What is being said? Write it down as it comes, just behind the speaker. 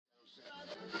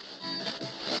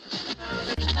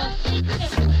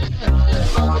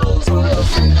Bottles of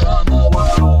beer on the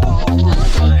wall,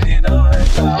 99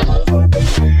 bottles of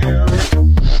beer.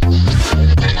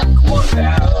 Pick one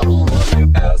down, you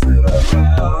pass it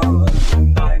around,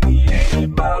 98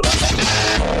 bottles.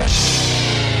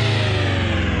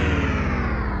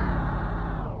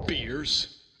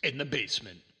 Beers in the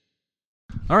basement.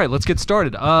 All right, let's get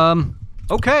started.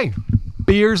 Okay.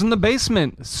 Beers in the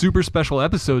Basement. Super special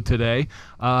episode today.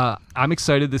 I'm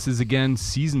excited. This is, again,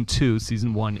 Season 2.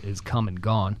 Season 1 is come and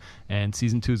gone. And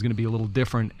Season 2 is going to be a little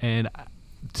different. And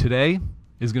today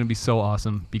is going to be so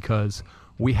awesome because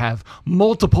we have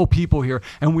multiple people here.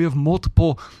 And we have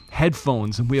multiple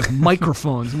headphones. And we have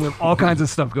microphones. And we have all kinds of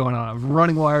stuff going on.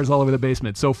 Running wires all over the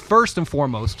basement. So first and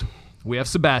foremost, we have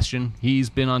Sebastian. He's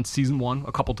been on Season 1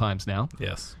 a couple times now.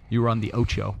 Yes. You were on the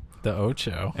Ocho. The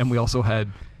Ocho. And we also had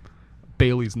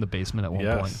Bailey's in the basement at one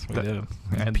point. Yes, we did.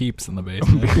 And Peeps in the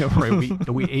basement. yeah, right.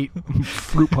 We ate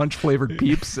fruit punch flavored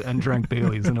Peeps and drank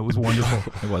Bailey's, and it was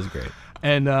wonderful. It was great.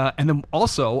 And then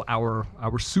also our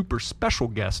super special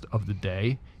guest of the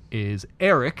day is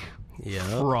Eric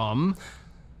from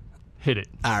Hit It.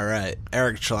 All right.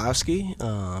 Eric Chalowski,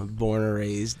 born and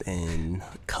raised in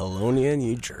Colonia,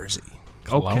 New Jersey.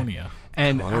 Colonia.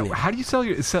 And Colonia. how do you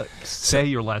say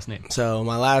your last name? So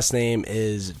my last name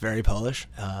is very Polish.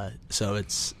 So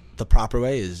it's the proper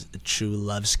way is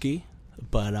Chulewski.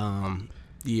 But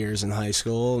years in high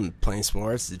school and playing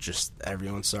sports,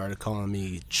 everyone started calling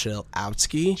me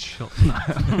Chilowski.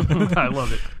 I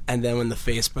love it. And then when the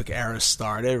Facebook era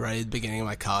started, right at the beginning of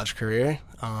my college career,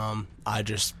 I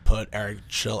just put Eric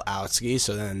Chilowski.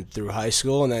 So then through high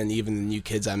school, and then even the new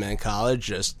kids I met in college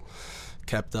just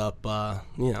kept up,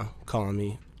 calling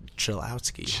me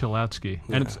Chilowski. Chilowski.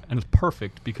 Yeah. And it's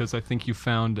perfect because I think you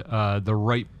found the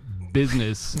right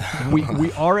business.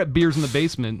 We are at Beers in the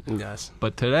Basement. Yes.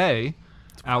 But today,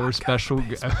 our special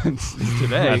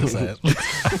today. That's it.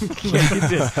 You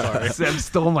did. Sorry. Sam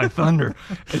stole my thunder.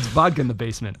 It's Vodka in the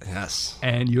Basement. Yes.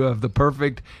 And you have the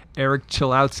perfect Eric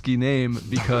Chilowski name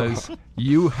because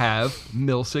you have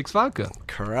Mill 6 vodka.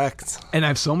 Correct. And I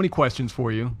have so many questions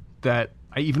for you that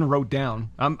I even wrote down.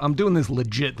 I'm doing this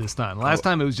legit this time. Last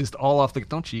time it was just all off the.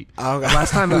 Don't cheat. Okay.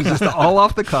 Last time it was just all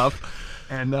off the cuff,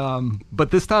 and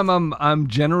but this time I'm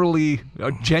genuinely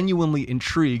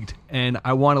intrigued, and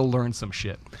I want to learn some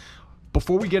shit.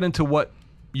 Before we get into what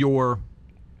your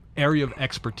area of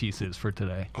expertise is for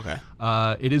today, Okay.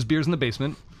 it is Beers in the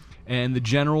Basement, and the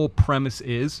general premise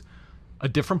is a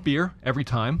different beer every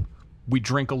time. We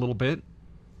drink a little bit,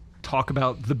 talk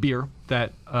about the beer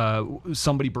that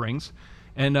somebody brings.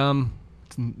 And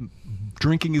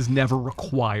drinking is never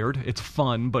required. It's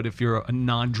fun, but if you're a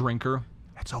non-drinker,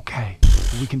 it's okay.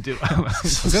 We can do. I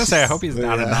was going to say, I hope he's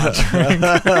not a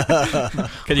non-drinker.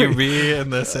 Can you be in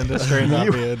this industry and not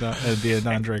be a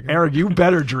non-drinker? Eric, you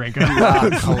better drink.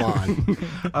 Come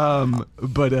on.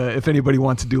 But if anybody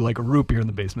wants to do like a root beer in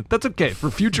the basement, that's okay. For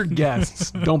future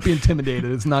guests, don't be intimidated.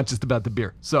 It's not just about the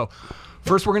beer. So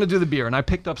first we're going to do the beer. And I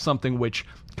picked up something which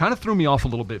kind of threw me off a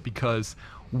little bit because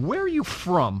where are you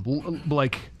from?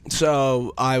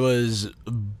 So I was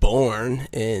born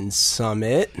in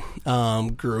Summit,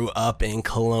 grew up in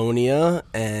Colonia,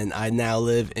 and I now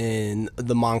live in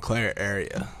the Montclair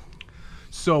area.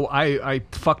 So I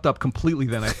fucked up completely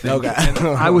then, I think. Okay. And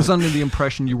I was under the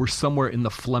impression you were somewhere in the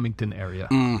Flemington area.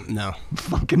 No.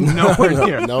 Fucking nowhere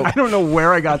near. Nope. I don't know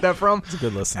where I got that from. It's a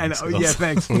good listening And skills. yeah,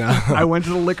 thanks. No. I went to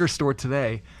the liquor store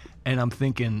today, and I'm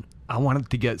thinking I wanted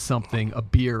to get a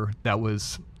beer that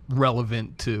was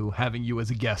relevant to having you as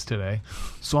a guest today.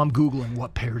 So I'm Googling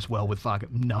what pairs well with vodka.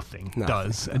 Nothing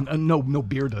does. Yeah. And no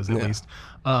beer does, at least.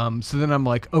 So then I'm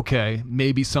like, okay,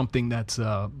 maybe something that's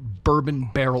bourbon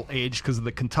barrel aged because of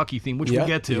the Kentucky theme, which we'll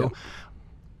get to. Yeah.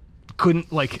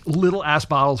 Couldn't, like, little ass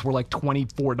bottles were like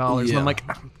 $24. And Yeah. I'm like,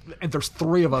 and there's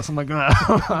three of us. I'm like, I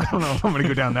don't know if I'm going to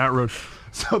go down that road.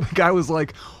 So the guy was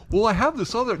like, well, I have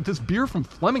this beer from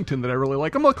Flemington that I really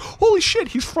like. I'm like, holy shit,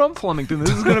 he's from Flemington. This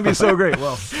is going to be so great.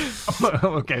 Well,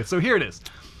 okay, so here it is.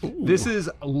 Ooh. This is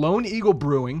Lone Eagle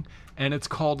Brewing, and it's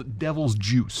called Devil's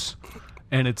Juice.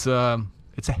 And it's a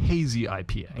hazy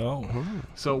IPA. Oh.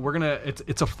 So we're going to,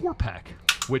 it's a 4-pack.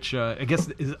 Which I guess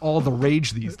is all the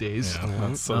rage these days.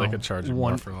 Yeah, so they could charge you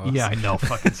more for less. Yeah, I know,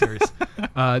 fucking serious.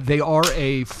 They are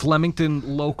a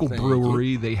Flemington local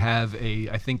brewery. They have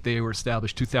I think they were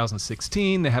established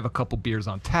 2016. They have a couple beers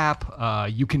on tap.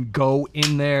 You can go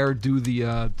in there, do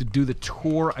the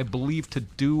tour, I believe, to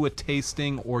do a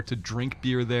tasting or to drink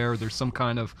beer there. There's some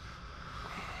kind of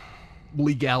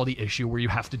legality issue where you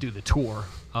have to do the tour,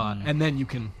 and then you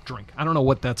can drink. I don't know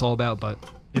what that's all about, but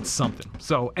It's something.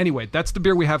 So anyway, that's the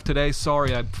beer we have today.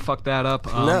 Sorry, I fucked that up.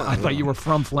 I thought you were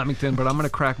from Flemington, but I'm going to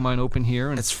crack mine open here.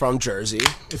 And It's from Jersey.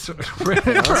 it's right,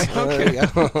 okay. There you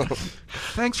go.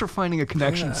 Thanks for finding a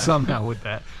connection somehow with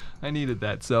that. I needed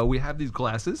that. So we have these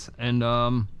glasses, and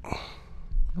I'm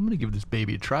going to give this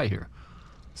baby a try here.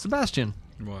 Sebastian,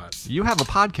 What? you have a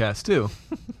podcast too,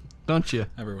 don't you?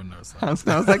 Everyone knows that. How's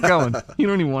that going? You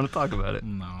don't even want to talk about it.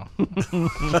 No.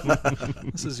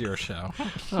 This is your show.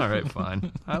 All right,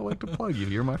 fine. I like to plug you.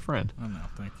 You're my friend. Oh, no,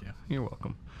 thank you. You're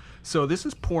welcome. So this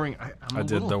is pouring. I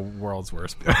did the world's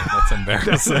worst beer. That's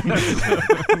embarrassing.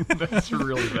 That's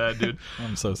really bad, dude.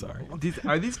 I'm so sorry.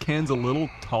 Are these cans a little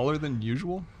taller than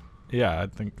usual? Yeah, I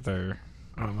think they're...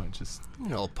 Or am I just...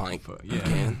 An old pint. Yeah.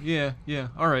 Can. Yeah.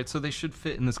 All right, so they should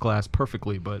fit in this glass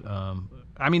perfectly, but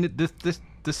I mean, this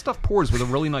stuff pours with a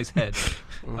really nice head.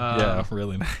 yeah,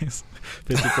 really nice.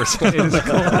 50%. It is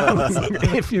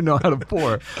cool. If you know how to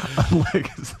pour.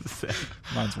 Unlike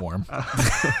Mine's warm.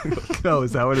 oh,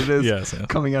 is that what it is? Yes, yeah.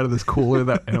 Coming out of this cooler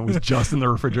and it was just in the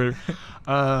refrigerator.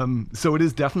 So it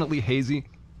is definitely hazy.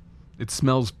 It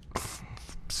smells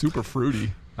super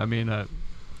fruity. I mean, I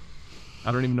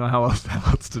don't even know how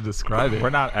else to describe it. We're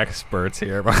not experts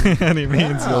here by any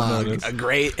means. You'll notice. A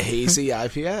great hazy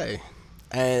IPA.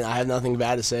 And I have nothing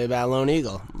bad to say about Lone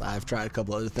Eagle. I've tried a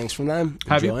couple other things from them.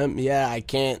 Have you? Enjoy them. Yeah, I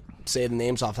can't say the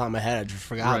names off the top of my head. I just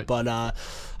forgot. Right. But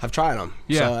I've tried them.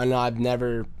 Yeah. So, and I've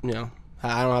never, I don't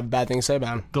have a bad thing to say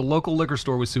about them. The local liquor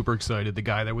store was super excited. The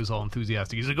guy that was all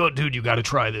enthusiastic. He's like, "Oh, dude, you got to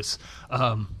try this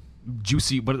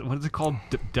juicy. What is it called?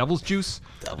 Devil's juice."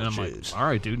 Devil and I'm juice. like, "All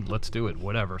right, dude, let's do it.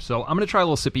 Whatever." So I'm gonna try a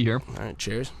little sippy here. All right,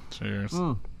 cheers. Cheers.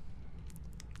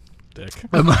 Dick.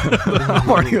 I'm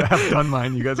already have done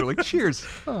mine. You guys are like, "Cheers."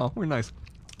 Oh, we're nice.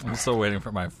 I'm still waiting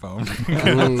for my phone.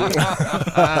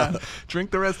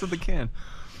 Drink the rest of the can.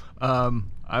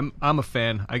 I'm a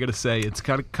fan. I gotta say, it's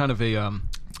got kind of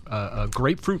a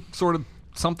grapefruit sort of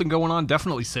something going on.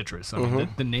 Definitely citrus. I mean,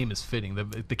 the name is fitting.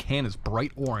 The can is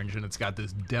bright orange, and it's got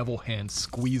this devil hand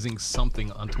squeezing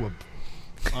something onto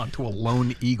a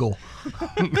lone eagle,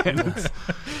 and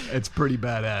it's pretty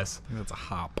badass. That's a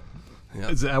hop.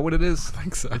 Is that what it is? I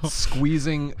think so. It's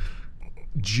squeezing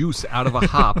juice out of a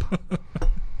hop.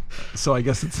 So I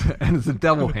guess it's a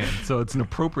devil hand. So it's an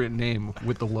appropriate name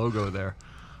with the logo there.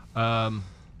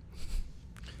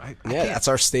 That's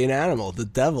our state animal, the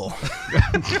devil.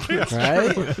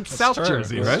 Right? It's South true.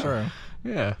 Jersey, That's right?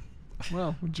 true. Yeah.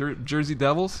 Well, Jersey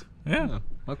Devils. Yeah.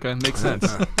 Okay, makes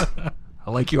sense. I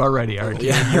like you already, Eric.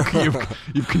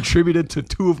 You've contributed to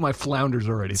 2 of my flounders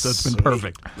already, so it's been Sweet.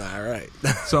 perfect. All right.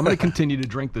 So I'm going to continue to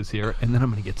drink this here, and then I'm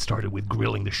going to get started with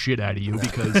grilling the shit out of you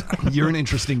because you're an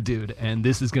interesting dude, and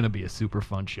this is going to be a super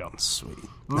fun show. Sweet.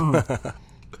 I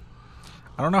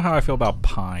don't know how I feel about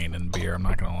pine and beer. I'm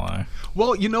not going to lie.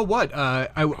 Well, you know what?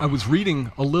 I was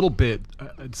reading a little bit,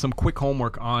 some quick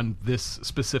homework on this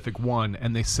specific one,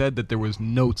 and they said that there was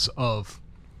notes of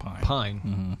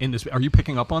pine in this. Are you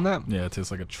picking up on that? Yeah, it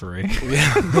tastes like a tree.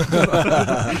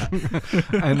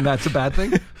 And that's a bad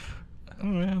thing?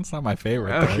 Yeah, it's not my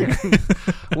favorite thing.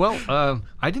 Well,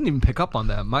 I didn't even pick up on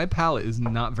that. My palate is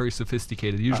not very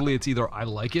sophisticated. Usually it's either I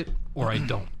like it or I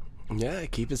don't. Yeah,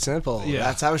 keep it simple. Yeah.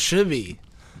 That's how it should be.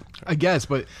 I guess,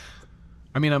 but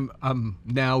I mean, I'm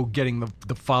now getting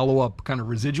the follow-up kind of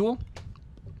residual.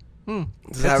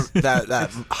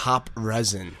 That hop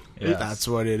resin. Yes. That's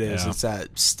what it is. Yeah. It's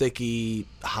that sticky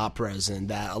hop resin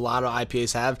that a lot of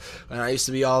IPAs have. And I used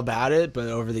to be all about it, but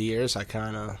over the years, I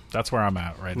kind of That's where I'm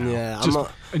at right now. Just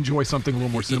enjoy something a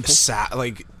little more simple.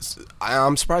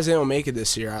 I'm surprised they don't make it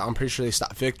this year. I'm pretty sure they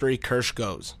stopped. Victory Kirsch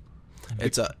Goes.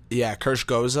 It's Kirsch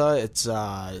Goza. It's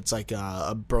like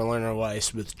a Berliner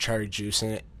Weiss with cherry juice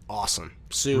in it. Awesome,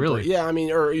 super. Really? Yeah, I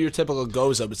mean, or your typical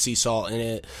Goza with sea salt in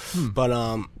it. But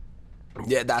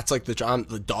yeah, that's like the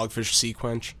Dogfish Sea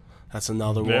Quench. That's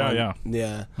another one. Yeah.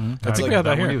 That's think like we had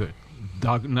that one here.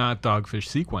 either. Not Dogfish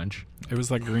Sea Quench. It was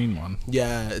that green one.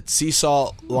 yeah, it's sea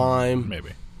salt, lime. Maybe.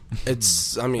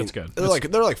 It's I mean, That's good. They're like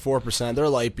 4%. They're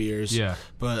light beers. Yeah.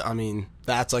 but I mean,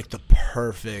 that's like the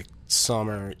perfect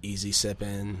summer easy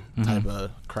sipping type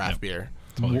of craft beer.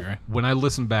 Totally agree. When I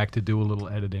listen back to do a little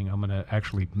editing, I'm going to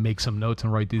actually make some notes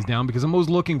and write these down because I'm always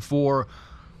looking for,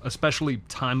 especially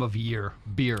time of year,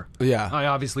 beer. Yeah. I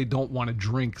obviously don't want to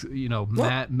drink,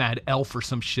 Mad Elf or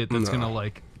some shit that's going to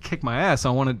like kick my ass. I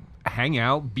want to hang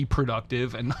out, be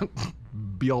productive, and not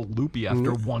be all loopy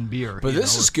after one beer. But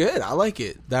this is good. I like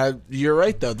it. That you're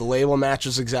right though. The label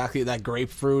matches exactly that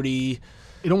grapefruity.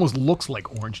 It almost looks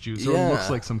like orange juice, or it Yeah.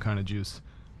 looks like some kind of juice.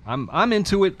 I'm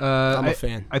into it. I'm a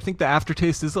fan. I think the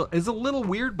aftertaste is a little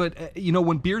weird, but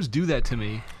when beers do that to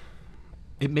me,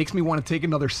 it makes me want to take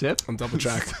another sip. I'm double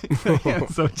check. Yeah,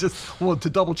 so to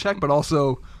double check, but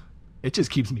also it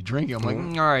just keeps me drinking. I'm like,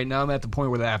 all right, now I'm at the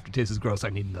point where the aftertaste is gross. I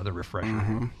need another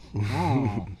refresher.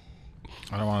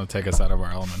 I don't want to take us out of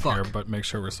our element Fuck. here, but make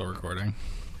sure we're still recording.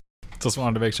 Just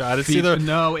wanted to make sure. I didn't see the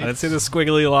it's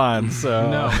squiggly lines. So.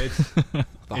 no, it's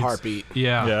The heartbeat.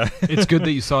 yeah. It's good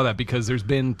that you saw that because there's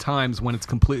been times when it's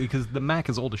completely because the Mac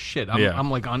is old as shit. I'm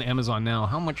like on Amazon now.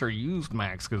 How much are used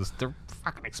Macs? Because they're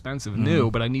fucking expensive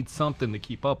new, but I need something to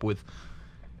keep up with.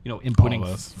 Inputting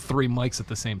All this. 3 mics at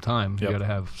the same time. Yep. You got to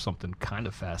have something kind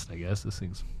of fast, I guess. This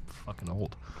thing's fucking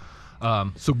old.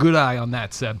 So good eye on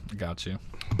that, Seb. Got you.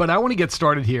 But I want to get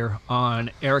started here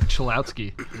on Eric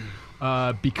Chalowski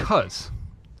because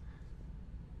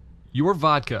your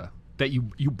vodka that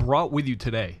you brought with you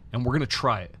today, and we're going to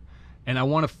try it. And I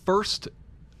want to first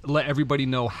let everybody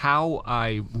know how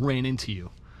I ran into you.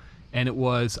 And it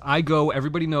was,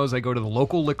 everybody knows I go to the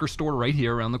local liquor store right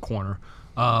here around the corner.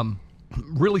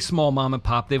 Really small mom and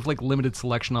pop. They have like limited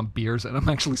selection on beers, and I'm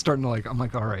actually starting to I'm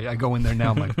like, all right, I go in there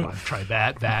now. I'm like, well, try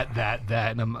that,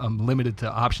 and I'm limited to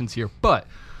options here. But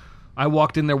I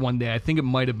walked in there one day. I think it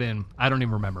might have been, I don't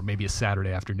even remember, maybe a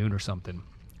Saturday afternoon or something.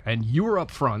 And you were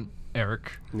up front,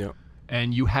 Eric. Yep.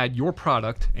 And you had your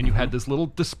product, and you had this little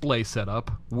display set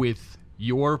up with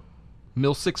your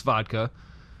Mill 6 vodka.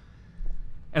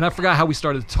 And I forgot how we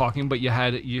started talking, but you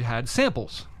had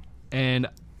samples, and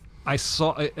I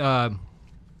saw, and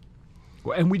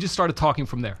we just started talking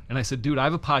from there. And I said, dude, I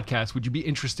have a podcast. Would you be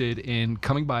interested in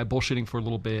coming by, bullshitting for a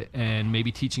little bit, and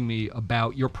maybe teaching me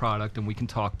about your product, and we can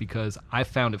talk because I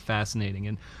found it fascinating.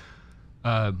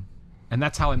 And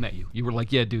that's how I met you. You were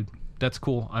like, yeah, dude, that's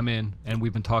cool. I'm in. And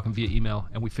we've been talking via email,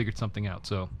 and we figured something out.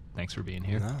 So thanks for being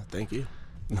here. No, thank you.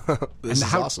 And This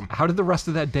is awesome. How did the rest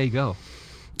of that day go?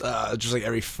 Just like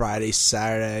every Friday,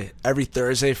 Saturday, every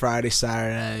Thursday, Friday,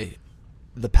 Saturday,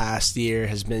 the past year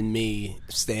has been me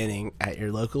standing at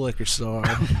your local liquor store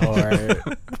or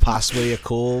possibly a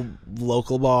cool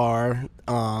local bar,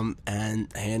 and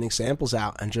handing samples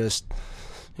out and just,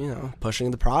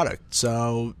 pushing the product.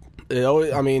 So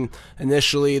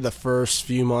initially the first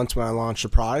few months when I launched the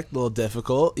product, a little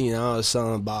difficult, I was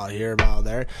selling a bottle here, a bottle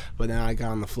there, but now I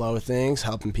got on the flow of things,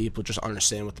 helping people just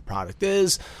understand what the product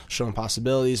is, showing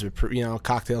possibilities with,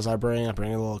 cocktails I bring a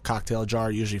little cocktail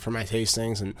jar usually for my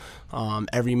tastings, and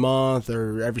every month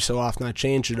or every so often I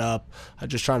change it up. I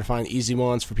just trying to find easy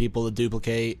ones for people to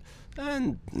duplicate,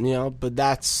 and, but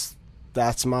that's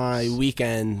my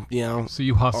weekend, So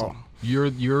you hustle.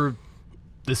 You're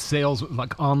the sales,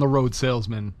 like on the road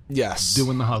salesman. Yes.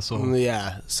 Doing the hustle.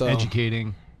 Yeah. So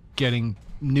educating, getting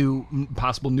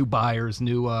possible new buyers,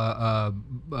 new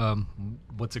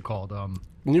what's it called?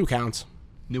 New accounts.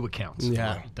 New accounts.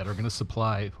 Yeah. That are going to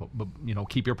supply,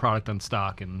 keep your product on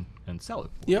stock and sell it.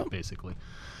 Yep. Basically.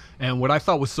 And what I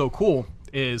thought was so cool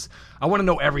is I want to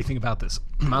know everything about this.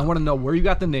 I want to know where you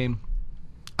got the name.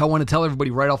 I want to tell everybody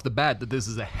right off the bat that this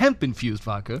is a hemp-infused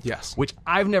vodka. Yes. Which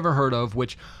I've never heard of,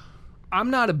 which I'm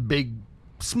not a big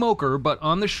smoker, but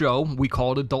on the show we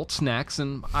call it adult snacks,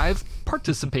 and I've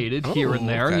participated here and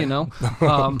there, okay. A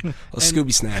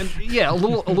Scooby snack. And, yeah, a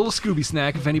little Scooby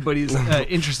snack if anybody's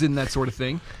interested in that sort of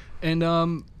thing. And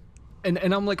I'm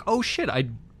like, oh shit,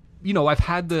 I've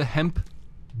had the hemp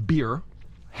beer,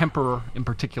 Hemperor in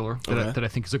particular, that I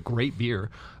think is a great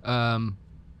beer.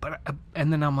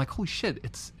 And then I'm like, holy shit,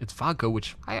 it's vodka,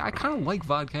 which I kind of like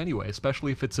vodka anyway,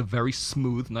 especially if it's a very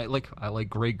smooth night. Like I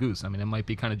like Grey Goose. I mean, it might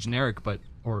be kind of generic, but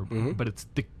it's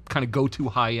the kind of go-to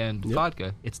high-end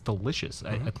vodka. It's delicious.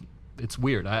 It's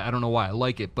weird. I don't know why I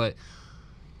like it, but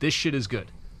this shit is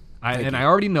good. I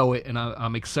already know it, and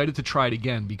I'm excited to try it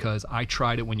again because I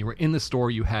tried it when you were in the store.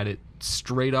 You had it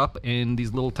straight up in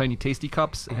these little tiny tasty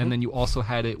cups, and then you also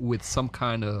had it with some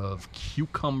kind of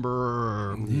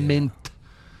cucumber mint.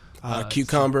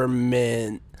 Cucumber,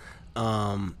 mint.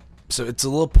 So it's a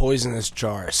little poisonous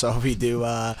jar. So we do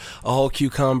a whole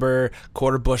cucumber,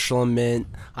 quarter bushel of mint.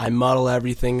 I muddle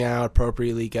everything out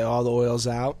appropriately, get all the oils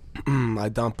out. I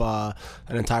dump an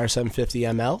entire 750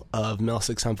 ml of Mill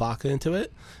 6 hemp vodka into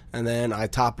it, and then I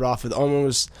top it off with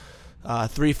almost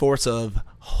 3/4 of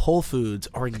Whole Foods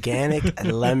organic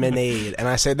lemonade. And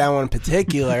I say that one in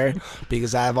particular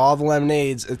because I have all the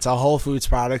lemonades. It's a Whole Foods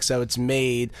product, so it's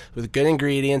made with good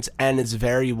ingredients and it's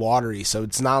very watery. So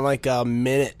it's not like a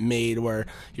Minute Maid where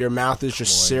your mouth is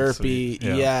just syrupy.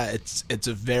 Yeah, it's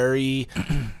a very,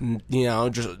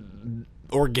 just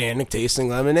organic tasting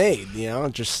lemonade,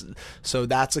 just so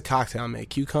that's a cocktail I make.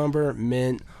 Cucumber,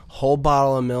 mint, whole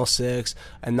bottle of Mill 6,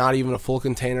 and not even a full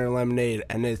container of lemonade,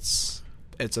 and it's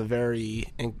it's a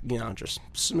very, just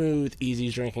smooth, easy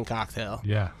drinking cocktail.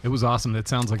 Yeah, it was awesome. That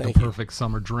sounds like Thank the you. perfect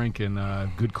summer drink, and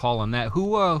good call on that.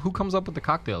 Who comes up with the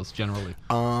cocktails generally?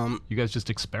 You guys just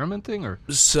experimenting, or?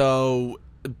 So,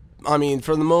 I mean,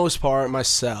 for the most part,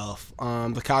 myself.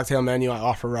 The cocktail menu I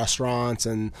offer restaurants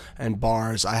and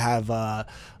bars. I have a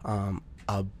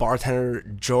bartender,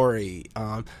 Jory,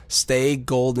 Stay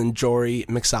Golden Jory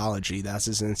Mixology. That's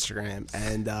his Instagram,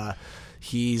 and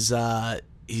he's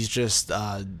just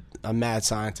a mad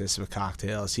scientist with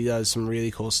cocktails. He does some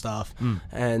really cool stuff,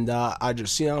 and I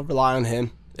just rely on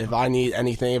him if I need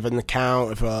anything, if an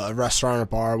account, if a restaurant or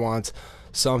bar wants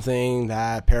something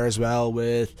that pairs well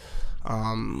with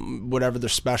whatever their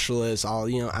special is,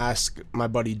 I'll ask my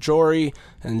buddy Jory,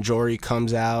 and Jory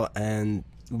comes out and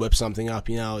whip something up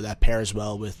that pairs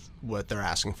well with what they're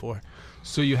asking for.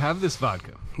 So you have this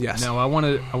vodka. Yes. Now I want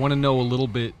to know a little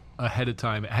bit ahead of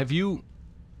time.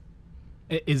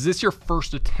 Is this your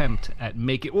first attempt at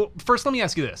making? Well, first let me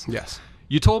ask you this. Yes.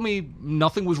 You told me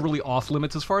nothing was really off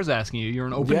limits as far as asking you. You're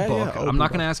an open book. open I'm not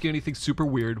book. going to ask you anything super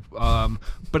weird.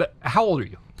 But how old are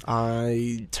you?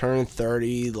 I turned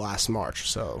 30 last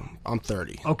March, so I'm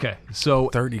 30. Okay, so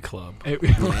 30 Club.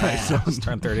 right, so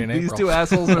Turned 30 in these April. two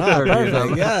assholes are 30.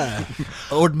 Perfect, yeah.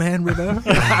 Old man with a...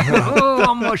 Oh,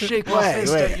 I'm gonna shake my Wait,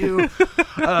 fist wait. at you.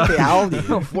 Okay, how old are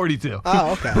you? 42.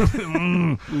 Oh,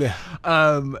 okay. Yeah.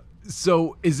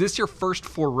 So is this your first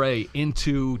foray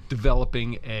into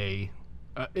developing a?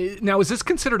 Now, is this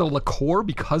considered a liqueur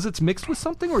because it's mixed with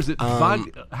something, or is it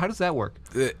vodka? How does that work?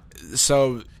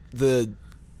 So the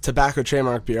Tobacco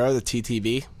Trademark Bureau, the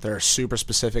TTB, they're super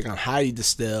specific on how you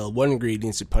distill, what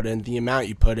ingredients you put in, the amount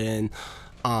you put in,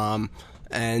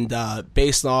 and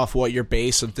based off what your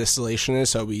base of distillation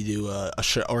is. So we do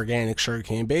organic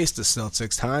sugarcane base, distilled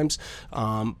 6 times.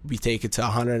 We take it to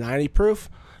 190 proof,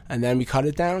 and then we cut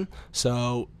it down.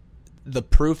 So the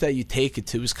proof that you take it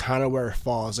to is kind of where it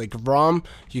falls. Like rum,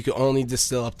 you can only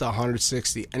distill up to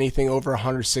 160. Anything over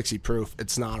 160 proof,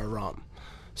 it's not a rum.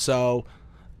 So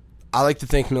I like to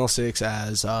think Mill 6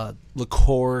 as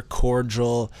liqueur,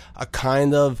 cordial, a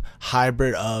kind of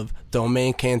hybrid of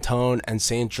Domaine Canton and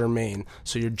Saint Germain.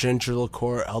 So your ginger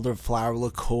liqueur, elderflower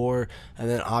liqueur, and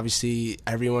then obviously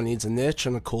everyone needs a niche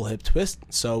and a cool hip twist.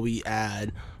 So we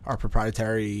add our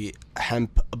proprietary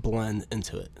hemp blend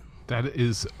into it. That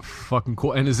is fucking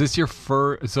cool. And is this your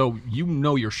first? So you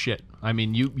know your shit. I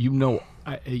mean, you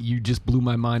just blew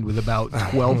my mind with about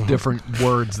 12 different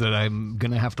words that I'm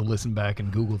gonna have to listen back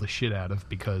and Google the shit out of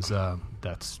because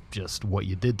that's just what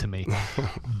you did to me.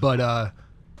 But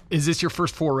is this your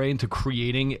first foray into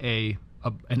creating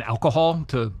an alcohol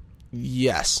to?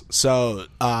 Yes. So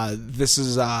this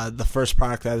is the first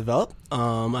product I developed.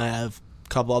 I have a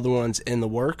couple other ones in the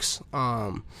works.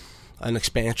 An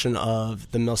expansion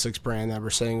of the Mill 6 brand that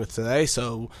we're sitting with today.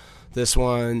 So this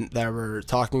one that we're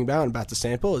talking about and about to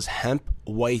sample is hemp,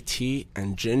 white tea,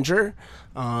 and ginger.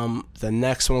 The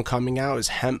next one coming out is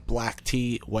hemp, black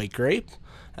tea, white grape.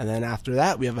 And then after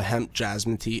that, we have a hemp,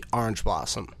 jasmine tea, orange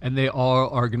blossom. And they all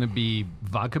are going to be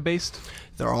vodka-based?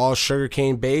 They're all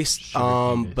sugarcane based,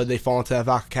 but they fall into that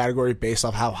vodka category based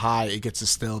off how high it gets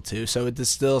distilled to. So it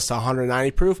distills to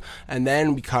 190 proof, and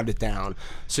then we cut it down.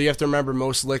 So you have to remember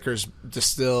most liquors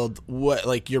distilled,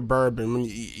 like your bourbon, when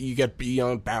you get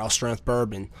barrel strength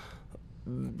bourbon,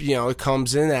 it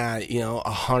comes in at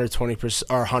 120%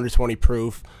 or 120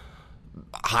 proof.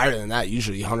 Higher than that,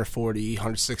 usually 140,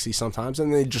 160 sometimes,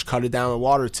 and they just cut it down with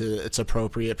water to its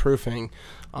appropriate proofing.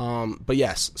 But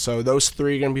yes, so those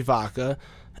 3 are going to be vodka,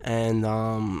 and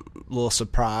a little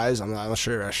surprise, I'm not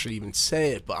sure I should even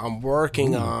say it, but I'm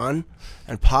working on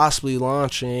and possibly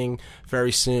launching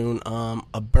very soon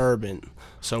a bourbon.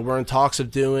 So we're in talks of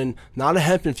doing not a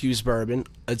hemp-infused bourbon.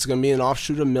 It's going to be an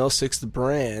offshoot of Mill 6, the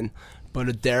brand,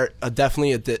 but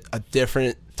definitely a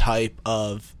different type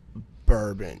of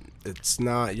bourbon. It's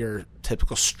not your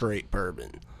typical straight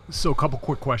bourbon. So a couple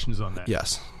quick questions on that.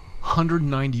 Yes.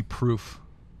 190 proof,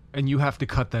 and you have to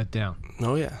cut that down.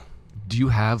 Oh, yeah. Do you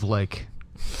have like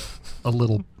a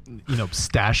little,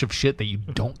 stash of shit that you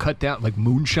don't cut down, like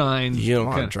moonshine? You don't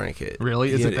want to drink it.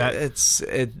 Really? Is it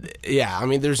that? Yeah. I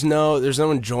mean, there's no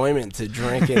enjoyment to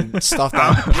drinking stuff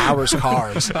that powers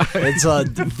cars. It's a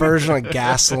version of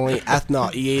gasoline,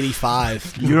 ethanol,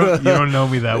 E85. You don't know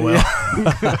me that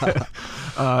well.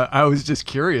 I was just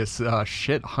curious.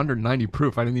 190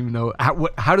 proof. I didn't even know.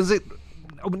 How does it?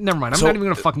 Oh, never mind. I'm not even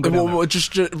going to fucking go down there.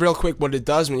 Just real quick, what it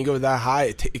does when you go that high,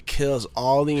 it kills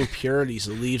all the impurities.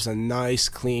 It leaves a nice,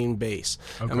 clean base.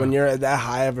 Okay. And when you're at that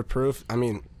high of a proof, I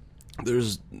mean,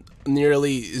 there's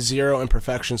nearly zero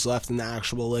imperfections left in the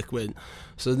actual liquid.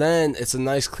 So then it's a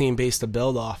nice clean base to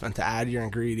build off and to add your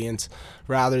ingredients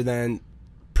rather than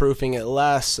proofing it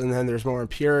less, and then there's more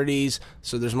impurities,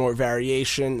 so there's more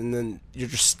variation, and then your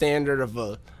just standard of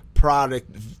a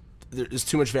product, there's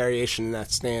too much variation in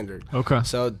that standard. Okay.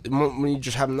 So when you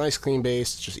just have a nice clean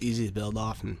base, it's just easy to build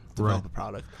off and develop a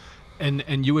product.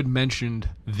 And you had mentioned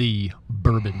the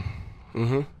bourbon.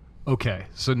 Mm-hmm. Okay,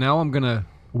 so now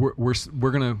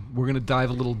we're gonna dive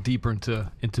a little deeper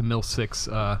into Mill 6.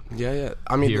 Yeah.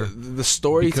 I mean, the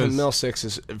story to Mill 6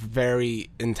 is very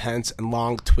intense and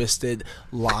long, twisted.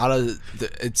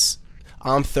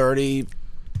 I'm 30.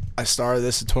 I started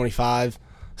this at 25.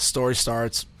 Story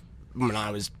starts when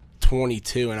I was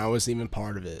 22, and I wasn't even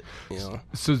part of it. You know.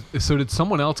 So did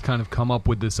someone else kind of come up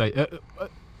with this? I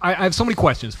have so many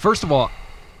questions. First of all,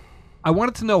 I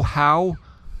wanted to know how,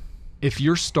 if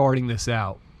you're starting this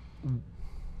out,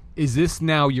 is this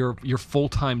now your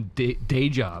full-time day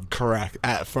job? Correct.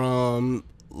 From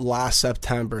last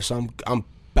September, so I'm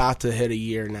about to hit a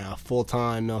year now,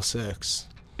 full-time Mill 6.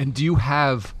 And do you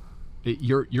have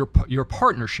your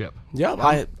partnership? Yeah,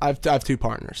 I have two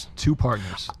partners. Two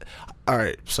partners. All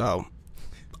right, so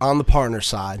on the partner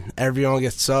side, everyone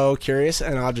gets so curious,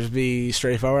 and I'll just be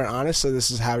straightforward and honest, so this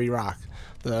is how we rock.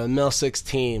 The Mill 6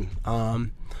 team,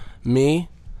 me,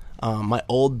 my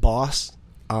old boss,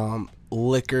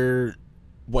 liquor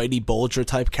Whitey Bulger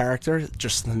type character,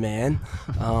 just the man,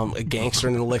 a gangster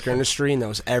in the liquor industry,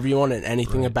 knows everyone and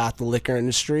anything about the liquor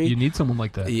industry. You need someone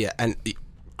like that. Yeah, and he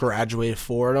graduated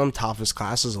Fordham, top of his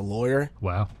class as a lawyer.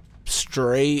 Wow.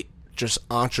 Straight, just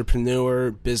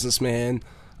entrepreneur, businessman,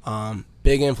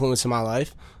 big influence in my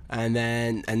life.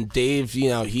 And Dave,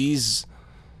 he's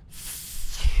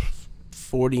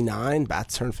 49, about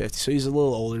to turn 50, so he's a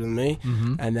little older than me.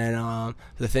 Mm-hmm. And then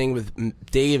the thing with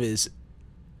Dave is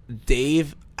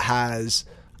Dave has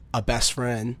a best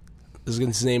friend.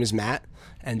 His name is Matt.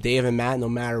 And Dave and Matt, no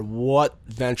matter what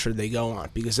venture they go on,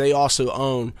 because they also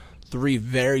own 3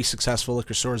 very successful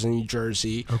liquor stores in New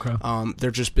Jersey. Okay.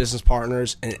 They're just business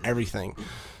partners and everything.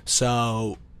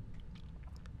 So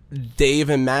Dave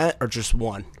and Matt are just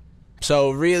one.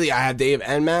 So really, I had Dave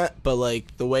and Matt, but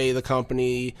like the way the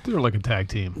company, they're like a tag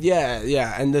team.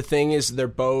 Yeah. And the thing is, they're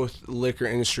both liquor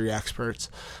industry experts.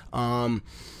 And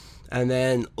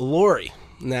then Lori.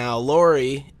 Now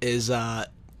Lori is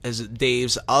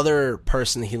Dave's other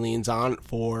person he leans on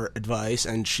for advice,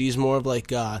 and she's more of like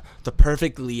the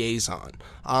perfect liaison.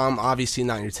 Obviously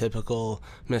not your typical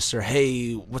Mr.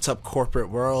 Hey, what's up, corporate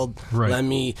world?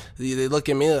 Right. They look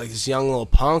at me like this young little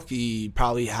punk. He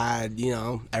probably had,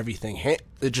 everything.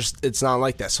 It's not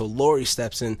like that. So Lori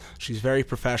steps in. She's very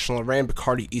professional. Ran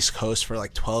Bacardi East Coast for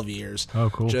like 12 years. Oh,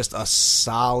 cool. Just a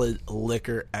solid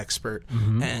liquor expert.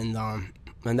 Mm-hmm.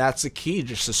 And that's the key,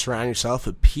 just to surround yourself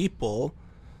with people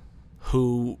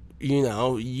who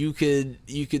you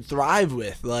could thrive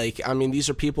with. Like, I mean, these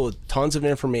are people with tons of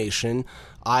information.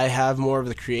 I have more of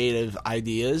the creative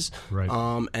ideas, right?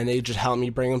 And they just help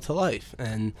me bring them to life.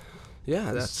 And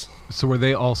yeah, that's. So were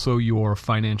they also your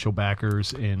financial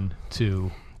backers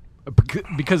into?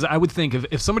 Because I would think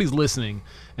if somebody's listening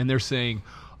and they're saying,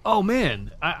 "Oh man,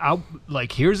 I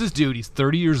like here's this dude. He's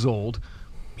 30 years old.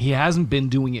 He hasn't been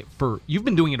doing it you've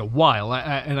been doing it a while,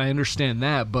 and I understand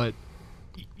that, but."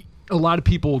 A lot of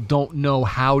people don't know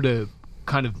how to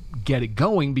kind of get it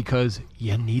going because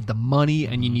you need the money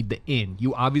and you need the in.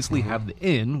 You obviously have the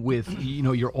in with,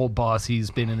 your old boss.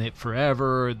 He's been in it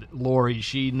forever. Lori,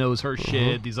 she knows her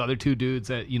shit. These other 2 dudes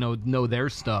that, know their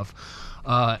stuff.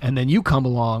 And then you come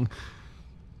along.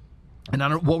 And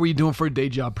what were you doing for a day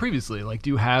job previously? Like, do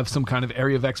you have some kind of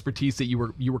area of expertise that you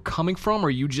were coming from, or are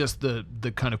you just the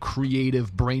kind of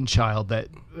creative brainchild that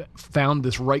found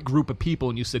this right group of people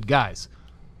and you said, guys,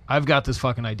 I've got this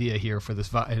fucking idea here for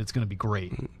this, and it's going to be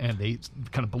great. And they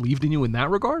kind of believed in you in that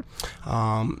regard?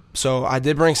 So I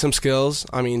did bring some skills,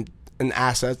 and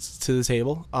assets to the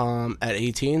table. At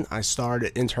 18, I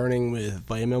started interning with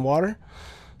Vitamin Water.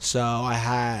 So I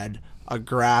had a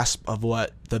grasp of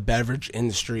what the beverage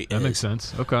industry is. That makes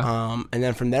sense. Okay. And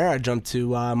then from there, I jumped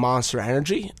to Monster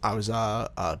Energy. I was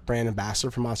a brand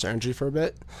ambassador for Monster Energy for a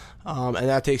bit. And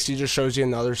that just shows you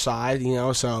another side,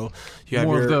 so you have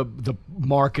more of the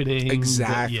marketing.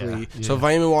 Exactly. So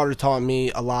Vitamin Water taught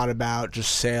me a lot about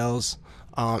just sales,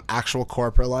 actual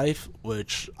corporate life,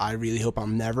 which I really hope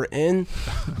I'm never in,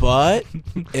 but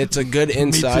it's a good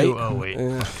insight. Me too. Oh, wait.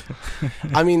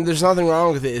 I mean, there's nothing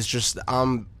wrong with it. It's just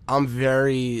I'm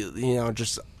very,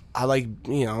 I like,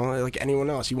 like anyone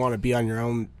else, you want to be on your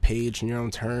own page and your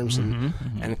own terms,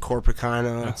 and corporate kind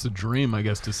of. That's a dream, I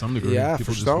guess, to some degree. Yeah,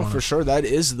 People for sure. That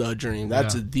is the dream.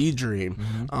 That's the dream.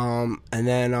 And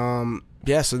then,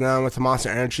 so then I went to Monster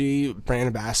Energy, brand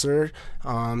ambassador.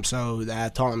 So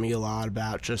that taught me a lot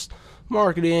about just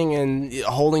marketing and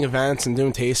holding events and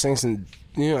doing tastings and,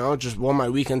 just what my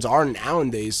weekends are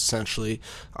nowadays, essentially.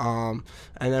 And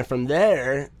then from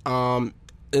there,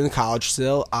 in college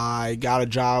still, I got a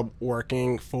job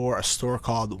working for a store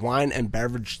called Wine and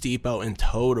Beverage Depot in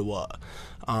Totowa.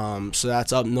 So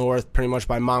that's up north, pretty much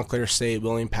by Montclair State,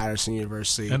 William Patterson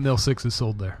University. And Mill 6 is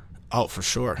sold there. Oh, for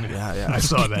sure. Yeah. I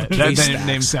saw that. That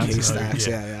name sounds familiar.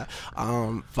 Yeah.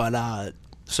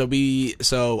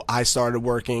 So I started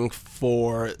working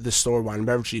for the store Wine and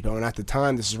Beverage Depot, and at the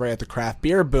time, this is right at the craft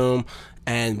beer boom,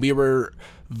 and we were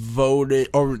voted,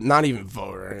 or not even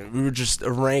voted, we were just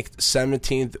ranked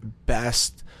 17th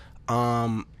best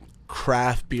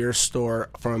craft beer store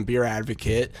from Beer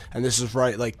Advocate, and this is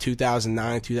right like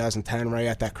 2009, 2010, right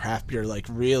at that craft beer, like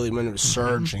really when it was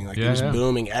surging, like it was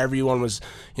booming. Everyone was,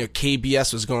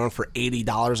 KBS was going for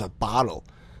 $80 a bottle.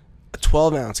 A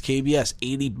 12-ounce KBS,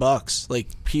 $80.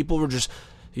 Like, people were just,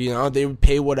 they would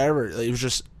pay whatever. It was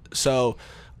just, so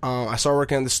I started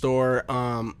working at the store,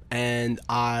 and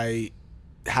I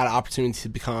had an opportunity to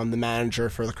become the manager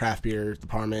for the craft beer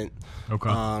department,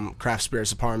 craft spirits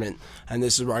department, and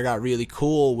this is where I got really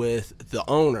cool with the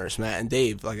owners, Matt and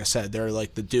Dave. Like I said, they're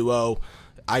like the duo.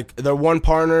 They're one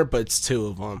partner, but it's two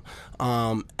of them.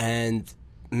 And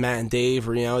Matt and Dave,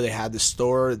 they had the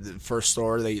store, the first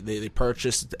store they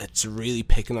purchased. It's really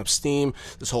picking up steam.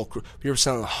 This whole we were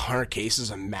selling 100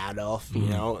 cases of Mad Elf,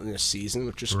 in this season,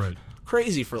 which is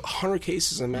crazy for 100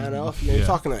 cases of Mad Elf. You're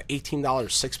talking an $18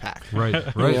 6-pack. Right.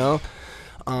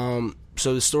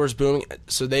 So the store's booming.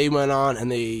 So they went on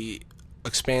and they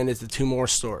expanded to 2 more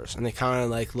stores, and they kind of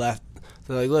like left.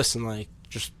 They're like, listen, like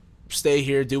just stay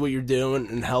here, do what you're doing,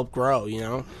 and help grow.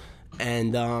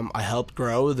 And I helped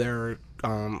grow their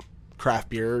craft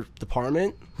beer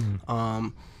department,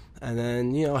 and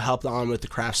then helped on with the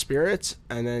craft spirits.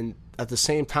 And then at the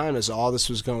same time as all this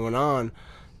was going on,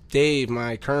 Dave,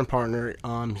 my current partner,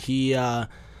 he had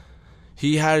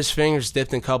his fingers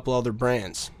dipped in a couple other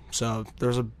brands. So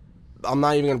I'm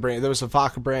not even going to bring it. There was a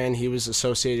vodka brand he was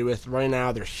associated with. Right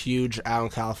now, they're huge out in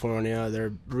California.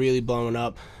 They're really blowing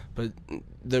up. But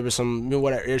there was some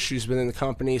issues within the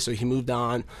company, so he moved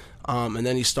on. And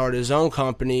then he started his own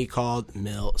company called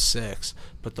Mill 6.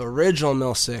 But the original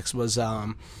Mill 6 was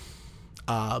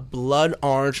blood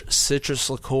orange citrus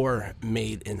liqueur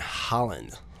made in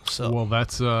Holland. So, well,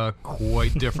 that's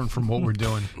quite different from what we're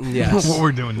doing. Yes. What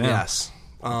we're doing now. Yes.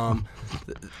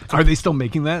 Are they still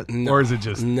making that? No, or is it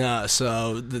just... No,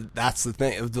 so that's the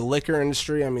thing. The liquor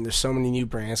industry, I mean, there's so many new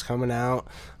brands coming out.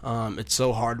 It's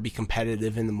so hard to be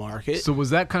competitive in the market. So was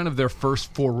that kind of their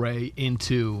first foray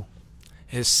into...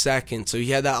 His second. So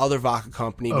he had that other vodka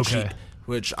company,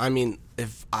 which I mean,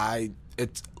 it's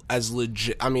as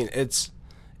legit. I mean, it's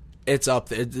up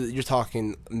there. You're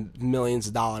talking millions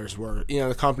of dollars worth.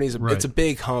 The company's it's a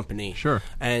big company. Sure.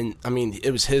 And I mean,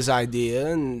 it was his idea,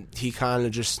 and he kind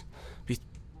of just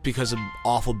because of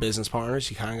awful business partners,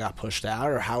 he kind of got pushed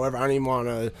out, or however. I don't even want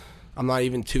to. I'm not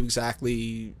even too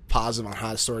exactly positive on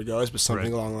how the story goes, but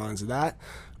something along the lines of that.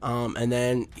 And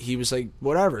then he was like,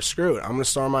 whatever, screw it. I'm going to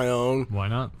start my own. Why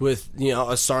not? With,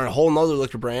 start a whole nother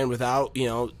liquor brand without,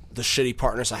 the shitty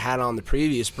partners I had on the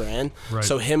previous brand. Right.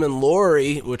 So him and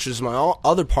Lori, which is my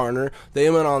other partner, they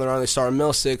went on their own. They started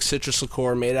Mill 6, citrus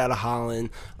liqueur made out of Holland.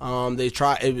 They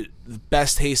tried the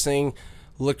best tasting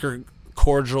liquor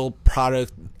cordial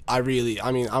product. I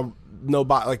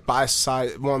by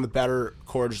side, one of the better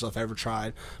cordials I've ever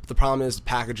tried. But the problem is the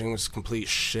packaging was complete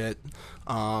shit.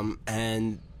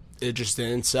 And it just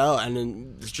didn't sell, and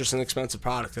then it's just an expensive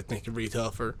product. I think it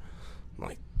retail for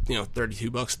like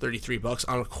 $32, $33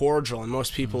 on a cordial, and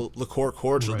most people liqueur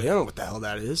cordial, they don't know what the hell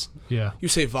that is. Yeah, you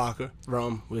say vodka,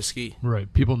 rum, whiskey,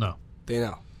 right? People know. They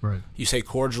know. Right. You say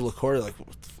cordial liqueur, like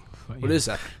what is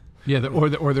that? Yeah,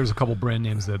 or there's a couple brand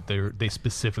names that they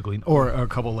specifically, or a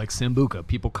couple like Sambuca.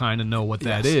 People kind of know what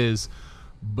that is,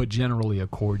 but generally a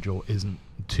cordial isn't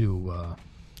too.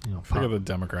 I figure the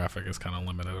demographic is kind of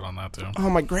limited on that too.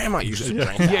 Oh, my grandma used to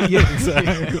drink that. Yeah,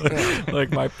 exactly. Like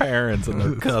my parents and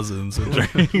their cousins would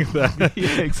drink that.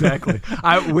 Yeah, exactly.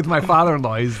 With my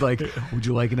father-in-law, he's like, "Would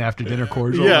you like an after-dinner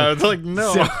cordial?" Yeah, it's like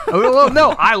no. Well,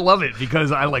 no, I love it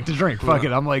because I like to drink. Fuck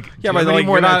it, I'm like, yeah, but like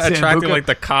we're not attracting like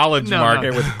the college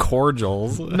market with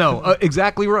cordials. No,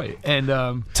 exactly right. And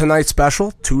tonight's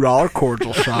special, $2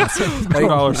 cordial shots.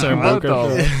 $2 Sambuca.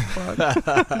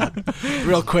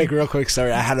 Real quick.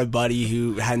 Sorry, I had a buddy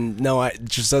who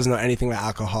just doesn't know anything about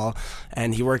alcohol,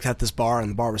 and he worked at this bar,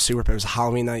 and the bar was super. It was a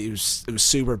Halloween night. It was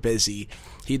super busy.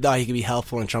 He thought he could be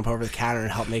helpful and jump over the counter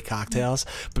and help make cocktails.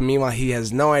 But meanwhile, he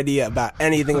has no idea about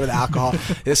anything with alcohol.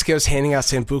 This kid was handing out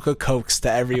Sambuca Cokes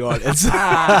to everyone. It's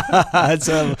I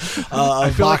feel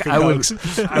like vodka I would,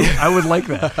 Cokes. I would like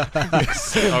that.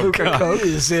 Sambuca Coke.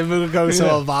 Sambuca Coke,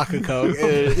 so a vodka Coke.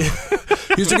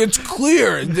 He's like, it's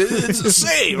clear. It's the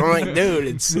same. I'm like, dude,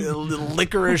 it's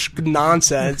licorice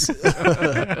nonsense.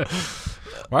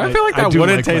 Well, I feel like that do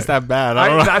wouldn't like taste that. that bad. I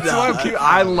don't know. That's why I'm cute.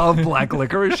 I love black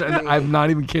licorice, and I'm not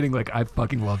even kidding. Like, I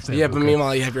fucking love Sambuca. Yeah, but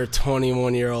meanwhile, you have your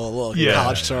 21-year-old little Yeah.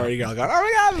 college story. You're going, oh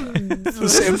my God, this is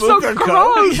This is so Sambuca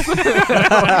Coke.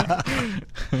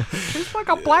 It's like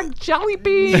a black jelly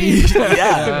bean.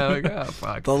 Yeah. Like, oh,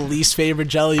 fuck. The least favorite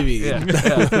jelly bean. Yeah.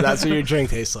 That's what your drink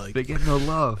tastes like. They get no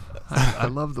love. I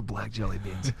love the black jelly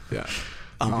beans. Yeah.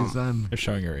 Because I'm You're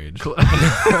showing your age. fuck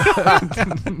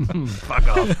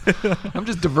off. I'm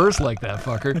just diverse like that,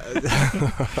 fucker.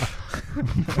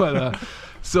 But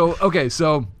so okay,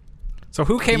 so So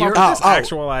who came up with You're- this oh.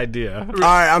 actual idea? All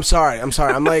right, I'm sorry.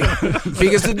 I'm like,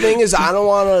 because the thing is, I don't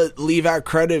want to leave out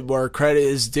credit where credit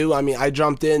is due. I mean, I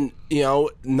jumped in,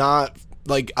 not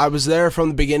like I was there from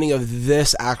the beginning of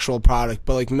this actual product,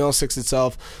 but like Mill 6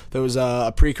 itself, there was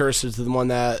a precursor to the one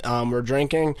that we're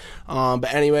drinking.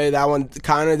 But anyway, that one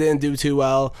kind of didn't do too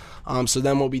well. So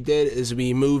then what we did is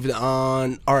we moved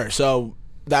on. All right, so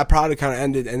that product kind of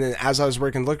ended, and then as I was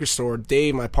working in the liquor store,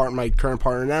 Dave, my current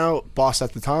partner now, boss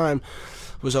at the time,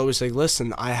 was always like,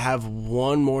 listen, I have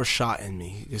one more shot in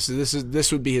me.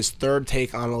 This would be his third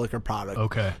take on a liquor product.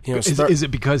 okay. You know, Is it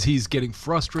because he's getting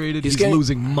frustrated? He's getting-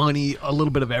 losing money, a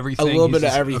little bit of everything. a little He's bit of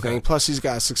just- everything. okay. Plus, he's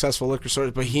got a successful liquor store,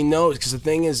 but he knows, because the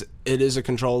thing is, it is a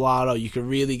control lotto. You could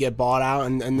really get bought out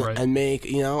and Right. and make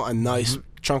a nice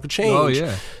chunk of change. Oh,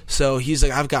 yeah. So he's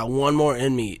like, I've got one more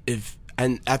in me.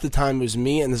 And at the time, it was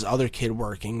me and this other kid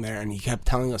working there, and he kept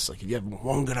telling us, like, if you have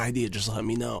one good idea, just let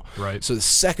me know. Right. So the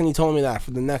second he told me that,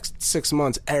 for the next 6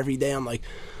 months, every day, I'm like,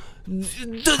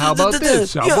 How about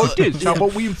this? How about this? How Yeah.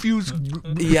 about we infuse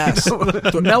Yes.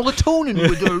 melatonin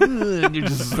with the, and you're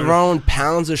just Throwing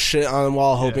pounds of shit on the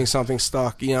wall, hoping something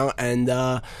stuck, and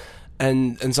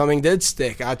something did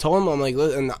stick. I told him, I'm like,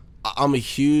 listen, I'm a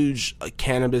huge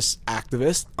cannabis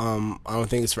activist. I don't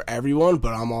think it's for everyone,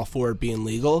 but I'm all for it being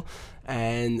legal.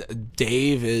 And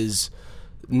Dave is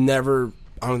never,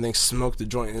 I don't think, smoked a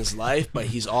joint in his life, but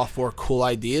he's all for cool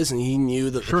ideas, and he knew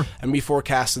that. Sure. And we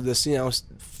forecasted this,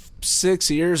 6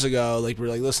 years ago. Like, we're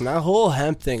like, listen, that whole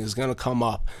hemp thing is gonna come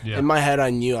up. Yeah. In my head, I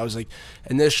knew. I was like,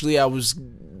 initially, I was,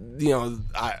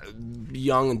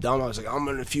 young and dumb. I was like, I'm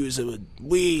gonna infuse it with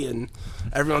weed, and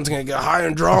everyone's gonna get high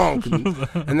and drunk.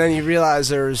 And then you realize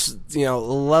there's,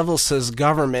 level says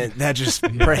government that just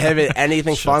prohibit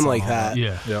anything fun like that.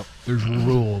 yeah. Yep. There's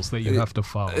rules that you have to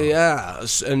follow. Yeah,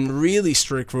 and really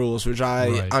strict rules, which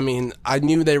Right. I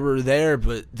knew they were there,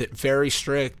 but very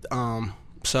strict. I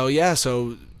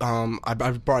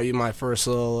brought you my first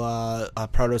little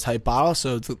prototype bottle.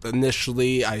 So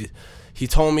initially, he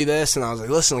told me this, and I was like,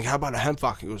 listen, like, how about a hemp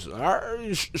vodka? He goes, all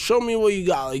right, show me what you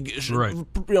got. Like, Right.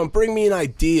 Bring me an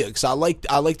idea, because I like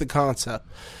the concept.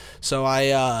 So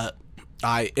I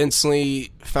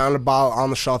instantly found a bottle on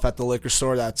the shelf at the liquor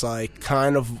store that's like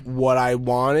kind of what I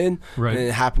wanted, Right. and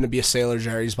it happened to be a Sailor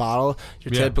Jerry's bottle.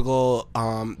 Your Yeah. typical,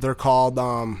 they're called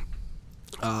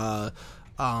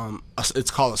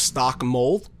it's called a stock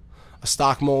mold. A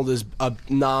stock mold is a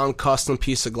non-custom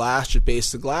piece of glass, just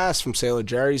base of glass from Sailor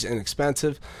Jerry's,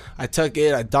 inexpensive. I took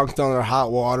it, I dunked it under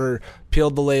hot water,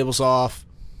 peeled the labels off,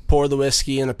 poured the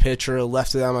whiskey in a pitcher,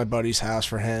 left it at my buddy's house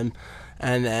for him.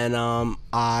 And then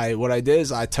what I did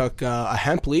is I took a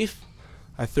hemp leaf,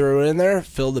 I threw it in there,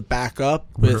 filled it back up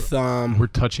with We're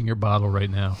touching your bottle right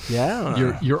now.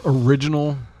 Your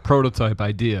original prototype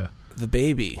idea, the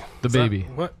baby. the baby.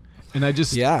 What? And I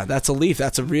just Yeah, that's a leaf.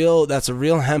 That's a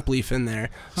real hemp leaf in there.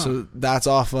 So that's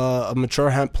off a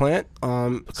mature hemp plant.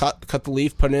 Cut the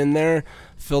leaf, put it in there,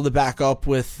 filled it back up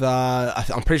with I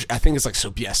think it's like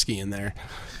Sobieski in there.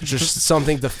 Just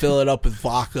something to fill it up with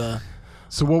vodka.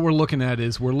 So what we're looking at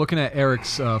is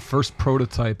Eric's first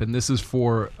prototype, and this is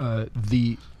for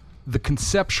the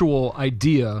conceptual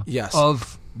idea Yes.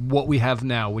 of what we have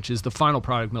now, which is the final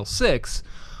product, Mill 6,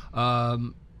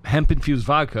 hemp infused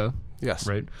vodka. Yes.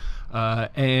 Right.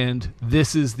 And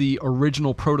this is the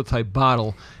original prototype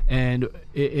bottle, and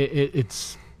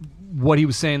it's what he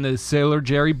was saying, the Sailor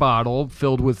Jerry bottle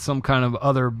filled with some kind of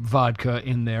other vodka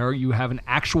in there. You have an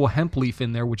actual hemp leaf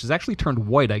in there, which is actually turned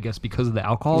white, I guess, because of the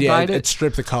alcohol dyed it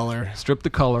stripped the color. Stripped the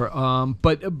color.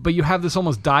 But you have this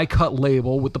almost die-cut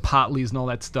label with the pot leaves and all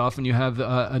that stuff, and you have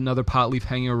another pot leaf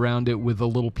hanging around it with a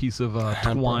little piece of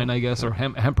twine, I guess, or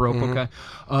hemp rope, okay?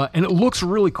 And it looks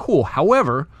really cool.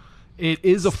 However, it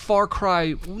is a far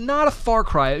cry, not a far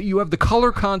cry. You have the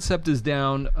color concept is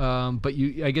down, but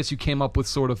I guess you came up with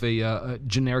sort of a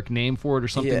generic name for it or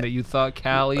something that you thought,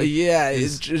 Cali.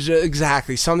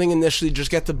 Exactly. Something initially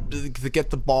just get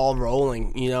the ball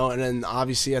rolling, you know. And then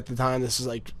obviously at the time, this is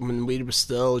like when weed was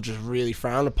still just really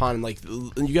frowned upon. Like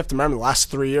you have to remember the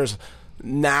last 3 years.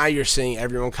 Now you're seeing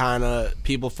everyone kind of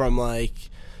people from like.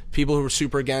 People who were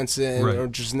super against it, or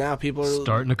just now people are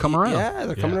starting to come around. Yeah,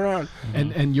 they're coming around.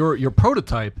 And your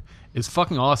prototype is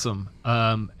fucking awesome.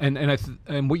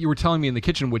 And what you were telling me in the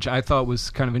kitchen, which I thought was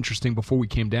kind of interesting before we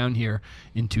came down here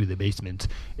into the basement,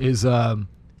 is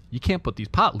you can't put these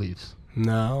pot leaves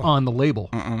on the label,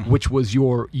 which was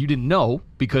you didn't know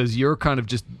because you're kind of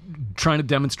just trying to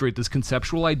demonstrate this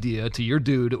conceptual idea to your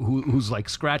dude who's like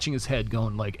scratching his head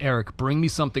going like, Eric, bring me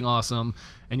something awesome.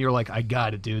 And you're like, I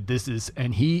got it, dude. This is,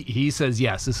 and he says,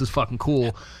 yes, this is fucking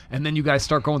cool. And then you guys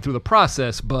start going through the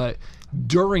process, but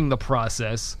during the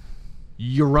process,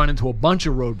 you run into a bunch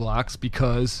of roadblocks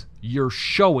because you're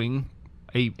showing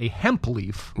a hemp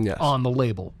leaf on the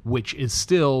label, which is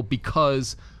still,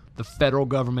 because the federal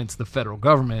government's the federal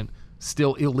government,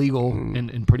 still illegal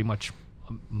in pretty much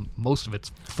most of its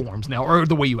forms now, or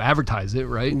the way you advertise it,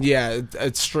 right? Yeah,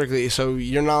 it's strictly, so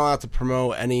you're not allowed to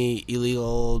promote any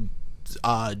illegal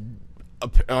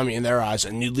in their eyes,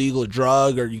 an illegal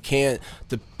drug, or you can't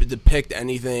depict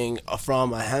anything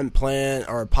from a hemp plant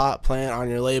or a pot plant on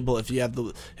your label if you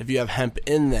have hemp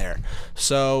in there.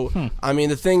 So, I mean,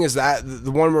 the thing is that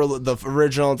the one where the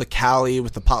original, the Cali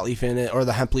with the pot leaf in it or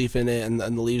the hemp leaf in it and the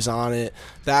leaves on it,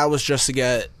 that was just to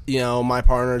get my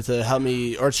partner to help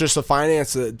me, or it's just the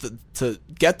finance to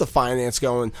get the finance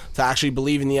going to actually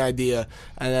believe in the idea.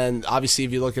 And then obviously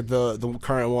if you look at the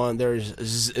current one,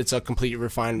 it's a complete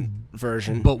refined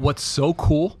version. But what's so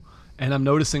cool, and I'm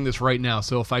noticing this right now,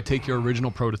 so if I take your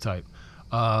original prototype,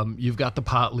 you've got the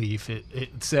pot leaf,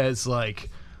 it says like,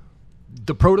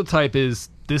 the prototype is,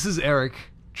 this is Eric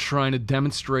trying to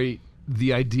demonstrate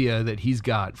the idea that he's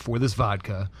got for this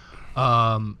vodka,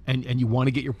 and you want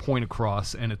to get your point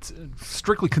across, and it's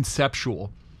strictly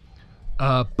conceptual,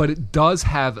 but it does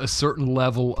have a certain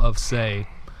level of, say,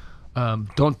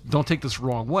 don't take this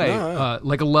wrong way,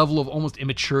 like a level of almost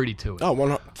immaturity to it.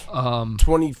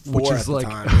 24 which is at the like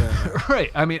time, yeah.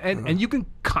 right. I mean, and you can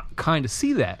kind of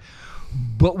see that.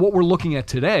 But what we're looking at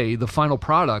today, the final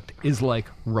product, is like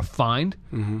refined,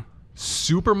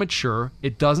 super mature.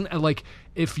 It doesn't, like,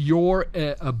 if you're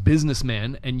a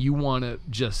businessman and you want to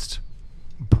just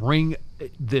bring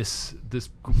this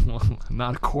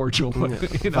not a cordial, but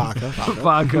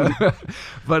vodka,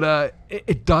 but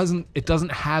it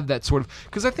doesn't have that sort of,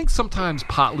 because I think sometimes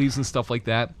pot leaves and stuff like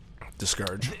that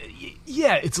discourage.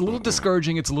 Yeah, it's a little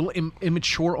discouraging. It's a little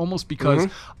immature almost, because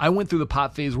I went through the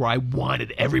pot phase where I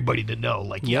wanted everybody to know,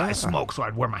 like, I smoke, so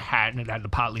I'd wear my hat and it had the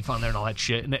pot leaf on there and all that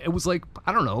shit. And it was like,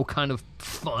 I don't know, kind of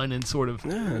fun and sort of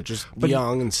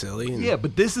young and silly. Yeah,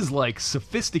 but this is like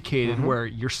sophisticated, where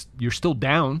you're still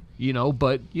down,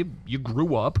 but you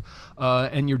grew up,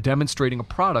 and you're demonstrating a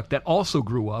product that also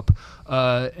grew up,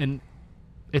 and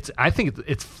I think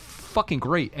it's fucking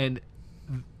great. And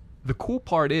the cool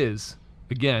part is,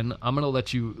 again, I'm gonna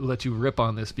let you rip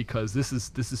on this, because this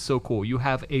is so cool. You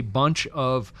have a bunch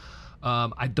of,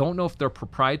 I don't know if they're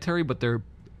proprietary, but they're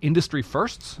industry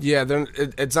firsts. Yeah,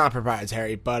 it's not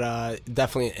proprietary, but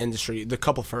definitely industry. The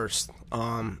couple firsts.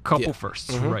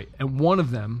 Firsts, right? And one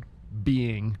of them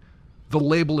being the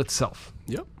label itself.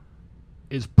 Yep.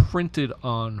 Is printed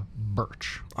on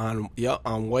birch. On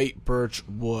white birch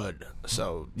wood.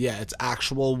 So yeah, it's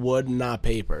actual wood, not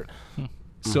paper.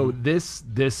 So this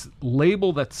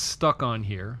label that's stuck on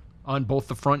here, on both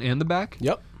the front and the back,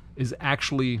 is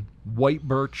actually white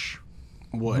birch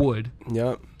wood.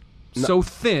 Yep. So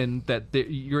thin that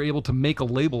you're able to make a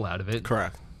label out of it.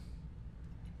 Correct.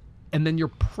 And then you're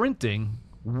printing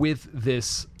with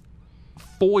this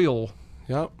foil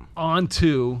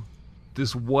onto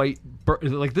this white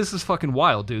like, this is fucking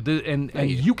wild, dude. And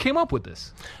you came up with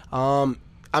this.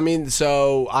 I mean,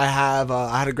 so I had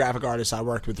a graphic artist I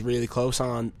worked with really close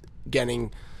on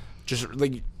getting, just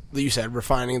like you said,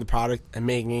 refining the product and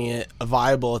making it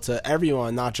viable to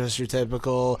everyone, not just your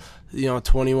typical,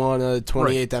 21 to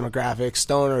 28 demographic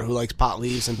stoner who likes pot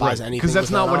leaves and buys anything. Because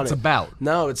that's not what it's about.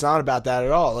 No, it's not about that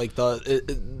at all. Like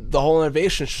the the whole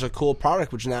innovation is just a cool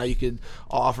product, which now you could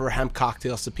offer hemp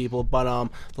cocktails to people. But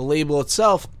the label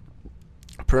itself,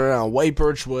 printed on white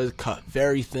birch wood, cut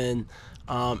very thin,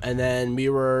 and then we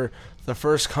were the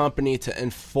first company to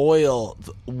enfoil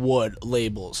wood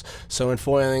labels. So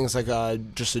enfoiling is like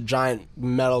just a giant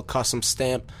metal custom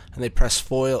stamp, and they press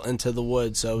foil into the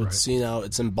wood, so it's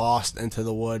it's embossed into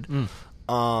the wood.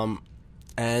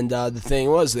 And the thing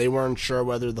was, they weren't sure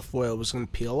whether the foil was going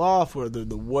to peel off, whether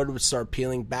the wood would start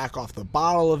peeling back off the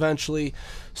bottle eventually.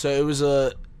 So it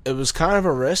was kind of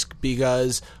a risk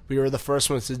because we were the first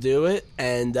ones to do it,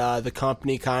 and the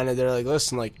company they're like,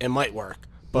 listen, like, it might work,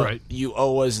 but you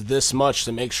owe us this much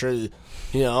to make sure,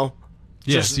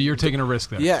 Yeah, so you're taking a risk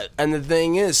there. Yeah, and the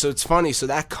thing is, so it's funny, so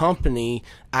that company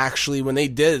actually, when they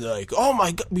did it, they're like, oh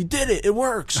my God, we did it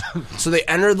works. So they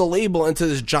entered the label into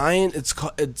this giant,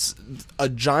 it's a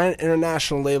giant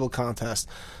international label contest.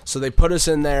 So they put us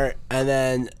in there, and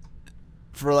then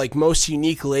for like most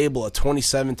unique label of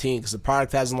 2017, because the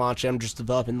product hasn't launched yet, I'm just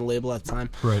developing the label at the time.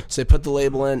 Right. So they put the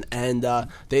label in, and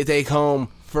they take home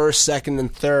first, second,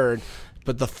 and third.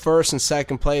 But the first and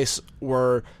second place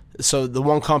were, so the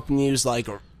one company used like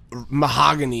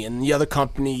mahogany, and the other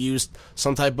company used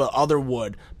some type of other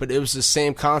wood, but it was the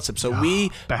same concept. So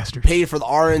we bastards. paid for the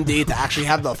R&D to actually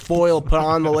have the foil put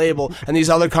on the label, and these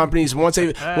other companies, once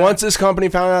this company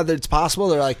found out that it's possible,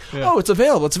 they're like, oh, it's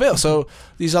available. So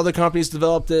these other companies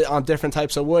developed it on different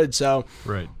types of wood. So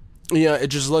it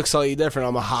just looks slightly different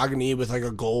on mahogany with like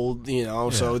a gold,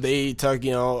 so they took,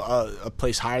 a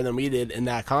place higher than we did in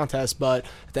that contest. But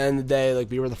at the end of the day, like,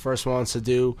 we were the first ones to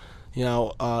do,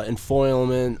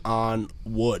 enfoilment on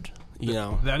wood,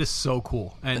 That is so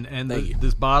cool. And Thank you.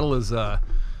 this bottle is,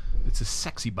 it's a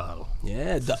sexy bottle.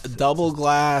 Yeah, double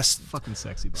glass, Fucking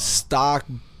sexy bottle. stock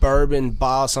bourbon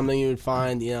bottle, something you would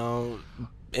find,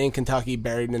 in Kentucky,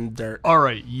 buried in the dirt. All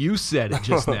right, you said it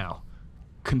just now.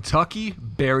 Kentucky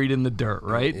buried in the dirt,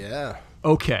 right? Yeah.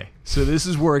 Okay, so this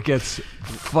is where it gets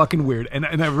fucking weird, and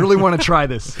I really want to try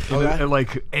this, Okay.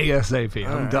 like ASAP.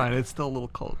 I'm right. dying. It's still a little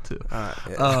cold too.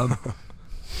 Yeah.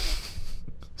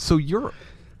 So your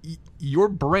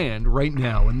brand right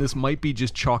now, and this might be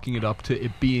just chalking it up to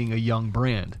it being a young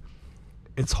brand.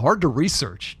 It's hard to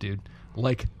research, dude.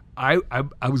 Like I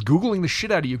was Googling the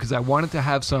shit out of you because I wanted to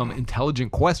have some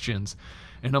intelligent questions,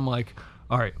 and I'm like,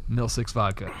 all right, Mill 6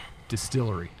 vodka,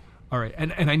 distillery. All right,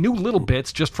 and I knew little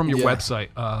bits just from your website,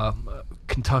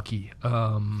 Kentucky.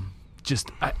 And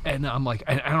I'm like,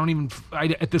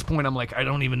 at this point, I'm like, I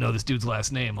don't even know this dude's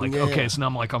last name. Like, okay, so now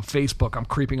I'm like on Facebook, I'm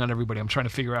creeping on everybody. I'm trying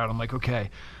to figure out. I'm like, okay,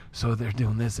 so they're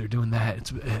doing this, they're doing that.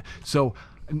 So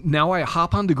now I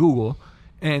hop onto Google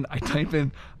and I type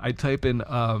in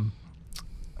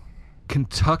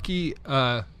Kentucky.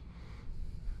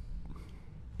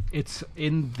 It's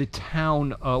in the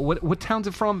town. What town's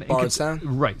it from? Bardstown.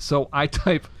 Right. So I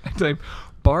type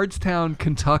Bardstown,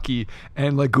 Kentucky,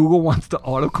 and like Google wants to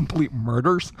autocomplete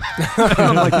murders.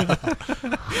 And I'm like,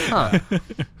 huh.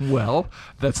 Well,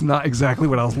 that's not exactly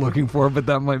what I was looking for, but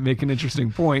that might make an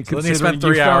interesting point. So then you spent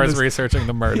 3 hours researching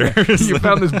the murders. You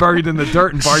found this buried in the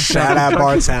dirt in Bardstown. Shout out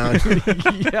Bardstown.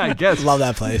 Yeah, I guess. Love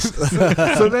that place.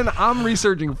 So then I'm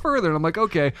researching further, and I'm like,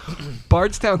 okay,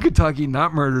 Bardstown, Kentucky,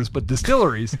 not murders, but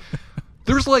distilleries.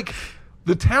 There's like,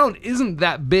 the town isn't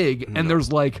that big, and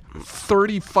there's like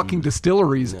 30 fucking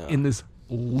distilleries in this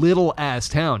little ass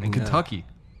town in Kentucky.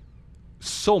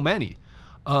 So many.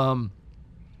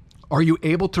 Are you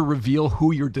able to reveal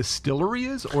who your distillery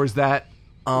is, or is that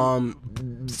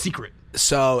secret?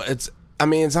 So it's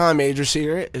not a major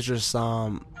secret. It's just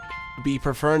we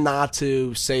prefer not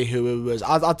to say who it was.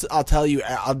 I'll tell you.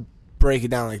 I'll break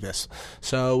it down like this.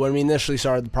 So when we initially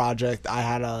started the project, I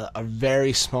had a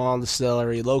very small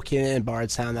distillery located in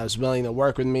Bardstown that was willing to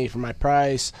work with me for my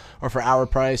price or for our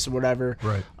price or whatever.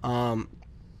 Right.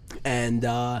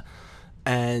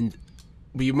 And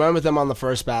we went with them on the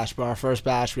first batch, but our first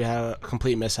batch we had a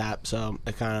complete mishap, so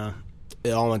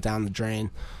it all went down the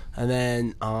drain. And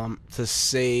then to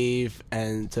save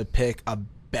and to pick a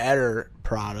better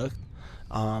product,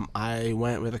 I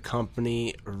went with a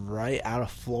company right out of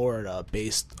Florida,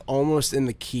 based almost in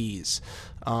the Keys,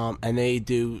 and they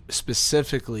do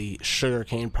specifically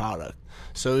sugarcane product.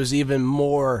 So it was even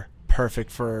more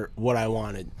perfect for what I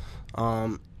wanted.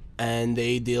 And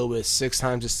they deal with 6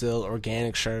 times distilled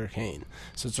organic sugarcane.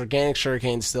 So it's organic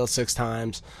sugarcane distilled 6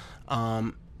 times,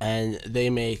 and they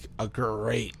make a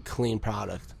great clean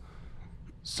product.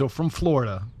 So from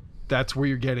Florida, that's where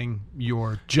you're getting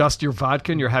your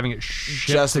vodka, and you're having it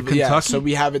shipped to Kentucky. Yeah, so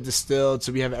we have it distilled.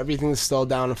 So we have everything distilled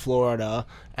down in Florida,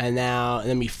 and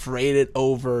then we freight it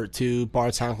over to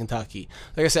Bardstown, Kentucky.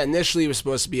 Like I said, initially it was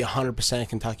supposed to be 100%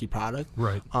 Kentucky product,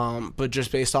 Right. But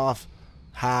just based off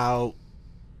how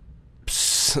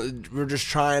we're just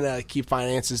trying to keep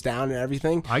finances down and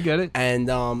everything. I get it. And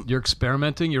You're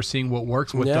experimenting. You're seeing what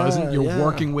works, what Yeah, doesn't. You're yeah.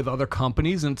 working with other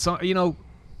companies, and so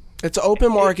it's an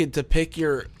open market to pick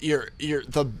your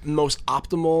the most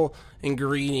optimal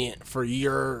ingredient for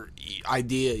your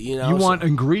idea. You know, you want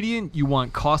ingredient, you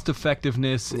want cost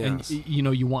effectiveness, and Yes.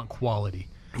 you want quality.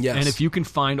 Yes. And if you can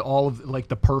find all of like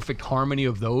the perfect harmony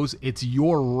of those, it's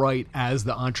your right as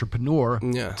the entrepreneur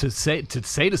Yeah. to say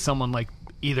to someone like,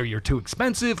 either you're too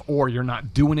expensive, or you're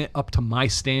not doing it up to my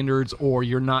standards, or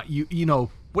you're not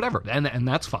whatever, and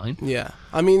that's fine. Yeah.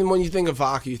 I mean, when you think of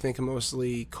vodka, you think of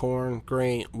mostly corn,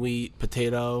 grain, wheat,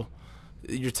 potato,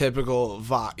 your typical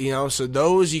vodka, so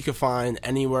those you can find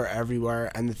anywhere,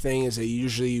 everywhere. And the thing is, they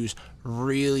usually use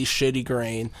really shitty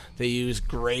grain. They use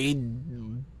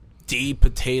grade D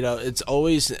potato. It's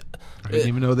always... I didn't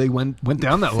even know they went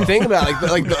down that low. Think about it,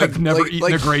 like I've never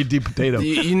eaten a grade D potato.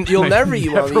 You'll never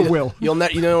eat one. Never will. You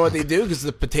know what they do, because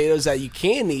the potatoes that you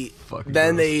can eat, Fucking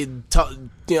then gross.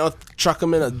 they chuck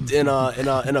them in a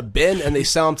bin, and they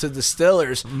sell them to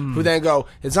distillers, who then go,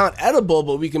 it's not edible,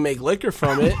 but we can make liquor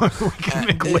from it. We can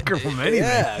make liquor from anything.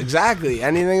 Yeah, exactly.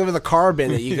 Anything with a carb in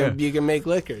it, Yeah. you can make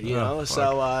liquor. You Oh, know,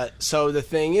 fuck. so the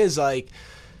thing is, like,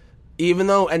 even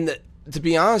though to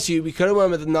be honest with you, we could have went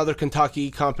with another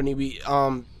Kentucky company.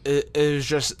 It was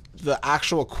just the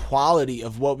actual quality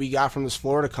of what we got from this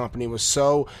Florida company was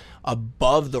so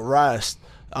above the rest.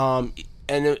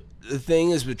 The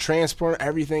thing is, with transport,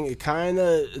 everything,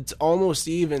 it's almost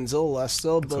even. It's a little less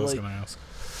still, That's what I but was like, gonna ask.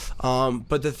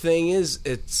 but the thing is,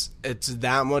 it's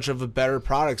that much of a better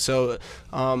product. So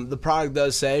the product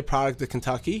does say product of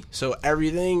Kentucky. So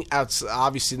everything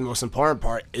obviously the most important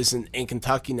part isn't in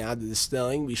Kentucky now. The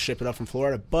distilling, we ship it up from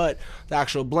Florida, but the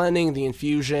actual blending, the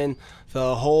infusion,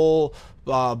 the whole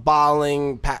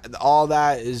bottling, all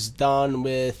that is done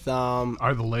with.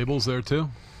 Are the labels there too?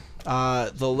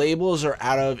 The labels are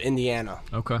out of Indiana.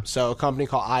 Okay. So a company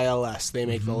called ILS, they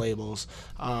make the labels.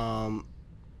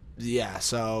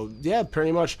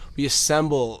 Pretty much we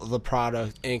assemble the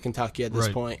product in Kentucky at this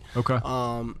Right. point. Okay.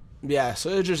 So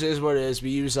it just is what it is. We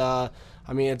use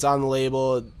it's on the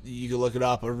label. You can look it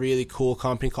up. A really cool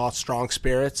company called Strong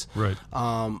Spirits. Right.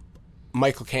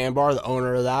 Michael Kambar, the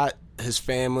owner of that, his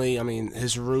family,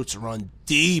 his roots run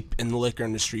deep in the liquor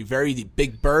industry, very deep.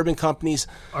 Big bourbon companies.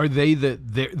 Are they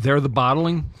they're the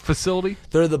bottling facility?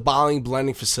 They're the bottling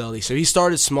blending facility. So he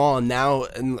started small, and now,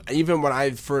 and even when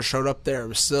I first showed up there, it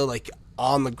was still like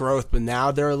on the growth. But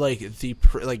now they're like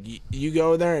you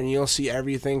go there and you'll see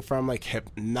everything from like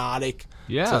Hypnotic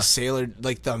to Sailor,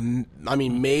 like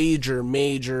major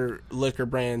liquor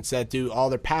brands that do all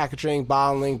their packaging,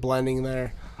 bottling, blending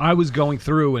there. I was going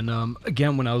through, and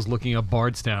again, when I was looking up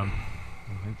Bardstown,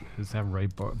 is that right?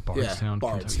 Bardstown,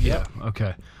 Bards, Kentucky? yep. Yeah.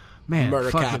 Okay. Man, Murder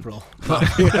fucking- capital.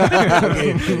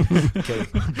 Kidding.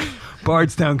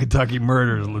 Bardstown, Kentucky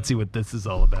murders. Let's see what this is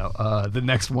all about. The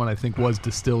next one I think was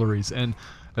distilleries, and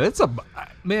it's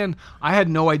I had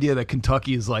no idea that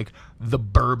Kentucky is like the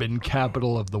bourbon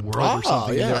capital of the world or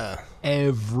something. yeah. They're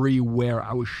everywhere.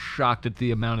 I was shocked at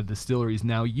the amount of distilleries.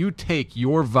 Now you take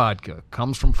your vodka,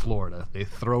 comes from Florida. They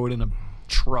throw it in a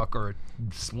truck or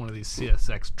one of these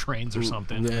CSX trains or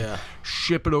something. Yeah. And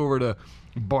ship it over to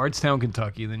Bardstown,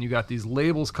 Kentucky. Then you got these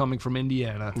labels coming from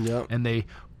Indiana, Yep. and they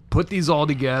put these all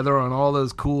together on all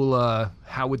those cool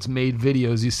how it's made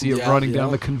videos. You see it running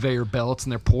down the conveyor belts,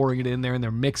 and they're pouring it in there and they're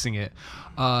mixing it.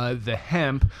 The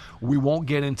hemp, we won't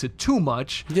get into too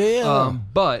much.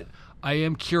 But I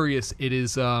am curious. It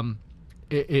is.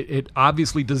 It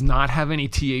obviously does not have any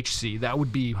THC. That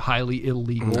would be highly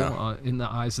illegal in the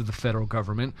eyes of the federal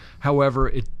government. However,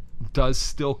 it does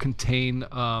still contain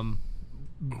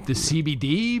the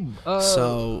CBD.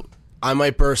 So I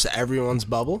might burst everyone's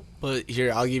bubble, but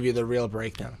here, I'll give you the real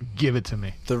breakdown. Give it to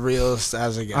me. The realest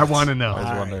as it gets. I want to know.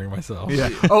 I was wondering myself. Yeah.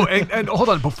 Oh, and hold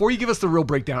on. Before you give us the real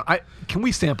breakdown, can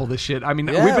we sample this shit? I mean,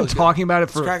 Yeah, we've been let's talking about it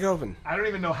Let's for crack it open. I don't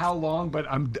even know how long, but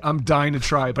I'm dying to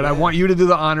try. But I want you to do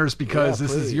the honors because Yeah,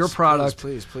 this is please, your product.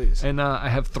 Please. And I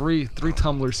have three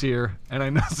tumblers here, and I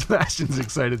know Sebastian's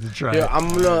excited to try Yeah,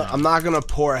 it. I'm not gonna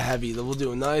pour heavy. We'll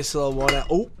do a nice little 1 ounce.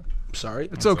 Oh, sorry.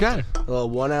 It's okay. A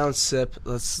little 1 ounce sip.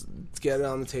 Let's get it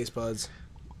on the taste buds.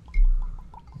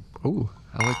 Ooh,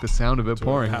 I like the sound of it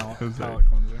pouring. Palate It was like-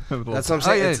 cleanser. a little- That's what I'm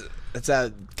saying. Oh, yeah. It's, it's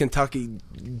that Kentucky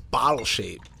bottle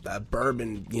shape, that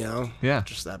bourbon, you know. Yeah.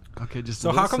 Just that. Okay, just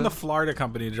So how come the Florida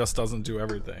company just doesn't do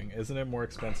everything? Isn't it more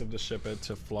expensive to ship it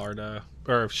to Florida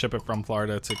or ship it from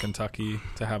Florida to Kentucky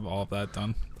to have all of that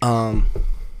done?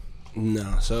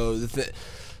 No. So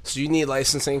so you need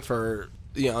licensing for,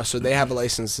 you know. So they have a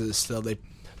license to still.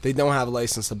 They don't have a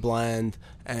license to blend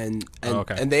and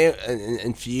they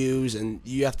infuse, and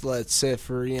you have to let it sit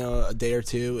for, you know, a day or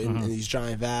two in these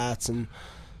giant vats. And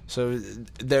so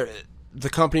the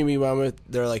company we went with,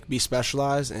 they're like, be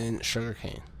specialized in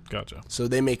sugarcane. Gotcha. So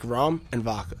they make rum and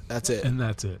vodka. That's it. And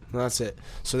that's it. That's it.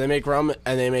 So they make rum,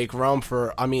 and they make rum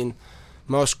for, I mean,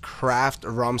 most craft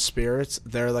rum spirits,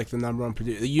 they're like the number one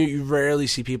producer. You rarely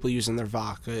see people using their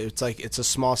vodka. It's like, it's a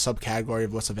small subcategory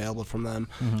of what's available from them.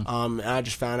 And I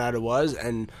just found out it was,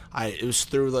 and it was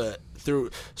through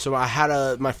so I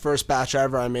had my first batch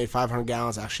ever. I made 500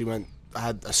 gallons. Actually I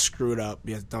had a screwed up.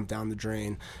 You had to dump down the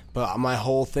drain. But my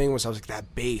whole thing was, I was like,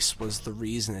 that base was the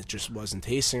reason it just wasn't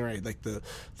tasting right. Like the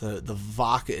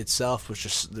vodka itself was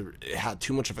just, it had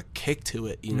too much of a kick to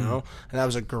it, you know? And that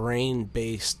was a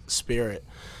grain-based spirit.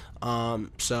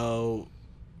 So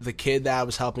the kid that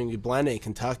was helping me blend it in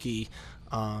Kentucky,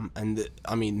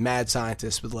 mad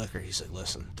scientist with liquor, he's like,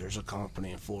 listen, there's a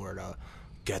company in Florida,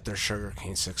 get their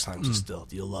sugarcane 6 times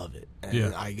distilled. You'll love it.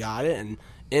 And I got it, and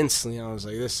instantly I was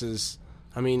like,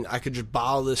 I could just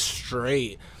bottle this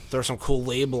straight, throw some cool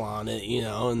label on it, you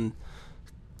know, and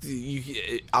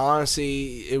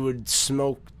honestly, it would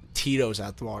smoke Tito's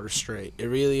at the water straight.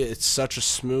 It's such a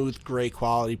smooth, great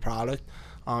quality product.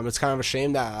 It's kind of a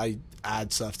shame that I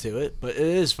add stuff to it, but it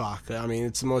is vodka. I mean,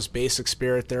 it's the most basic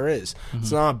spirit there is.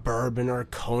 It's not a bourbon or a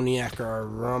cognac or a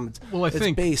rum. Well, I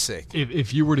think basic.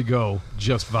 If you were to go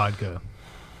just vodka,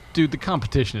 dude, the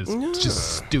competition is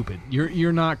just stupid.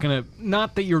 You're not gonna.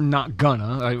 Not that you're not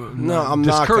gonna. I'm not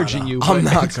discouraging gonna. you. I'm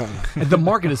but not gonna. The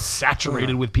market is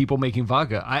saturated with people making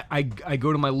vodka. I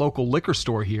go to my local liquor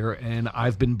store here, and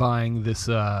I've been buying this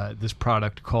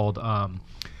product called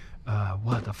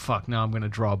what the fuck? Now I'm gonna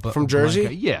draw from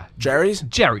Jersey. Yeah, Jerry's.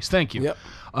 Thank you.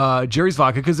 Yep. Jerry's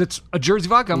vodka, because it's a Jersey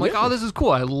vodka. I'm like, oh, this is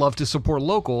cool. I love to support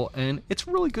local, and it's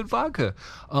really good vodka.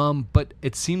 But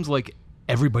it seems like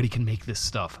everybody can make this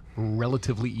stuff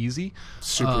relatively easy.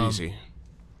 Super easy.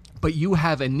 But you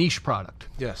have a niche product.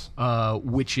 Yes.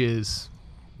 Which is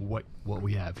what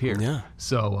we have here. Yeah.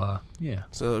 So, yeah.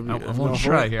 So I'm going to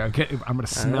try here. I'm going to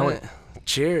smell it.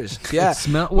 Cheers. Yeah.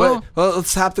 Smell. Well,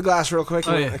 let's tap the glass real quick.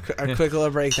 Yeah. A quick little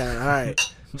breakdown. All right.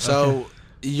 So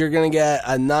you're going to get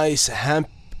a nice hemp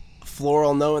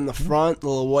floral note in the front, a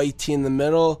little white tea in the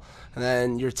middle, and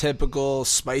then your typical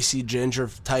spicy ginger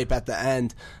type at the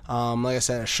end. Like I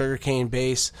said, a sugarcane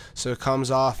base, so it comes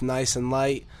off nice and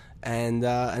light. And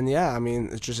yeah, I mean,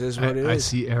 it just is what it is. I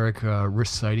see Eric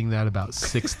reciting that about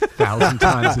 6,000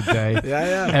 times a day.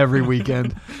 Yeah. Every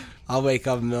weekend. I'll wake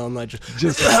up in the middle of the night,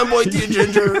 just white tea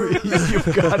ginger.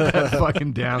 You've got that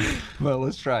fucking down. Well,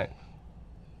 let's try it.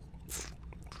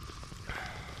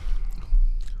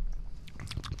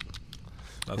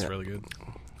 That's really good.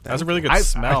 That's a really good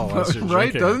smell. as you're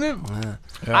right, drinking doesn't it?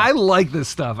 Yeah. I like this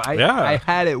stuff. I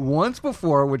had it once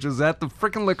before, which was at the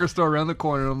freaking liquor store around the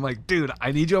corner. And I'm like, dude,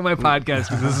 I need you on my podcast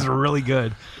because this is really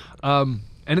good. And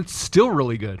it's still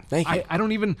really good. Thank you. I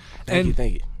don't even...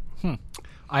 Thank you.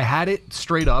 I had it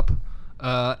straight up,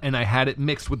 and I had it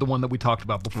mixed with the one that we talked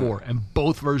about before, and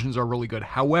both versions are really good.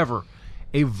 However,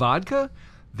 a vodka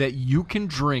that you can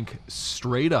drink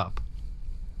straight up,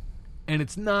 and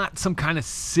it's not some kind of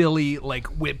silly, like,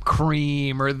 whipped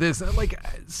cream or this. Like,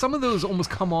 some of those almost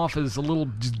come off as a little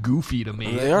just goofy to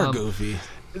me. They are goofy.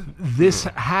 This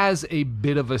has a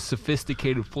bit of a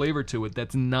sophisticated flavor to it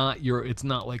that's not it's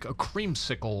not like a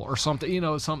creamsicle or something, you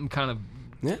know, something kind of...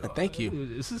 Yeah, thank you.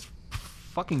 This is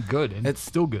fucking good, and it's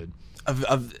still good.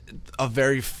 A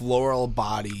very floral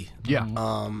body.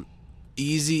 Yeah.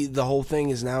 Easy. The whole thing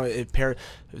is now it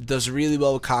does really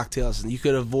well with cocktails, and you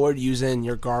could avoid using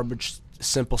your garbage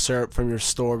simple syrup from your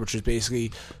store, which is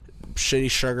basically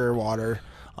shitty sugar water.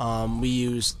 We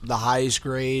use the highest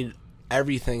grade,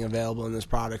 everything available in this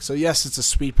product. So yes, it's a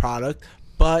sweet product,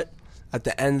 but at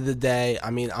the end of the day,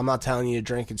 I mean, I'm not telling you to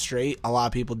drink it straight. A lot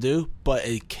of people do, but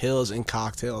it kills in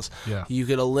cocktails. Yeah. You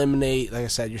could eliminate, like I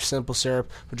said, your simple syrup,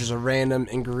 which is a random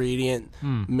ingredient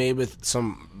made with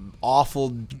some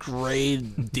awful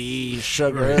grade D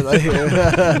sugar.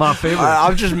 My favorite.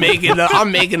 I'm just making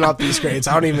up these grades.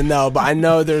 I don't even know, but I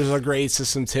know there's a grade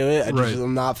system to it.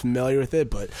 I'm not familiar with it,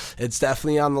 but it's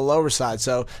definitely on the lower side.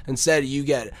 So instead, you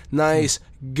get nice,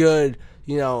 good,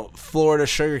 you know, Florida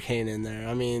sugarcane in there.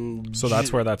 I mean, so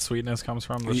that's where that sweetness comes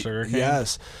from, the sugarcane?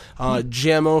 Yes.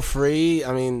 GMO free.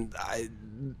 I mean,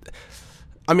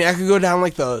 I mean, I could go down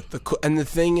like and the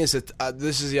thing is that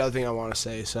this is the other thing I want to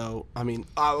say. So, I mean,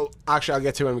 I'll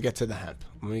get to it when we get to the hemp.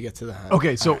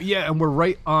 Okay, so yeah, and we're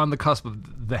right on the cusp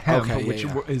of the hemp, Okay, which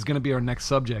yeah. is going to be our next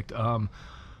subject.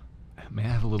 May I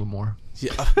have a little more?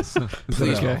 Yeah. Is that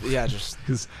Please, okay? yeah, just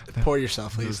 'Cause pour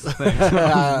yourself, please. Thanks.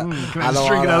 Can I just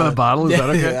drink it out of the bottle? Is that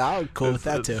okay? Yeah, I'm cool with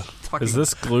that too. Is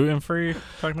this gluten free?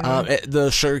 The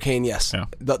sugarcane, yes. Yeah.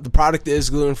 The product is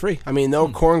gluten free. I mean, no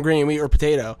corn, grain, wheat, or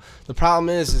potato. The problem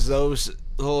is those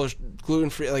little gluten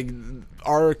free, like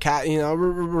our cat. You know,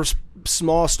 we're a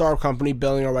small startup company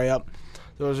building our way up.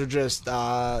 Those are just.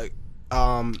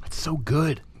 It's so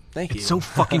good. Thank you. It's so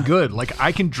fucking good. Like,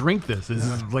 I can drink this. This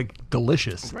is like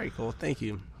delicious. Very cool. Thank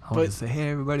you. I want to say, hey,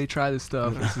 everybody, try this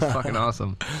stuff. This is fucking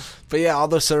awesome. But yeah, all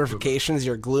those certifications,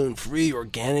 you're gluten free,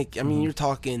 organic. I mean, you're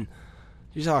talking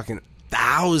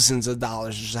thousands of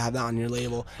dollars just to have that on your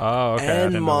label. Oh, okay. I didn't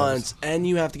And know months, and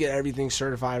you have to get everything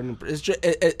certified. And it's just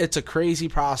it's a crazy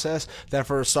process that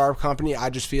for a startup company, I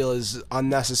just feel is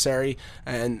unnecessary.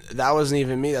 And that wasn't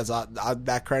even me.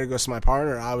 That credit goes to my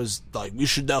partner. I was like, we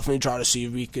should definitely try to see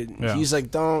if we could. Yeah. He's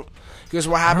like, don't, because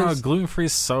what I don't know, happens? gluten free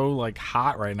is so like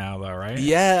hot right now, though, right?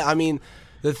 Yeah, I mean,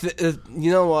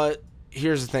 you know what?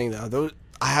 Here's the thing, though.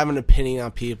 I have an opinion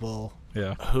on people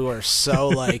Yeah. who are so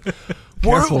like.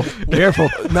 Careful. Careful.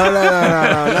 No.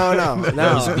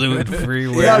 Gluten free.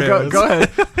 Yeah, go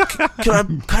ahead.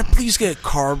 Can I please get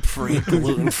carb-free,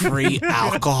 gluten-free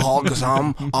alcohol because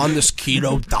I'm on this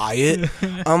keto diet?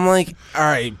 I'm like, all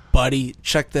right, buddy,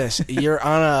 check this. You're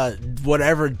on a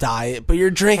whatever diet, but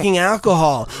you're drinking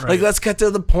alcohol. Right. Like, let's get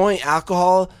to the point.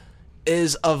 Alcohol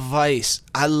is a vice.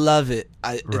 I love it.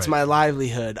 It's Right. my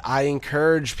livelihood. I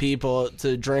encourage people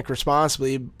to drink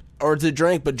responsibly, or to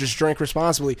drink, but just drink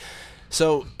responsibly.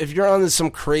 So if you're on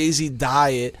some crazy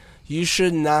diet, you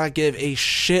should not give a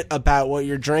shit about what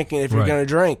you're drinking if you're Right. going to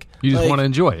drink. You just Like, want to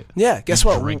enjoy it. Yeah, guess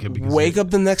You what? drink it because Wake up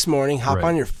the next morning, hop Right.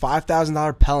 on your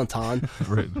 $5,000 Peloton,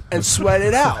 Right. and sweat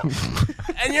it out.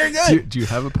 And you're good. Do you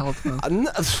have a Peloton?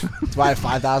 Do I have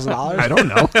 $5,000? I don't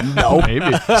know. No,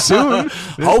 maybe soon.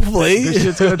 Hopefully. This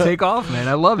shit's gonna take off, man.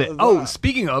 I love it. Oh,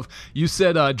 speaking of, you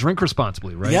said drink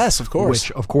responsibly, right? Yes, of course.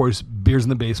 Which, of course, Beers in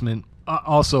the Basement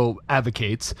also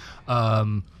advocates.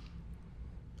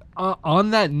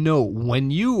 On that note,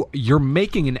 when you're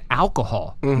making an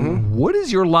alcohol, what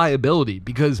is your liability?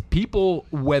 Because people,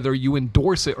 whether you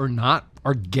endorse it or not,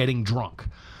 are getting drunk.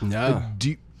 No.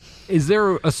 Is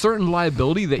there a certain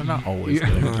liability that I'm not always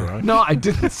getting drunk. No, I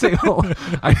didn't say.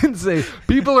 I didn't say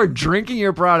people are drinking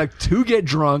your product to get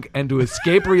drunk and to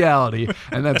escape reality,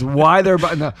 and that's why they're.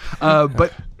 No,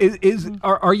 but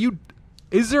are you?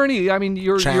 Is there any? I mean,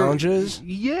 your Challenges?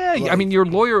 Yeah, I mean, your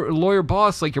lawyer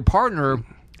boss, like your partner.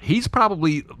 He's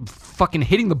probably fucking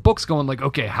hitting the books going like,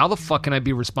 okay, how the fuck can I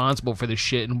be responsible for this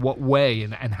shit? In what way?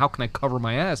 And how can I cover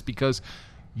my ass? Because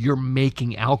you're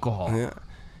making alcohol. Yeah.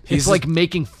 It's like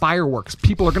making fireworks.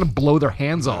 People are going to blow their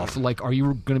hands off. Like, are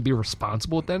you going to be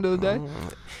responsible at the end of the day?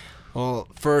 Well,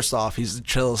 first off, he's the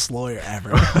chillest lawyer ever.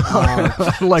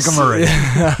 Like him already.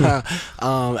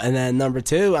 And then number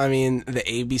two, I mean, the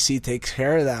ABC takes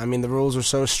care of that. I mean, the rules are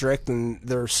so strict and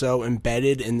they're so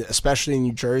embedded, and especially in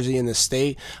New Jersey, in the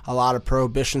state, a lot of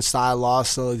prohibition-style laws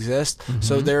still exist. Mm-hmm.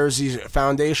 So there's these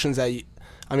foundations that,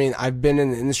 I mean, I've been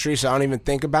in the industry, so I don't even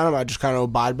think about them. I just kind of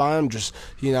abide by them. Just,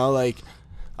 like...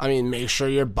 I mean, make sure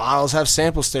your bottles have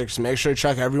sample stickers. Make sure to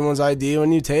check everyone's ID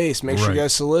when you taste. Make sure you Right.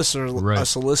 get a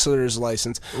solicitor's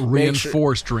license.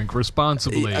 Reinforce drink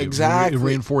responsibly. Exactly.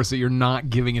 Reinforce that you're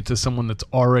not giving it to someone that's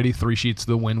already 3 sheets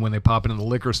to the wind when they pop into the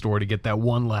liquor store to get that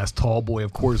one last tall boy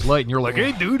of Coors Light, and you're like,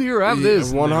 hey, dude, here, have this.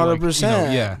 And they're like,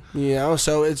 100%. yeah.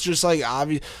 So it's just like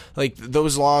obvious. Like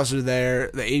those laws are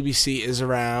there. The ABC is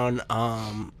around.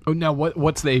 Oh, now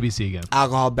what's the ABC again?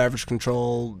 Alcohol beverage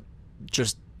control.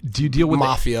 Just Do you deal with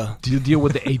mafia. Do you deal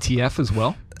with the ATF as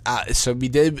well? So we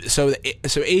did. So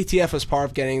ATF was part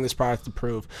of getting this product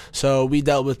approved. So we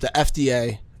dealt with the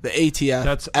FDA, the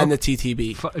ATF, and the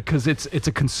TTB. Because it's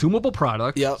a consumable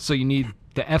product. Yep. So you need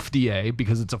the FDA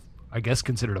because it's I guess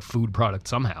considered a food product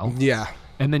somehow. Yeah.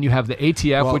 And then you have the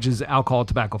ATF, which is alcohol,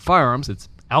 tobacco, firearms. It's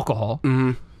alcohol.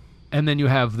 Mm-hmm. And then you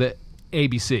have the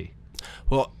ABC.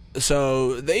 Well,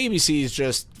 so the ABC is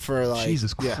just for like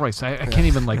Jesus Christ, I can't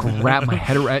even like wrap my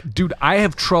head around. Dude, I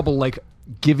have trouble like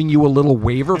giving you a little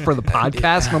waiver for the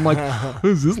podcast, and I'm like,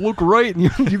 does this look right?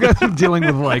 And you guys are dealing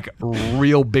with like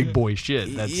real big boy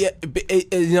shit. That's,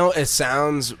 it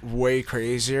sounds way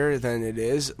crazier than it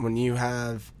is when you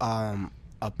have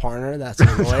a partner that's a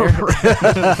lawyer.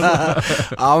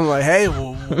 I'm like, hey,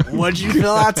 what'd you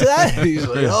fill out today? He's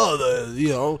like,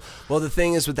 well, the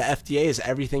thing is with the FDA is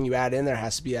everything you add in there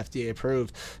has to be FDA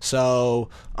approved. So,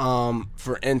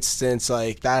 for instance,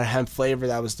 like that hemp flavor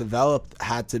that was developed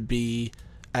had to be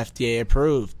FDA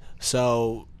approved.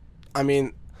 So, I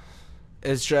mean,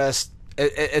 it's just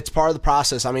it's part of the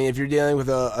process. I mean, if you're dealing with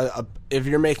if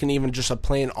you're making even just a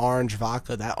plain orange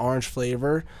vodka, that orange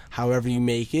flavor, however you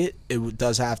make it,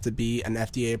 does have to be an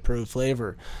FDA approved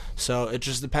flavor. So it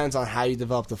just depends on how you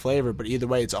develop the flavor. But either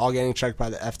way, it's all getting checked by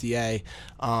the FDA.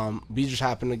 We just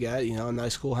happen to get a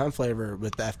nice cool hemp flavor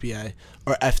with the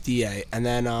FDA, and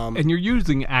then And you're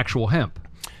using actual hemp.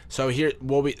 So here,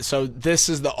 this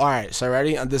is all right. So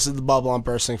ready? This is the bubble I'm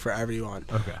bursting for everyone.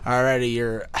 Okay. Alrighty,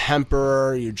 your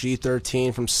Hemperor, your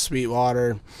G13 from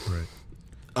Sweetwater.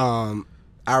 Right.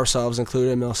 Ourselves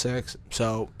included, Mill 6.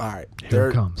 So all right, Here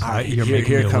it comes. All right, You're here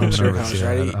making me a little comes. Here nervous. comes. Yeah,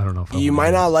 Ready? I don't know if you I'm might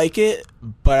ready. not like it,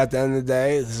 but at the end of the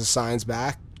day, this is science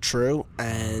back, true,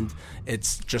 and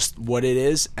it's just what it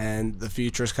is. And the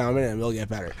future is coming, and we'll get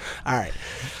better. All right.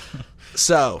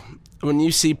 So when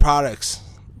you see products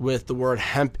with the word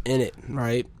hemp in it,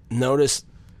 right? Notice,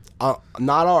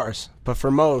 not ours, but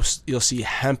for most, you'll see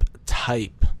hemp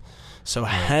type. So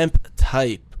hemp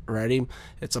type, ready?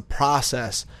 It's a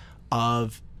process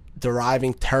of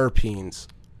deriving terpenes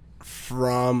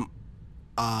from,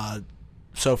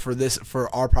 so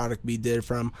for our product, we did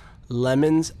from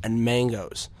lemons and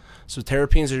mangoes. So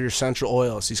terpenes are your essential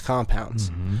oils, these compounds.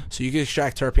 Mm-hmm. So you can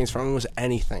extract terpenes from almost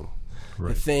anything.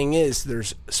 Right. The thing is,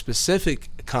 there's specific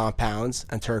compounds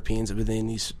and terpenes within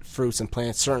these fruits and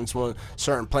plants. Certain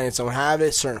plants don't have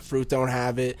it. Certain fruit don't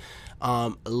have it.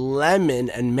 Lemon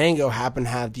and mango happen to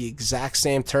have the exact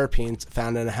same terpenes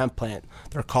found in a hemp plant.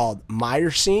 They're called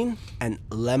myrcene and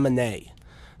lemonade.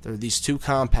 They're these two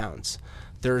compounds.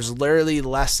 There's literally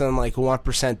less than like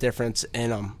 1% difference in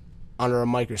them under a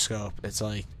microscope. It's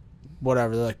like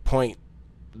whatever, they're like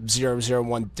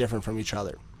 0.001 different from each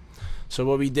other. So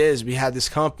what we did is we had this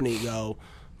company go,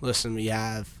 listen, we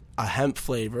have a hemp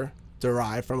flavor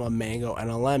derived from a mango and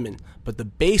a lemon, but the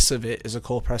base of it is a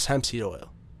cold-pressed hemp seed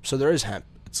oil. So there is hemp.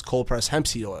 It's cold-pressed hemp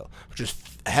seed oil, which is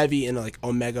heavy in like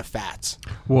omega fats.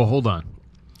 Well, hold on.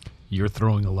 You're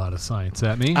throwing a lot of science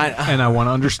at me, and I want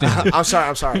to understand it. I'm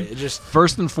sorry. It just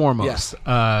First and foremost,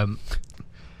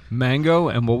 mango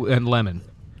and lemon,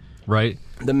 right?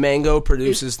 the mango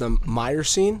produces the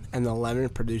myrcene, and the lemon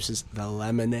produces the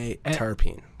lemonade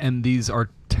terpene. And these are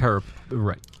terpene.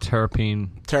 Terpenoids,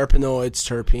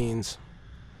 terpenes.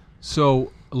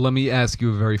 So let me ask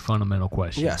you a very fundamental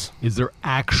question. Yes. Is there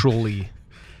actually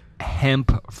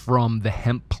hemp from the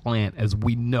hemp plant as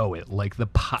we know it, like the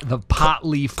pot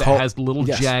leaf that has little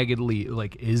jagged leaf?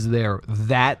 Like, is there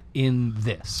that in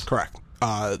this? Correct.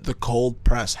 The cold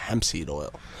pressed hemp seed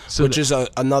oil, So which is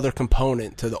another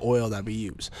component to the oil that we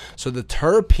use. So the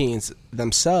terpenes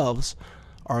themselves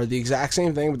are the exact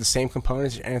same thing with the same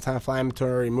components: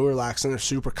 anti-inflammatory, mood relaxant. They're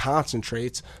super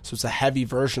concentrates, so it's a heavy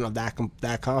version of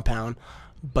that compound.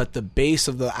 But the base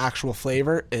of the actual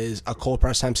flavor is a cold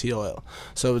pressed hemp seed oil.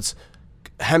 So it's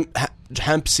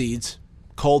hemp seeds,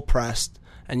 cold pressed,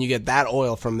 and you get that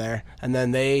oil from there, and then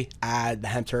they add the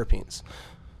hemp terpenes.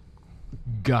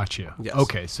 Gotcha. Yes.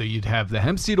 Okay, so you'd have the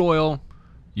hemp seed oil,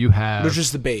 you have Which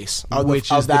is the base of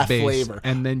the that base, flavor.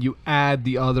 and then you add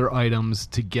the other items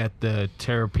to get the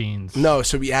terpenes. No,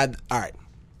 so we add. All right.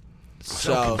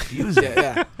 So confusing.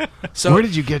 Yeah. So Where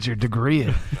did you get your degree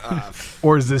in?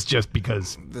 Or is this just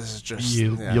because this is just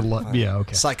you love? Yeah,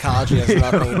 okay. Psychology has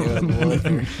nothing to do with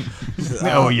liquor.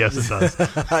 Oh yes, it does.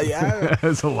 Yeah. It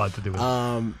has a lot to do with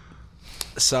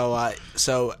it. So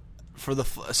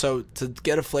to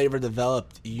get a flavor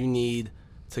developed, you need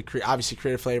to create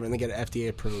a flavor and then get it FDA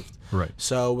approved. Right.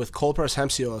 So with cold pressed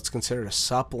hemp seed oil, it's considered a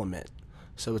supplement.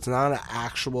 So it's not an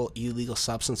actual illegal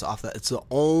substance off that. It's the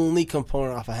only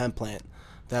component off a hemp plant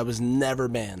that was never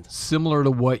banned. Similar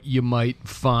to what you might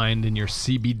find in your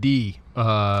CBD.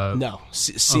 No, Okay.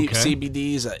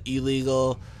 CBD is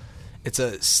illegal. It's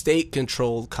a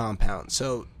state-controlled compound.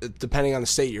 So depending on the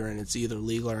state you're in, it's either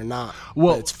legal or not.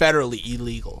 Well- But it's federally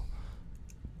illegal.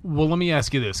 Well, let me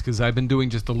ask you this, because I've been doing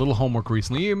just a little homework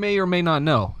recently. You may or may not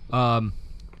know.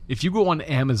 If you go on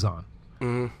Amazon,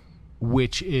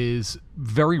 which is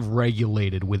very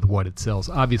regulated with what it sells,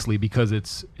 obviously because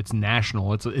it's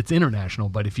national, it's international.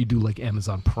 But if you do like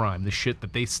Amazon Prime, the shit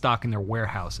that they stock in their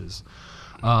warehouses,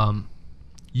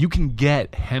 you can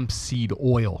get hemp seed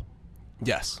oil,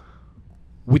 Yes.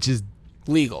 which is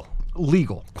Legal.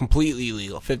 legal. Completely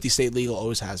legal. 50 state legal,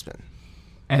 always has been.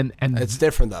 and It's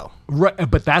different though. right,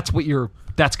 but that's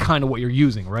kind of what you're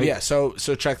using, right? Yeah, so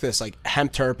check this, like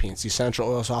hemp terpenes, the essential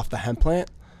oils off the hemp plant,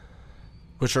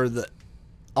 which are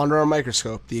under a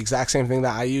microscope, the exact same thing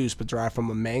that I use, but derived from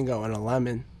a mango and a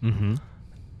lemon. Mm-hmm.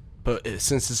 But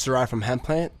since it's derived from hemp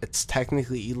plant, it's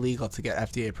technically illegal to get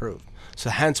FDA approved. So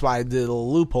hence why I did a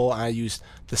loophole, and I used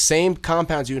the same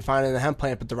compounds you would find in the hemp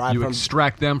plant, but derived You from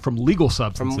extract them from legal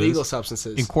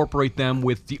substances. Incorporate them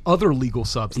with the other legal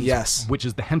substance, Yes. which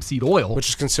is the hemp seed oil. which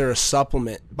is considered a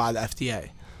supplement by the FDA.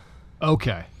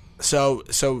 Okay. So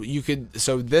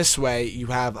this way you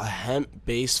have a hemp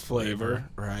based flavor,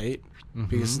 right?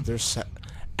 Because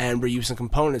and we're using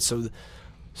components.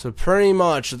 So pretty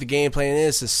much what the game plan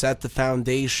is to set the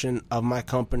foundation of my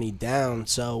company down.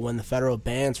 So when the federal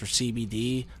bans for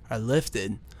CBD are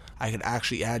lifted, I could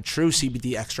actually add true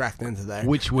CBD extract into there,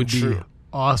 Which would be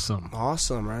awesome.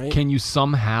 awesome, right? Can you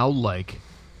somehow like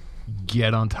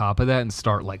get on top of that and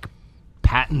start like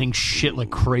patenting shit like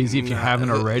crazy if you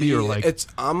haven't already, or like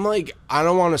I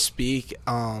don't want to speak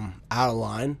out of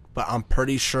line, but I'm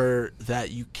pretty sure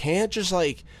that you can't just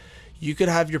like. You could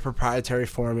have your proprietary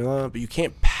formula, but you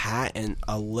can't patent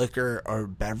a liquor or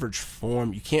beverage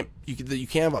form. You can't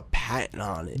have a patent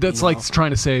on it. that's like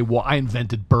trying to say, well, I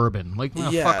invented bourbon. Like,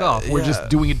 no, Yeah, fuck off. We're just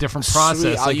doing a different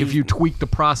process. Sweet, Like, if you tweak the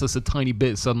process a tiny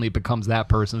bit, suddenly it becomes that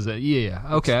person's.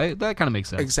 Okay, that kind of makes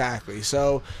sense. Exactly.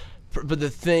 So, but the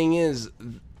thing is,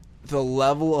 the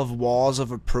level of walls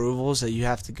of approvals that you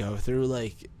have to go through.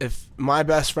 Like, if my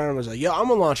best friend was like, "Yo, I'm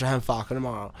gonna launch a hemp vodka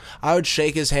tomorrow," I would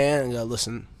shake his hand and go,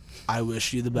 "Listen, I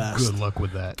wish you the best. Good luck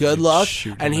with that. Good luck."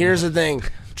 shoot And him here's the thing: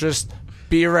 just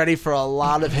be ready for a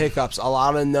lot of hiccups, a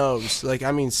lot of no's. Like,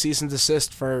 I mean, cease and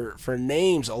desist for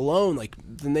names alone. Like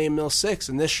the name Mill 6.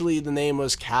 Initially, the name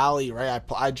was Cali, right?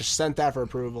 I just sent that for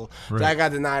approval. Right. That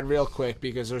got denied real quick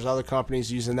because there's other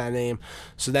companies using that name.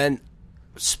 So then,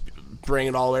 bring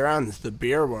it all the way around to the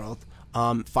beer world.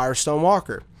 Firestone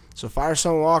Walker. So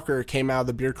Firestone Walker came out of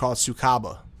the beer called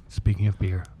Sukaba. Speaking of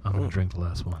beer, I'm going to drink the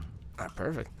last one.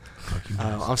 Perfect.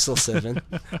 I'm still sipping.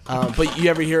 But you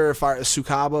ever hear of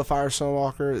Sukaba Firestone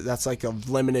Walker? That's like a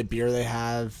limited beer they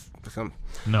have.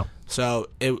 No. So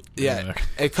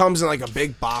it comes in like a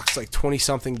big box, like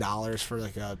 $20-something for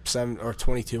like a 7 or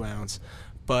 22 ounce.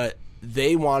 But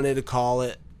they wanted to call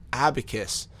it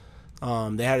Abacus.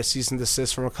 They had a cease and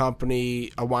desist from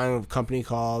a wine company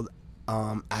called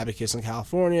Abacus in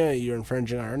California. You're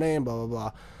infringing on our name, blah blah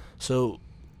blah. So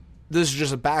this is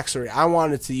just a backstory. I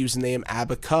wanted to use the name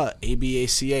Abaca,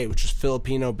 ABACA, which is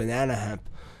Filipino banana hemp,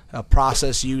 a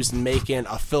process used in making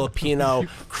a Filipino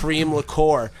cream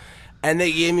liqueur. And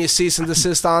they gave me a cease and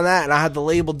desist on that, and I had the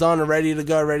label done and ready to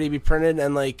go, ready to be printed,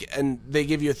 and they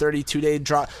give you a 32-day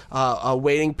a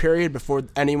waiting period before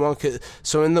anyone could.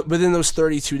 So within those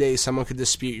 32 days, someone could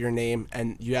dispute your name,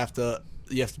 and you have to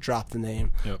drop the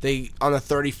name. Yep. They on the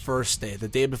 31st day, the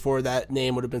day before that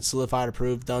name would have been solidified,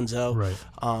 approved, donezo.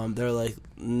 Right. They're like,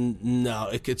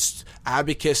 no,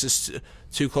 Abacus is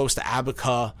too close to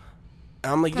Abaca.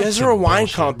 And I'm like, you guys are a wine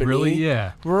company. Really?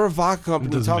 Yeah. We're a vodka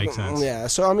company. It doesn't make sense. Yeah.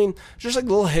 So, I mean, just like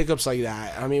little hiccups like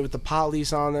that. I mean, with the pot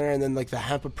lease on there and then like the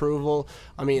hemp approval.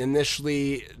 I mean,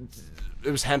 initially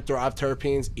it was hemp derived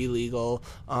terpenes, illegal.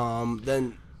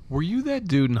 Then. Were you that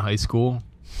dude in high school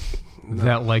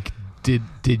that like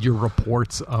did your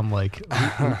reports on like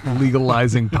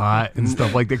legalizing pot and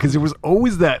stuff like that? Because there was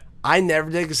always that. I never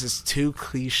did because it's too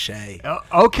cliche.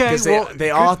 Okay, Because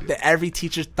every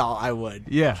teacher thought I would.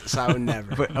 Yeah. So I would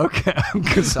never. But okay,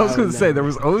 because I was going to say there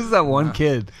was always that one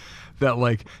kid that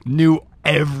like knew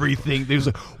everything. They was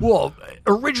like, well,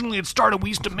 originally it started. We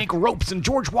used to make ropes, and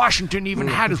George Washington even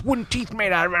had his wooden teeth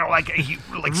made out of it. Like he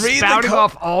like spouting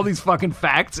off all these fucking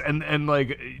facts and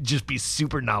like just be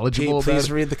super knowledgeable. Please about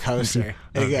it. read the coaster.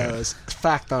 It goes.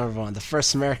 Fact number 1: the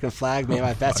first American flag made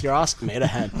by Betsy Ross made of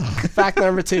hemp. Fact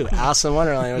number 2: Alice in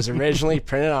Wonderland was originally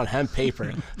printed on hemp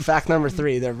paper. Fact number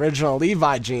 3: the original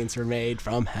Levi jeans were made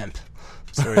from hemp.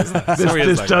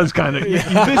 This does kind of. This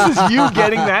is you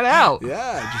getting that out.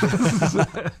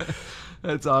 Yeah.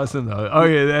 That's awesome, though. Oh,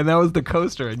 yeah, and that was the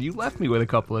coaster, and you left me with a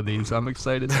couple of these. I'm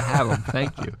excited to have them.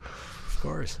 Thank you. Of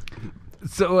course.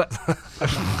 So,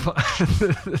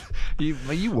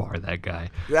 you are that guy.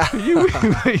 Yeah.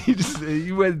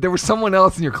 There was someone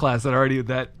else in your class that already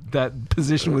that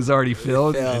position was already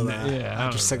filled. I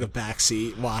just took a back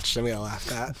seat, watched him, got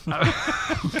laughed at.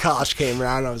 College came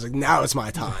around, I was like, now it's my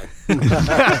time.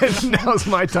 Now's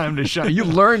my time to shine. You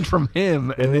learned from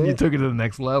him, and then you took it to the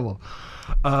next level.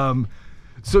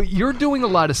 So you're doing a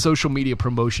lot of social media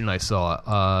promotion. I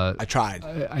saw. I tried.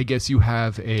 I guess you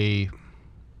have a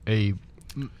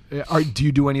do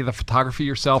you do any of the photography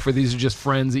yourself, or these are just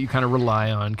friends that you kind of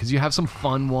rely on? Because you have some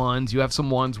fun ones. You have some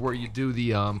ones where you do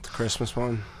the Christmas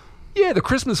one. Yeah, the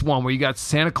Christmas one where you got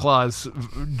Santa Claus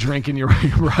drinking your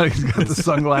ride. He's got the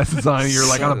sunglasses on, and you're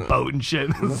like on a boat and shit.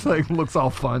 It's like looks all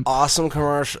fun. Awesome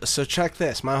commercial. So check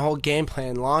this. My whole game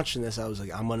plan launching this, I was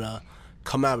like, I'm gonna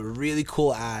come out with really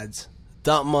cool ads,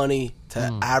 dump money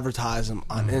to advertise them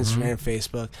on Instagram,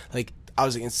 Facebook. Like I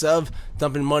was like, instead of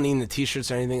dumping money in the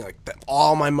T-shirts or anything, like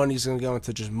all my money's gonna go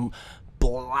into just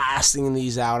blasting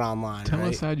these out online. Tell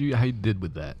right? us how you did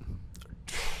with that.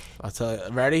 I'll tell you.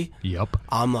 Ready? Yep.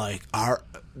 I'm like,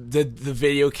 the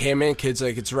video came in. Kid's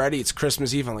like, it's ready. It's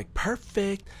Christmas Eve. I'm like,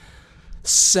 perfect.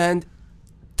 Send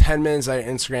 10 minutes later.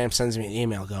 Instagram sends me an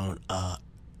email going,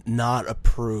 not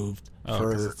approved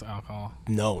for. 'Cause it's alcohol.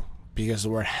 No, because the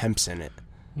word hemp's in it.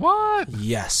 What?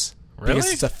 Yes. Really?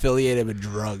 Because it's affiliated with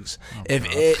drugs.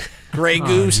 Grey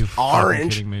Goose, you fucking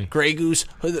Orange, kidding me. Grey Goose,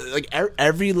 like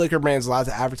every liquor brand's allowed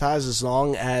to advertise as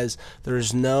long as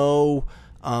there's no.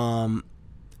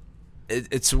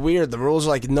 It's weird. The rules are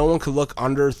like no one could look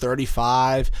under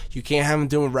 35. You can't have them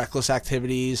doing reckless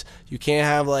activities. You can't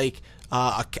have like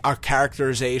a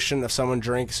characterization of someone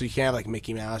drinking. So you can't have like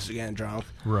Mickey Mouse getting drunk.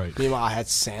 Right. Meanwhile, I had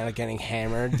Santa getting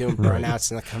hammered, doing burnouts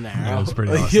in the Camaro. That was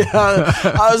pretty Like, awesome.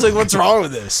 Yeah, I was like, "What's wrong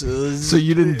with this?" So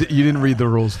you didn't read the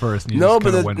rules first. And you No, just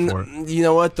but kinda went for it. you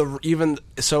know what?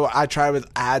 So I tried with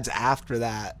ads after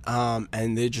that,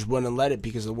 and they just wouldn't let it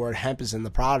because the word hemp is in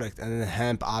the product, and then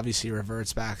hemp obviously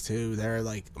reverts back to their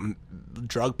like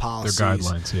drug policies, Their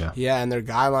guidelines, yeah. yeah, and their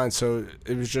guidelines. So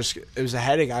it was a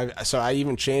headache. I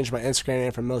even changed my Instagram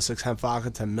name from Mill 6 Hemp Vodka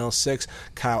to Mill 6.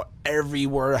 Cut out every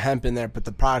word of hemp in there, but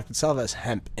the product itself has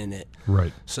hemp in it.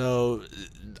 Right. So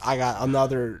I got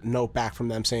another note back from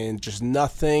them saying just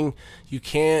nothing. You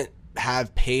can't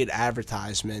have paid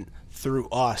advertisement through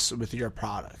us with your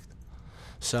product.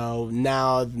 So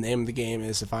now the name of the game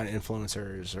is to find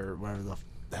influencers or whatever the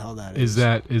hell that is.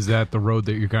 Is that the road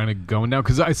that you're kind of going down?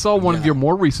 Because I saw one of Yeah. your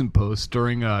more recent posts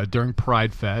during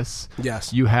Pride Fest.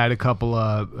 Yes. You had a couple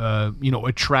of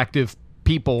attractive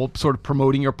people sort of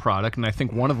promoting your product, and I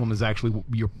think one of them is actually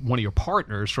one of your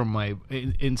partners from my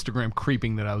Instagram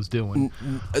creeping that I was doing.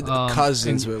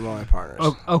 Cousins with one of my partners.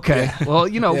 Oh, okay. Well,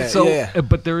 Yeah.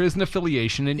 but there is an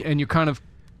affiliation, and you're kind of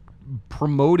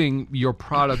promoting your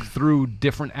product through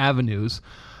different avenues.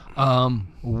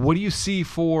 What do you see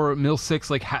for Mill 6?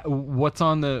 Like, what's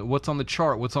on the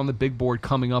chart? What's on the big board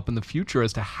coming up in the future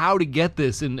as to how to get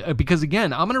this? And because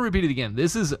again, I'm going to repeat it again.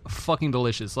 This is fucking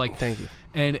delicious. Like, Thank you.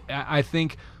 And I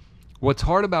think what's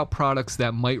hard about products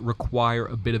that might require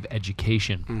a bit of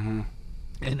education,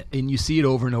 and you see it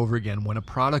over and over again, when a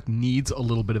product needs a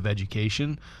little bit of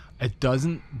education, it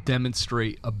doesn't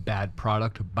demonstrate a bad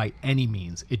product by any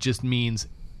means. It just means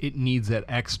it needs that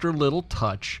extra little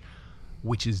touch,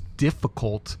 which is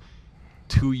difficult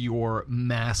to your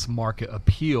mass market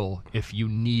appeal if you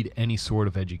need any sort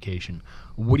of education.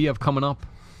 What do you have coming up?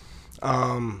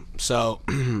 So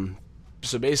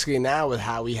basically now with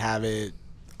how we have it,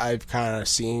 I've kind of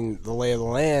seen the lay of the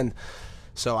land.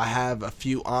 So I have a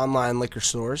few online liquor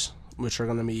stores which are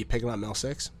going to be picking up Mill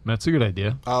 6. That's a good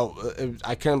idea.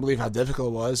 I couldn't believe how difficult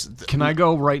it was. Can I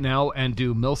go right now and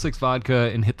do Mill 6 vodka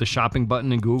and hit the shopping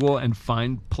button in Google and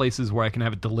find places where I can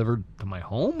have it delivered to my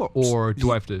home, or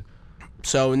do I have to?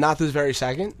 So not this very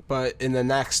second, but in the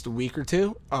next week or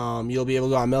two, you'll be able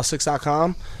to go on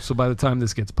mill6.com. So by the time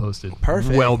this gets posted,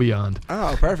 Perfect. well beyond.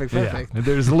 Oh, perfect. Yeah,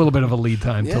 there's a little bit of a lead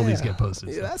time till these get posted.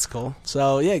 Yeah, so. that's cool.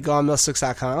 So yeah, go on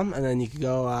mill6.com and then you can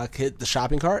go hit the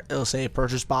shopping cart. It'll say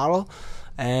purchase bottle.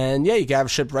 And yeah, you can have it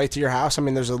shipped right to your house. I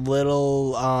mean, there's a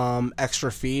little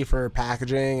extra fee for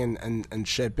packaging and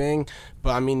shipping,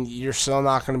 but I mean, you're still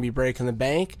not going to be breaking the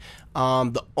bank.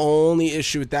 The only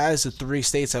issue with that is the 3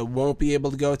 states I won't be able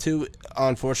to go to.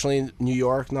 Unfortunately, New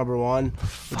York, number one.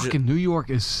 Fucking New York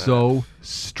is so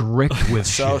strict with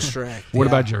So shit. strict. What yeah.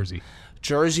 about Jersey?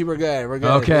 Jersey, we're good. We're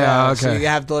good. Okay, Yeah, okay. So you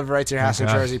have to deliver right to your house in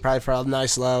Okay. Jersey, probably for a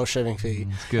nice low shipping fee.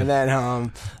 good. And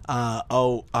then,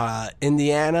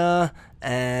 Indiana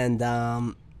and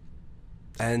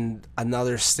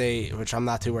another state, which I'm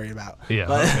not too worried about. Yeah,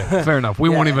 But- okay. Fair enough. We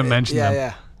won't even mention them.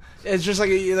 Yeah. It's just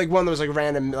like one that was like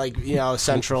random, like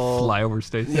central. Flyover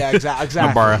states. Yeah, exactly.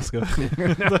 Nebraska.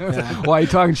 Why are you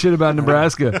talking shit about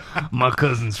Nebraska? My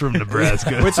cousin's from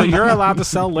Nebraska. Wait, so you're allowed to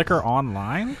sell liquor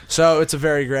online? So it's a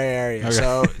very gray area.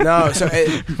 So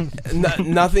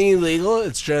nothing illegal.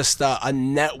 It's just a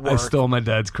network. I stole my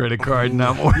dad's credit card and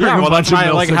I'm ordering Yeah, a well, bunch that's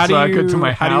of why, Mill 6 vodka to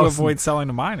my house. how do you avoid selling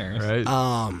to minors? Right?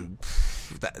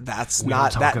 That's We don't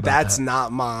not talk about that's that.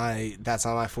 not my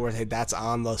forte. That's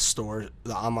on the store,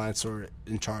 the online store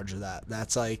in charge of that.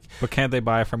 That's like, But can't they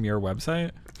buy from your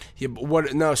website? yeah, but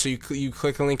what? No, so you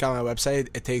click a link on my website,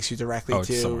 it takes you directly Oh, it's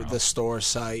to somewhere the else. store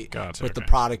site Gotcha, with the okay.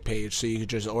 product page, so you could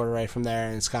just order right from there,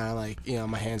 and it's kind of like,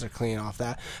 my hands are clean off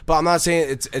that. But I'm not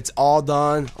saying it's all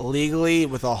done legally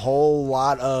with a whole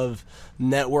lot of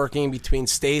networking between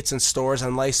states and stores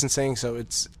and licensing, so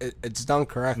it's done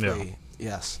correctly.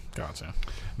 Yes, Gotcha.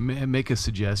 Make a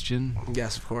suggestion.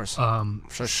 yes, of course. So-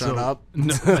 Shut up.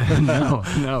 No.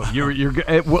 You're.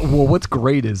 Well, what's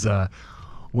great is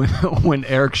when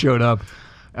Eric showed up,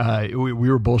 we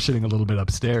were bullshitting a little bit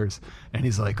upstairs, and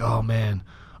he's like, "Oh man,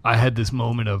 I had this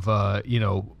moment of I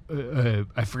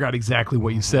forgot exactly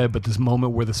what you said, but this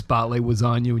moment where the spotlight was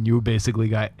on you and you basically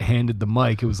got handed the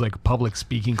mic. It was like a public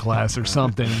speaking class or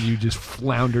something, and you just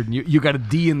floundered. And you got a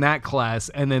D in that class,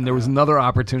 and then there was another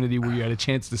opportunity where you had a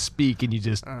chance to speak, and you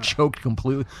just choked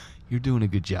completely. You're doing a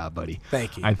good job, buddy.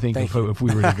 Thank you. I think Thank if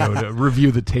we were to go to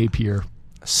review the tape here,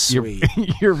 Sweet.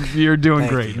 you're doing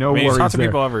Thank great. you. No I mean, you worries talk to there.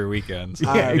 people every weekend.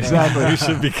 So Yeah, exactly. you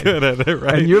should be good at it,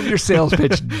 right? And you have your sales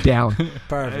pitch down.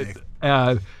 Perfect.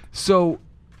 So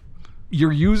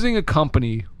you're using a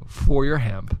company for your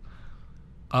hemp,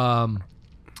 but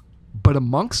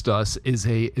amongst us is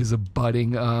a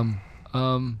budding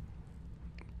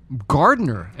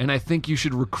gardener, and I think you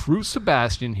should recruit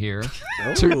Sebastian here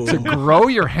to grow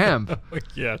your hemp,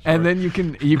 yeah, sure. and then you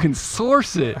can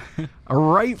source it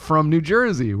right from New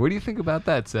Jersey. What do you think about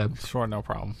that, Seb? Sure, no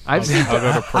problem. I've seen- I'll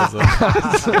go to prison.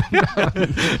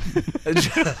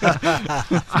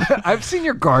 I've seen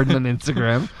your garden on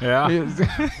Instagram. Yeah.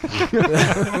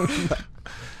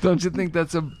 Don't you think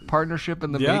that's a partnership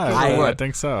in the Yeah, making? I Or what?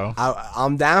 think so.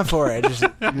 I'm down for it. Just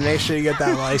make sure you get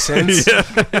that license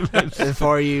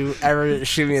before you ever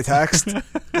shoot me a text.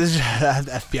 This is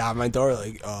FBI at my door,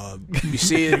 like, you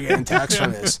see you're getting texts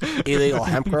from this illegal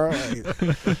hemp grower.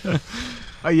 Like,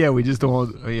 Oh yeah, we just don't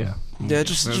want. Oh, yeah. yeah,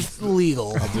 just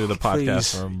legal. I'll do the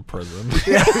podcast Please. from prison.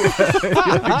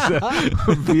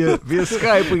 via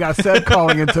Skype, we got Seb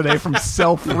calling in today from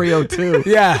Cell 302.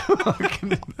 Yeah.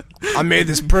 I made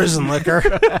this prison liquor.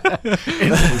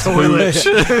 Toilet.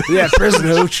 Yeah, prison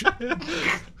hooch.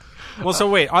 Well, so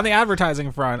wait, on the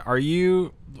advertising front, are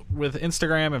you with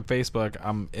Instagram and Facebook?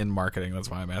 I'm in marketing, that's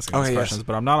why I'm asking these Okay, yes. questions,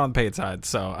 but I'm not on the paid side,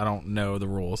 so I don't know the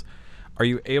rules. Are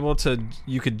you able to,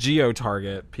 you could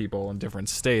geo-target people in different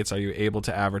states. Are you able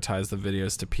to advertise the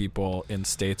videos to people in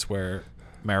states where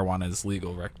marijuana is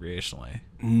legal recreationally?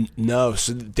 No,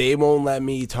 so they won't let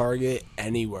me target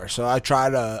anywhere. So I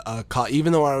tried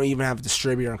even though I don't even have a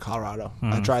distributor in Colorado,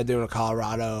 I tried doing a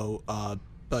Colorado,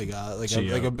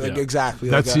 exactly.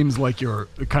 That like seems like you're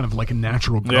kind of like a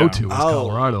natural go-to is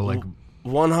Colorado. Like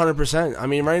 100%. I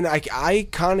mean, right now I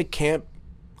kind of can't.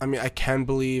 I mean, I can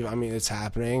believe. I mean, it's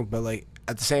happening, but like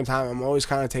at the same time, I'm always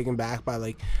kind of taken back by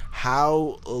like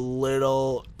how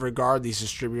little regard these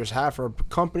distributors have for a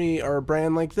company or a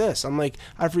brand like this. I'm like,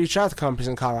 I've reached out to companies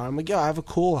in Colorado. I'm like, yo, I have a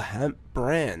cool hemp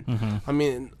brand. I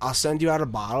mean, I'll send you out a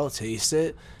bottle, taste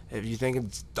it. If you think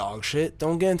it's dog shit,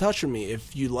 don't get in touch with me.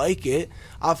 If you like it,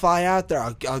 I'll fly out there.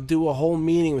 I'll do a whole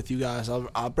meeting with you guys.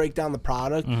 I'll break down the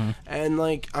product and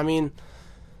like, I mean.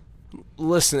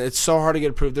 Listen, it's so hard to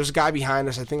get approved. There's a guy behind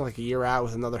us, I think like a year out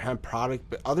with another hemp product.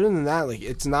 But other than that, like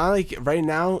it's not like right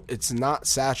now, it's not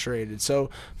saturated. So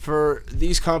for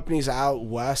these companies out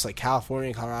west, like California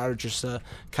and Colorado, just to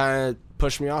kind of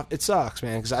push me off, it sucks,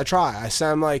 man. Because I try. I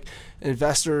send like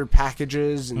investor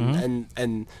packages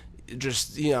and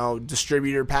just,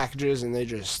 distributor packages, and they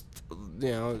just,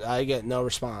 I get no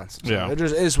response. So Yeah. It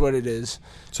just is what it is.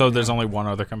 So there's only one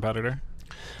other competitor?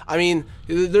 I mean,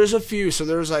 there's a few. So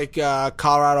there's like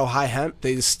Colorado High Hemp.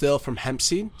 They distill from hemp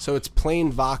seed. So it's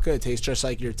plain vodka. It tastes just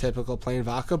like your typical plain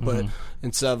vodka, but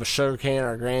instead of a sugar cane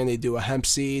or a grain, they do a hemp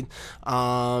seed.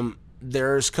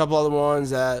 There's a couple other ones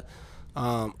that,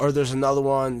 or there's another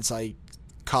one. It's like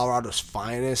Colorado's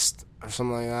Finest or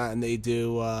something like that, and they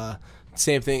do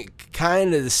same thing,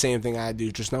 kind of the same thing I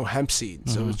do, just no hemp seed.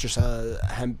 So it's just a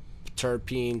hemp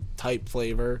terpene type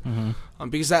flavor,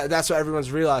 because that's what everyone's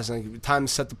realizing. Like, time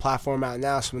to set the platform out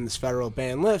now, so when this federal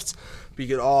ban lifts, we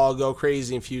could all go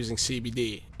crazy infusing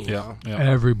CBD. You know,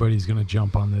 everybody's gonna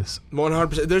jump on this.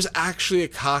 100%. There's actually a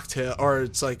cocktail, or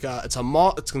it's like it's a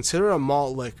malt. It's considered a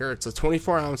malt liquor. It's a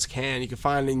 24-ounce can. You can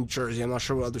find it in New Jersey. I'm not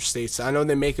sure what other states. I know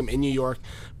they make them in New York,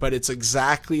 but it's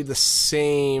exactly the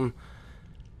same.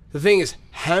 The thing is,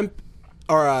 hemp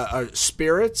or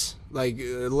spirits Like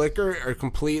liquor are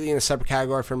completely in a separate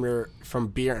category from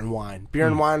beer and wine. Beer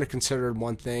and wine are considered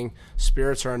one thing.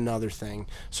 Spirits are another thing.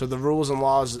 So the rules and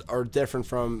laws are different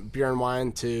from beer and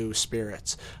wine to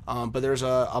spirits. But there's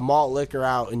a malt liquor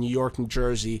out in New York, New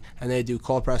Jersey, and they do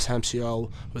cold pressed hemp CO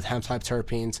with hemp type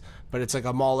terpenes. But it's like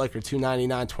a malt liquor,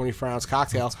 $2.99, 24-ounce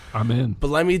cocktail. I'm in. But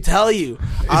let me tell you,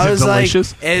 I it was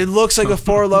delicious? like, it looks like a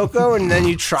Four Loko, and then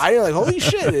you try it, you're like, holy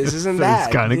shit, this isn't bad.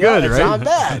 It's kinda good, it's right? not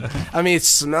bad. I mean, it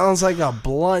smells like a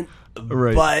blunt,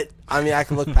 Right. but I mean, I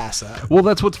can look past that. Well,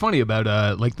 that's what's funny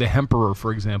about like the Hemperor,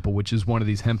 for example, which is one of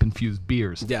these hemp infused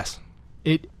beers. Yes.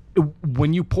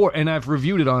 When you pour, and I've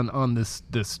reviewed it on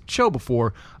this show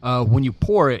before, when you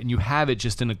pour it and you have it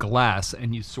just in a glass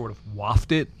and you sort of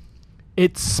waft it,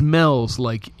 it smells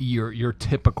like your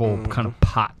typical kind of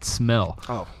pot smell.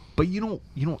 Oh. But you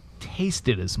don't taste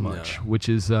it as much, which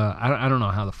is I don't know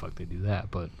how the fuck they do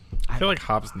that, but I feel like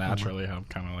hops naturally have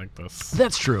kind of like this.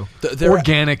 that's true. They're-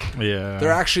 Organic. Yeah.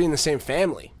 They're actually in the same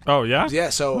family. Oh yeah. Yeah,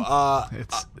 so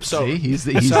See, he's so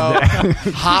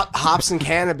the hops and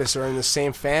cannabis are in the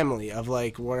same family of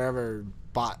like whatever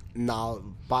botanist.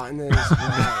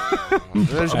 I'm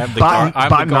the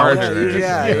Botan- gardener.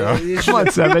 Yeah. Come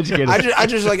on, Sam, educate us. I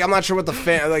just like I'm not sure what the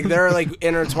like they're like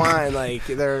intertwined, like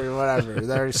they're whatever,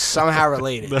 they're somehow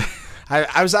related.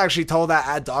 I was actually told that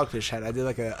at Dogfish Head. I did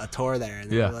like a tour there, and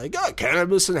they were like, "Oh,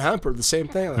 cannabis and hemp are the same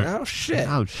thing." I'm like, oh shit!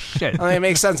 Oh shit! I mean, it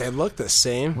makes sense. They look the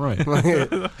same, Right.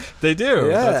 They do.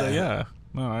 Yeah. Yeah.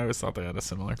 No, I always thought they had a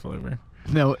similar flavor.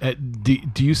 Now, do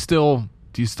you still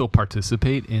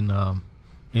participate in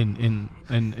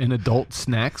adult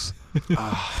snacks?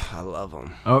 I love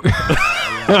them. Oh,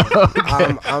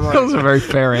 I'm that was a very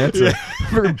fair answer.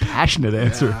 Very passionate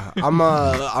answer. I'm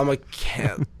a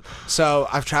can. So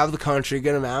I've traveled the country a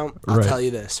good amount. I'll Right. tell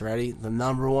you this. Ready? The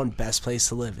number one best place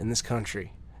to live in this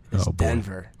country is Oh, boy.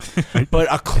 Denver.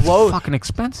 But a close. Fucking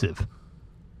expensive.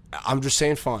 I'm just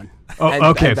saying fun. Oh,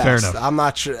 okay, fair best. enough. I'm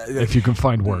not sure. If you can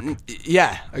find work.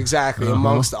 Yeah, exactly. Uh-huh.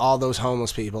 Amongst all those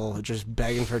homeless people just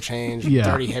begging for change, Yeah.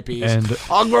 dirty hippies, And-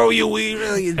 I'll grow you weed.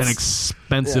 Really, An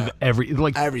expensive Yeah.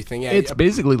 like everything. Yeah, It's yeah.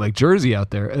 basically like Jersey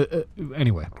out there.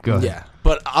 Anyway, go ahead. Yeah,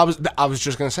 but I was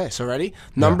just gonna say. So ready?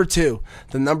 Number two,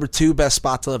 the number two best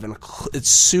spot to live in. It's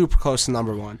super close to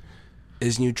number one.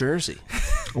 Is New Jersey.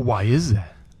 Why is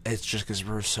that? It's just because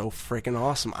we're so freaking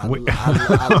awesome. I Wait.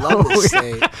 love this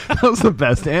state. That was the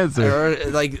best answer.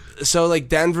 Like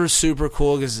Denver's super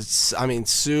cool because it's, I mean,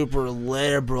 super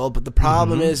liberal. But the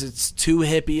problem Mm-hmm. is it's too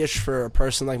hippie-ish for a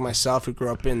person like myself who grew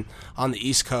up on the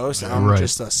East Coast. And I'm Right.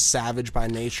 just a savage by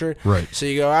nature. Right. So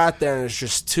you go out there and there's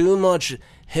just too much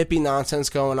hippie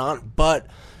nonsense going on. But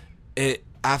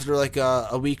after like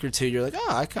a week or two, you're like, oh,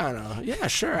 I kind of, yeah,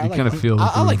 sure. I kinda feel the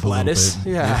I like groove a little lettuce.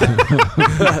 bit. Yeah.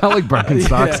 I like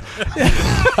Birkenstocks.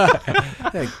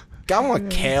 I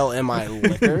want kale in my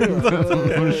liquor.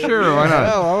 Sure, why not?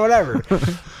 Well, whatever.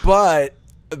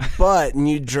 But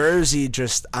New Jersey,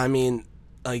 just, I mean,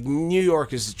 like New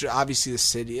York is obviously the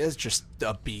city is just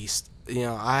a beast. You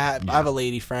know, I have a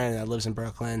lady friend that lives in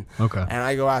Brooklyn. Okay. And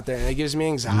I go out there and it gives me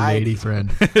anxiety. Lady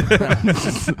friend.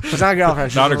 She's not a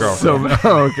girlfriend. She's Not a girlfriend.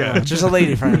 Okay. Just a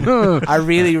lady friend. I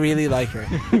really, really like her.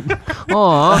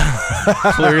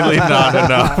 Aw. Clearly not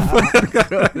enough.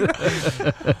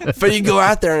 But you go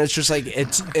out there and it's just like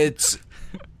it's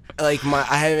like so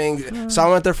I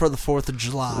went there for the 4th of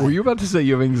July. Were you about to say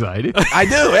you have anxiety? I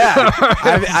do,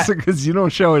 yeah. Because you don't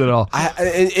show it at all.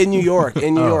 In New York, yeah.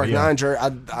 not in Jersey.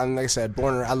 I'm like I said,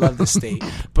 I love the state.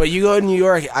 But you go to New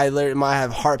York, I literally might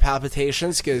have heart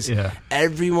palpitations because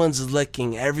everyone's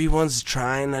licking, everyone's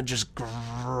trying to just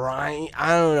grind. I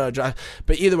don't know,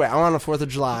 but either way, I'm on the 4th of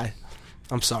July.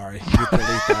 I'm sorry, you can leave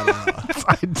that out.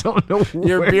 I don't know.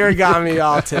 Your beer got me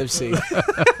all tipsy.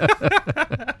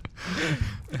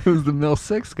 It was the Mill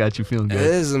 6 got you feeling It good.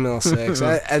 is a Mill 6,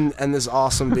 and this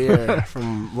awesome beer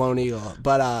from Lone Eagle.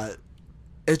 But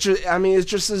it's just, I mean, it's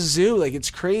just a zoo. Like,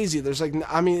 it's crazy. There's like,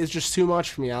 I mean, it's just too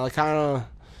much for me. I like kind of,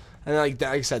 and like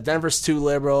I said, Denver's too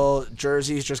liberal.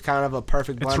 Jersey's just kind of a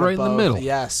perfect blend. It's right of in the both. middle.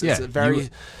 Yes, Yeah, it's a very.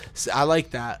 I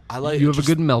like that. I like. You have just,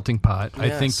 a good melting pot. I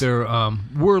think Yes. they're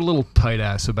we're a little tight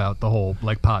ass about the whole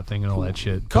like pot thing and all that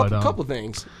shit. couple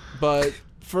things, but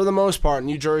for the most part,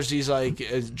 New Jersey's like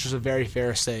is just a very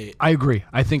fair state. I agree.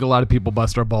 I think a lot of people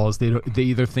bust our balls. They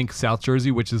either think South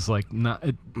Jersey, which is like not.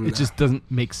 It just doesn't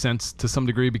make sense to some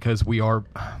degree because we are.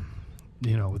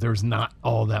 You know, there's not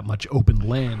all that much open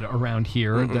land around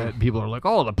here that people are like,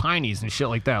 oh, the Pineys and shit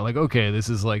like that. Like, okay, this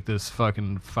is like this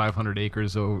fucking 500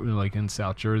 acres over, like in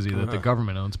South Jersey that the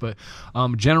government owns. But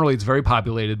generally, it's very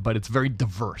populated, but it's very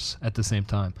diverse at the same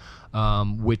time,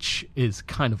 which is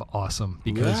kind of awesome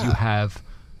because you have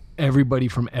everybody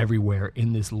from everywhere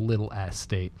in this little ass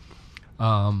state.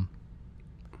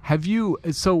 Have you?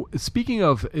 So speaking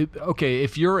of, okay,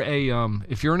 if you're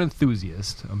an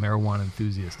enthusiast, a marijuana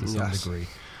enthusiast to some Yes. degree,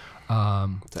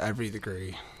 To every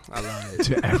degree. I love it.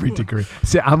 to every degree.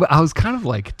 See, I was kind of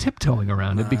like tiptoeing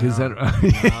around it because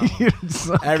it's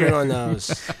okay. Everyone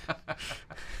knows. I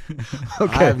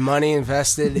Okay. have money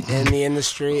invested in the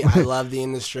industry. I love the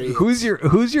industry. Who's your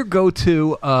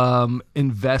go-to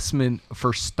investment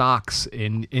for stocks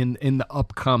in the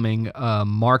upcoming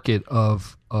market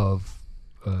of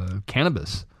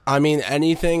cannabis? I mean,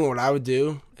 anything. What I would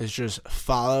do is just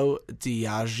follow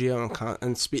Diageo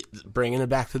and bringing it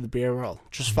back to the beer world.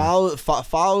 Just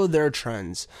follow their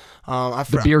trends.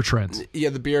 The beer trends, Yeah,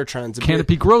 the beer trends. The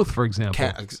Canopy Growth, for example.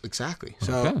 Exactly.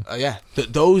 So Okay. yeah,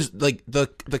 those like the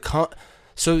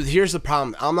So here's the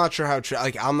problem. I'm not sure how.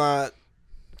 I'm not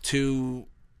too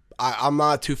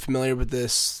familiar with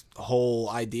this whole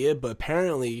idea, but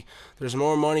apparently there's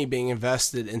more money being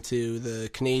invested into the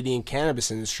Canadian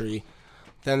cannabis industry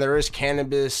than there is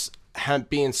cannabis hemp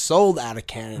being sold out of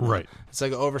Canada. Right. It's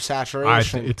like oversaturation. I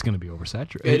think it's going to be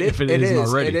oversaturated. It isn't is.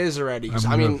 already. It is already. 'Cause,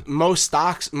 I'm I gonna- mean, most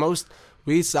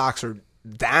weed stocks are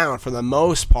down for the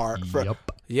most part. Yep.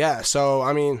 Yeah. So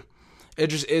I mean, it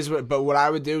just is. But what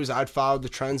I would do is I'd follow the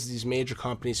trends of these major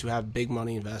companies who have big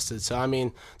money invested. So I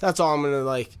mean, that's all I'm gonna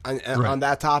like on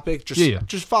that topic.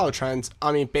 Just follow trends.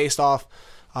 I mean, based off.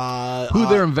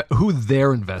 Who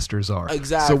their investors are.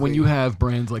 Exactly. So when you have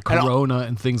brands like Corona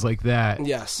and things like that,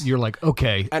 Yes. you're like,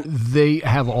 okay, And- they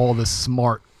have all the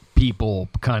smart people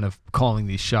kind of calling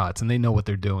these shots, and they know what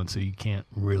they're doing, so you can't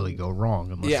really go wrong.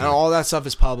 Unless Yeah, and you're- all that stuff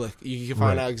is public. You can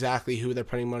find Right. out exactly who they're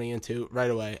putting money into right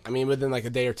away. I mean, within like a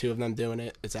day or two of them doing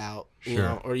it, it's out. You Sure.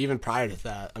 know, or even prior to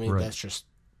that. I mean, Right. that's just,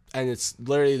 and it's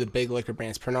literally the big liquor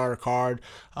brands: Pernod Ricard,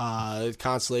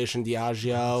 Constellation,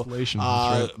 Diageo, Constellation,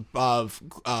 that's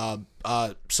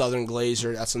Southern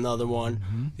Glazer. That's another one.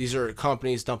 Mm-hmm. These are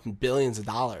companies dumping billions of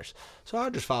dollars. So I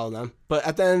just follow them. But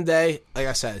at the end of the day, like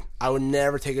I said, I would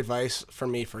never take advice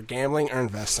from me for gambling or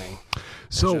investing.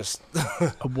 So Just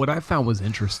what I found was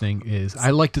interesting is I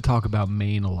like to talk about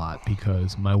Maine a lot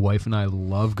because my wife and I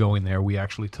love going there. We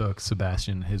actually took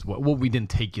Sebastian, well, we didn't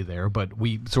take you there, but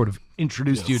we sort of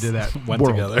introduced you to that Went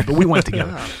world. together. But we went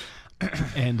together.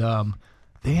 And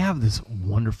they have this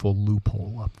wonderful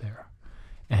loophole up there,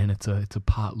 and it's a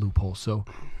pot loophole. So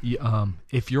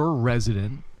if you're a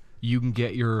resident, you can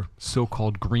get your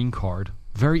so-called green card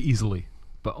very easily,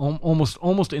 but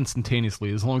almost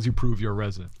instantaneously, as long as you prove you're a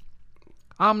resident.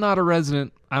 I'm not a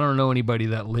resident. I don't know anybody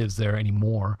that lives there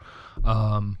anymore.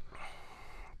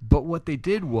 But what they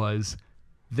did was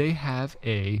they have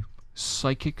a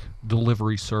psychic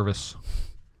delivery service.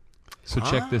 So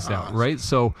check this out, right?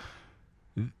 So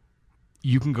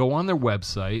you can go on their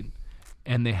website,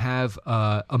 and they have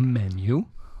a menu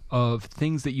of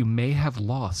things that you may have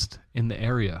lost in the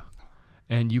area,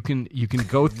 and you can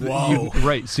go through.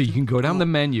 Right, so you can go down the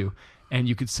menu, and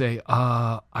you could say,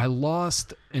 "I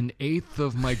lost an eighth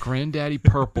of my Granddaddy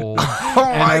Purple,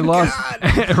 and I lost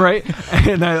right,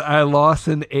 and I lost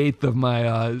an eighth of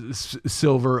my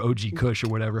Silver OG Kush or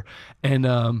whatever," and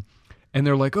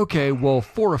they're like, "Okay, well,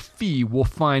 for a fee, we'll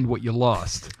find what you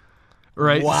lost."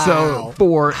 Right, Wow. so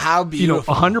for How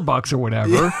beautiful. $100 or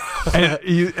whatever,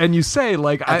 and you say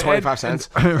like at 25 cents.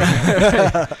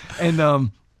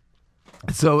 and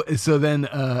so then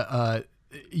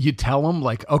you tell them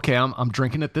like, okay, I'm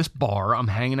drinking at this bar, I'm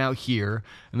hanging out here,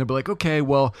 and they'll be like, okay,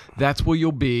 well, that's where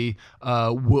you'll be.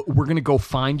 We're gonna go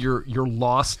find your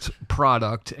lost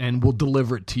product, and we'll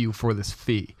deliver it to you for this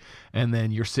fee. And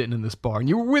then you're sitting in this bar, and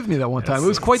you were with me that one time. It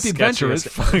was quite the adventure. Sketchiest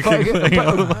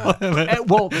fucking thing.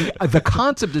 Well, the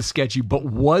concept is sketchy, but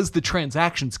was the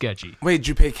transaction sketchy? Wait, did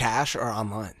you pay cash or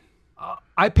online?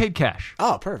 I paid cash.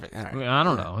 Oh, perfect. All right. I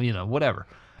don't know, whatever.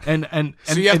 And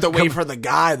So you have to and wait for the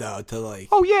guy though to like.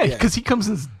 Oh yeah, because he comes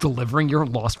and is delivering your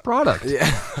lost product.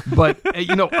 Yeah. But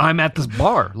I'm at this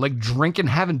bar, like drinking,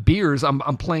 having beers. I'm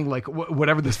playing like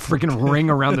whatever this freaking ring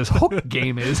around this hook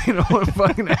game is.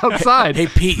 Fucking outside. Hey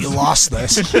Pete, you lost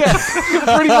this. Yeah,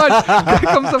 pretty much. Guy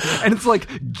comes up and it's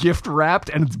like gift wrapped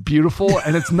and it's beautiful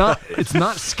and it's not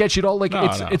sketchy at all. Like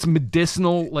it's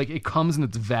medicinal. Like it comes and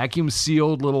it's vacuum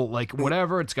sealed, little like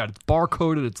whatever. It's got its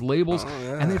barcoded, its labels,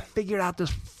 and they figured out this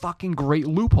fucking great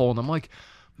loophole. And I'm like,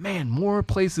 man, more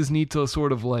places need to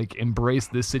sort of like embrace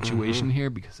this situation here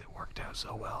because it worked out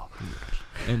so well.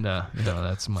 And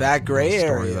that's my That gray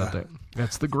story area. about that.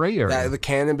 That's the gray area. The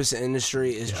cannabis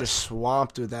industry is just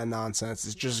swamped with that nonsense.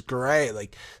 It's just great.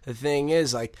 Like the thing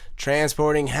is, like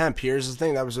transporting hemp. Here's the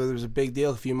thing: there was a big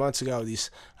deal a few months ago.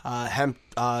 These hemp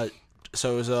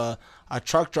So it was a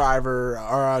truck driver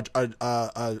or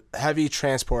a heavy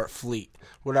transport fleet,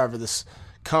 whatever. This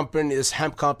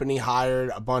hemp company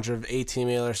hired a bunch of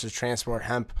 18-wheelers to transport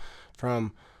hemp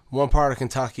from one part of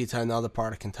Kentucky to another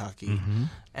part of Kentucky.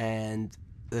 And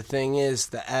the thing is,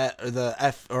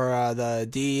 the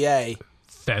DEA,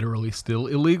 Federally still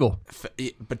illegal.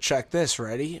 but check this,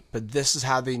 ready? But this is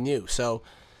how they knew. So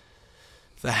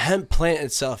the hemp plant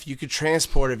itself, you could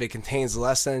transport if it contains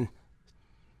less than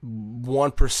 1%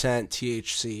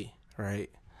 THC, right?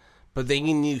 But they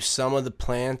can use some of the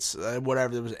plants,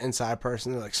 whatever there was an inside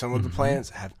person, like some of the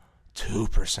plants have 2%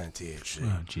 THC.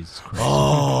 Oh, Jesus Christ.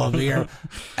 Oh, You're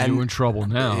in trouble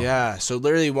now. Yeah, so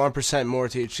literally 1% more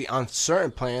THC on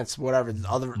certain plants, whatever. The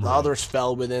others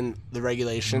fell within the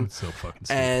regulation. That's so fucking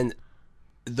sick. And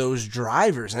those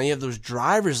drivers, and you have those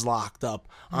drivers locked up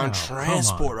on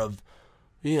transport of,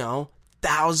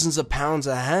 thousands of pounds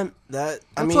of hemp. That's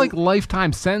like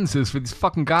lifetime sentences for these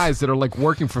fucking guys that are like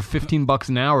working for $15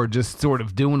 an hour, just sort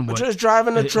of doing what. Just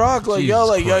driving a truck,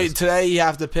 Jesus Christ. today you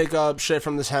have to pick up shit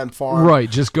from this hemp farm. Right,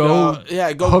 just go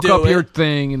hook do up it. your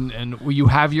thing, and you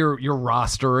have your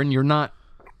roster, and you're not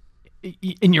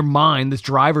in your mind. This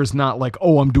driver's not like,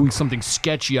 oh, I'm doing something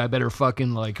sketchy. I better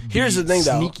fucking Here's the thing,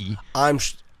 sneaky. though.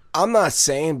 I'm not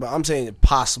saying, but I'm saying that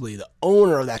possibly the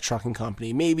owner of that trucking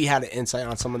company maybe had an insight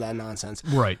on some of that nonsense.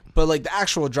 Right. But the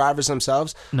actual drivers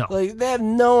themselves, No. they have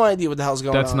no idea what the hell's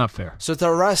going on. That's not fair. So to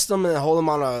arrest them and hold them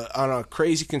on a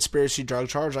crazy conspiracy drug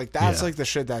charge, that's Yeah. the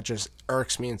shit that just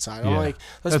irks me inside. Yeah. I'm like,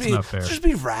 That's not fair. let's just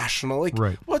be rational.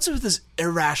 Right. What's with this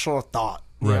irrational thought?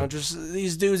 Right. Just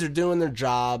these dudes are doing their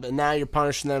job, and now you're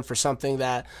punishing them for something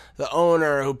that the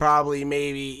owner, who probably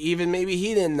maybe he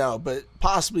didn't know, but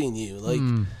possibly knew.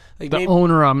 The maybe,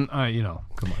 owner, come on.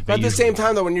 but at the same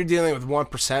time, though, when you're dealing with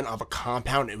 1% of a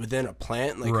compound within a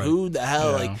plant, Right. who the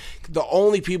hell? Yeah. The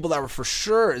only people that were for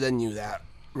sure that knew that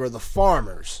were the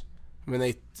farmers.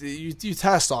 When you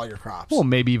test all your crops. Well,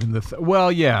 maybe even it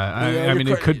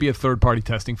you're could be a third-party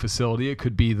testing facility. It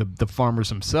could be the farmers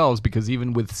themselves, because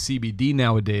even with CBD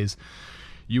nowadays,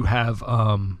 you have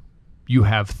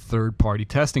third-party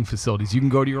testing facilities. You can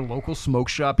go to your local smoke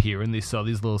shop here, and they sell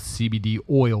these little CBD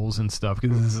oils and stuff.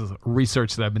 Because this is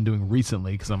research that I've been doing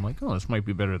recently. Because I'm like, oh, this might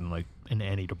be better than like an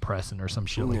antidepressant or some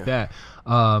shit like that.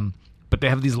 But they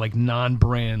have these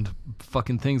non-brand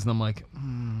fucking things, and I'm like,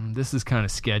 this is kind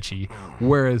of sketchy.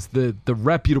 Whereas the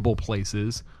reputable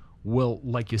places will,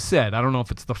 like you said, I don't know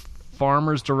if it's the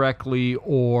farmers directly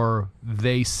or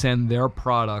they send their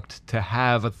product to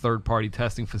have a third-party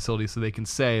testing facility so they can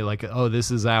say oh, this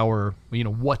is our,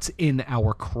 what's in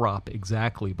our crop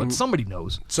exactly. But somebody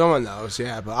knows. Someone knows,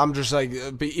 yeah. But I'm just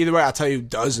but either way, I'll tell you who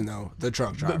doesn't know: the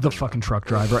truck driver. The fucking truck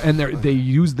driver. And they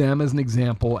use them as an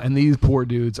example, and these poor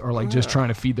dudes are just trying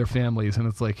to feed their families, and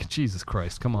it's like, Jesus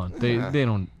Christ, come on. They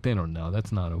don't know.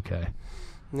 That's not okay.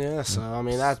 Yeah, so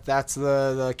that's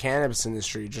the cannabis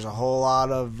industry. Just a whole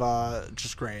lot of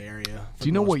just gray area. Do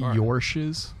you know what Yorsh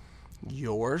is?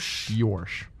 Yorsh?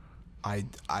 Yorsh. I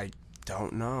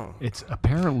don't know. It's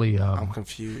apparently I'm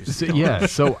confused.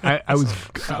 So I was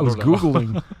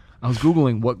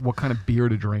googling what kind of beer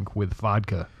to drink with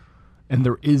vodka, and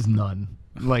there is none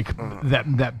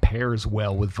that pairs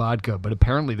well with vodka. But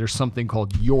apparently there's something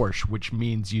called Yorsh, which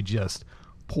means you just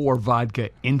pour vodka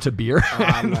into beer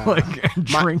and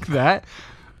drink that.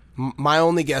 My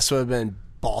only guess would have been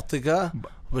Baltica,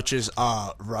 which is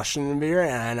Russian beer,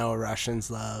 and I know Russians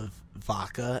love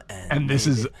vodka. And this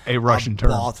is a Russian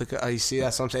term. Baltica. You see,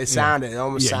 that's what I'm saying. It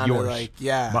almost sounded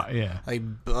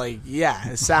Yorsh.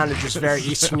 it sounded just very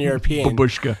Eastern European.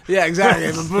 Babushka. Yeah, exactly.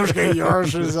 Babushka.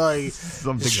 Yorsh is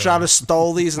Something a shot of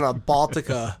Stolies and a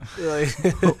Baltica.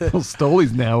 Well,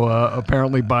 Stoli's now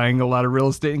apparently buying a lot of real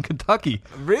estate in Kentucky.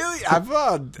 Really?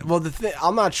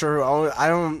 I'm not sure who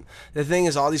owns. The thing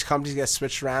is, all these companies get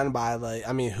switched around by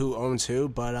who owns who,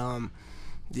 but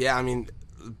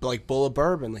Bullet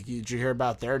Bourbon. Did you hear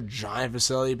about their giant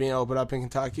facility being opened up in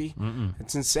Kentucky? Mm-mm.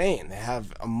 It's insane. They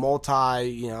have a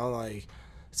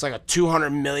it's like a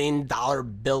 $200 million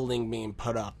building being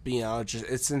put up.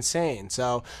 It's insane.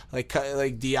 So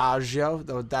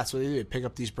Diageo, that's what they do. They pick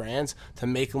up these brands to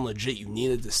make them legit. You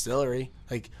need a distillery.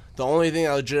 The only thing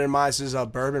that legitimizes a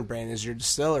bourbon brand is your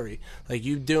distillery.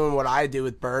 You doing what I do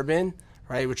with bourbon,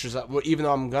 right? Which is even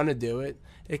though I'm gonna do it.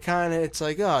 It's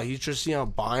like, oh, he's just,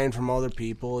 buying from other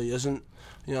people. He doesn't,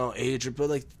 age it.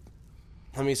 But,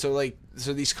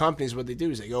 so these companies, what they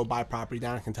do is they go buy property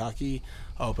down in Kentucky,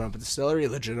 open up a distillery,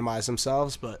 legitimize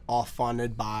themselves, but all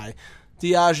funded by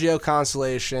Diageo,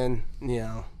 Constellation,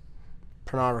 Pernod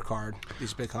Ricard,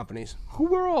 these big companies. Who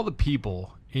were all the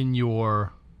people in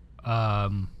your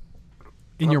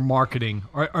in your marketing?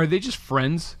 Are they just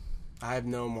friends? I have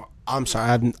no more. I'm sorry,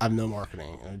 I have no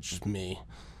marketing. It's just me.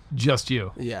 Just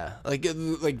you. Yeah, like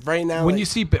right now. When like,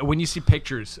 you see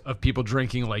pictures of people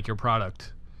drinking like your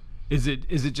product, is it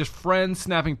just friends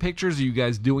snapping pictures? Or are you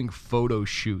guys doing photo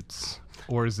shoots,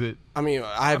 or is it? I mean,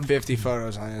 I have 50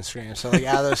 photos on Instagram, so like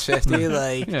out of those 50,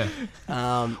 like, Yeah.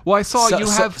 Well, I saw you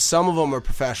have some of them are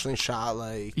professionally shot.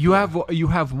 Like you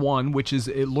have one which is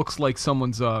it looks like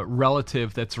someone's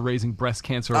relative that's raising breast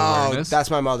cancer awareness. that's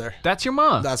my mother. That's your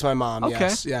mom. That's my mom. Okay.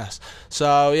 Yes.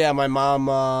 So yeah, my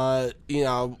mom.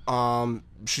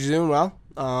 She's doing well.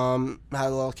 Had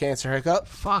a little cancer hiccup.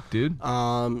 Fuck, dude.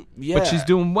 Yeah. But she's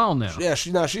doing well now. Yeah,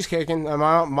 she's kicking.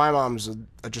 My mom's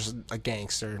just a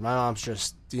gangster. My mom's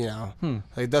just like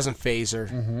it doesn't phase her.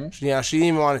 Mm-hmm. She didn't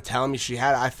even want to tell me she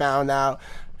had it. I found out.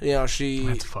 She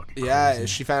That's fucking yeah. crazy.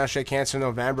 She found out she had cancer in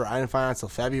November. I didn't find out until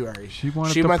February. She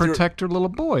wanted to went through- protect her little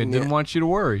boy and didn't want you to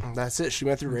worry. That's it. She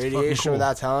went through fucking radiation cool.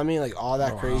 without telling me, like all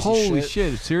that crazy Holy shit.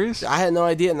 shit! Serious? I had no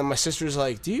idea. And then my sister's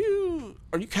like,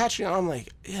 are you catching on? I'm like,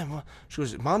 yeah, Mom. She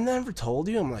goes, Mom never told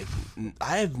you? I'm like,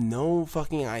 I have no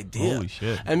fucking idea. Holy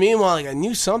shit. And meanwhile, like, I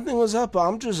knew something was up, but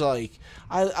I'm just like,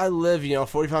 I live,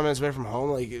 45 minutes away from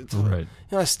home. Like, Right.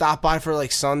 I stop by for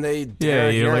like Sunday dinner. Yeah,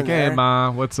 you're here like, and hey, there.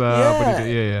 Ma, what's up? What do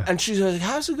you do? Yeah. And she's like,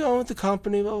 how's it going with the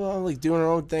company? Blah, blah, blah, like doing her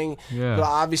own thing. Yeah. But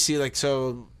obviously, like,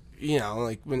 so,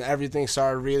 like when everything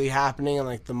started really happening and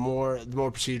like the more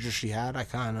procedures she had, I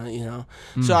kind of,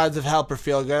 so I had to help her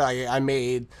feel good. I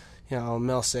made,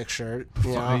 Mill 6 shirt.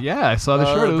 Yeah, I saw the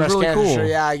shirt. It was breast really cancer cool. shirt,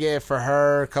 yeah, I gave it for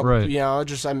her a couple. Right.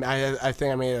 Just I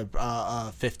think I made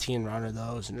a 15 run of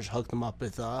those and just hooked them up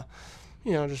with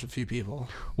just a few people.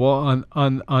 Well,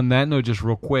 on that note, just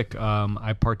real quick,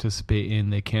 I participate in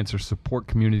the cancer support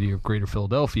community of Greater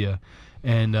Philadelphia,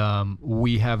 and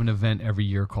we have an event every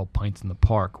year called Pints in the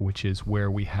Park, which is where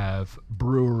we have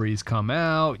breweries come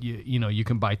out. You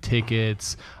can buy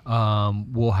tickets.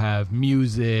 We'll have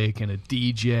music and a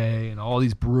DJ and all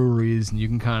these breweries, and you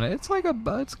can it's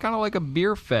kind of like a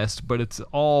beer fest, but it's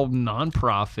all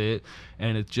nonprofit,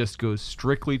 and it just goes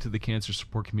strictly to the cancer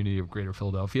support community of Greater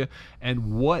Philadelphia.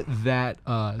 And what that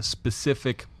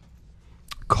specific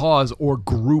cause or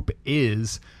group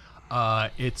is,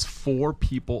 it's for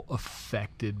people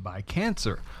affected by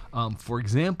cancer. For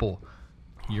example,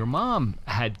 your mom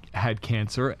had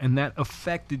cancer and that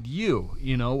affected you,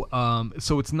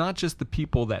 so it's not just the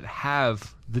people that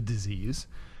have the disease.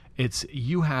 It's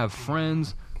you have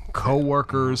friends,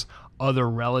 coworkers, other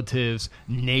relatives,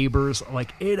 neighbors.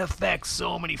 Like, it affects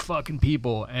so many fucking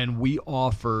people, and we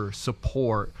offer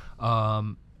support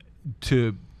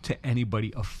to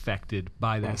anybody affected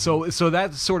by that. So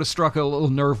that sort of struck a little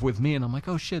nerve with me, and I'm like,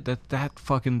 oh shit,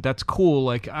 that's cool.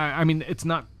 Like, I mean, it's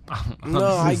not. No,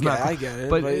 I get it.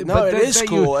 But it is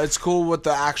cool. It's cool with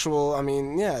the actual. I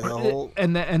mean, yeah, the whole.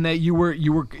 And that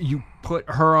you put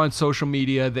her on social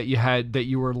media, that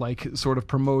you were like sort of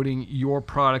promoting your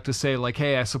product to say like,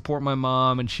 hey, I support my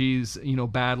mom and she's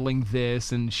battling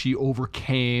this and she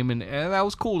overcame, and that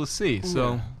was cool to see.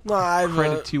 So No, I've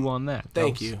credit to you on that.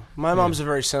 Thank you. My mom's a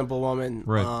very simple woman,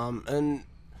 Right. And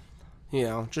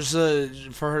just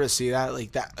for her to see that,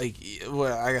 like that, like,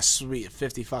 well, I guess sweet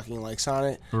 50 fucking likes on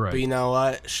it. Right. But you know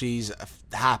what? She's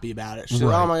happy about it. She's Right,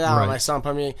 like, oh my god, right. my son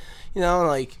put me,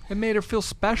 like. It made her feel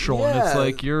special, and it's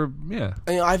Yeah.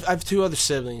 like I have two other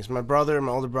siblings. My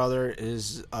older brother,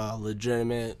 is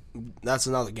legitimate. That's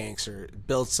another gangster.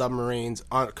 Built submarines,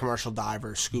 commercial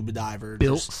diver, scuba diver.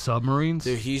 built just- submarines.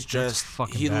 Dude, he's just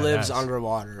fucking he lives badass.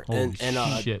 underwater. Holy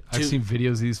and shit! I've seen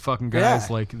videos of these fucking guys.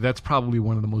 Yeah. Like, that's probably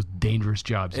one of the most dangerous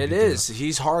jobs. you It can do. is.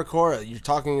 He's hardcore. You're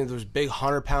talking those big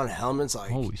 100-pound helmets,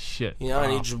 like Holy shit!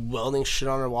 and he's just welding shit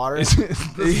underwater.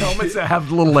 Those helmets that have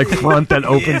the little like front that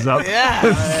opens up.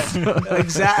 Yeah,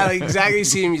 exactly. You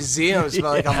see in museums,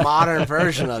 but like a modern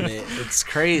version of it. It's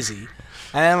crazy.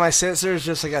 And then my sister is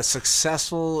just like a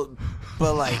successful,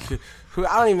 but like who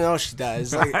I don't even know what she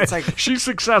does. Like, it's like She's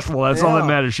successful. That's all that Yeah.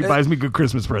 matters. She buys me good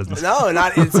Christmas presents. no,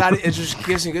 it's not. It just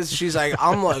gives me good. She's like,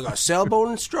 I'm like a sailboat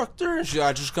instructor, and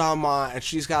I just got my, and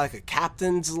she's got like a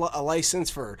captain's a license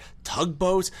for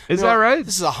tugboats. Is that right?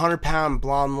 This is a 100-pound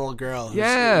blonde little girl. Who's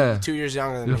Yeah. 2 years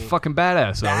younger than You're me. fucking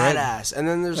badass, all right? Badass. And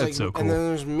then there's That's like, so cool. and then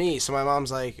there's me. So my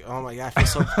mom's like, oh my god, I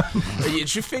feel so.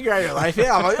 Did you figure out your life?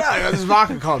 Yeah, I'm like, yeah, I got this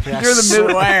vodka company. I You're the middle.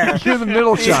 swear. You're the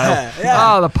middle child.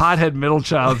 yeah. Oh, the pothead middle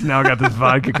child's now got this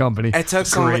vodka company. It took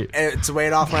some Great. it's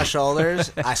weight off my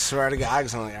shoulders. I swear to God,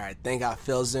 because I'm like, all right, thank God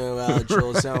Phil's doing well,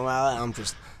 Jules doing well, and I'm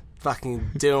just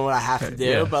fucking doing what I have to do.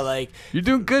 Yeah. But like, You're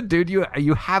doing good, dude.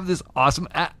 You have this awesome.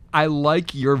 I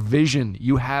like your vision.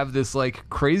 You have this like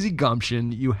crazy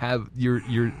gumption. You have your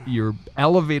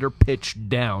elevator pitched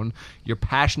down. You're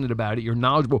passionate about it. You're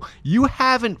knowledgeable. You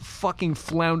haven't fucking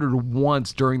floundered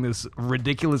once during this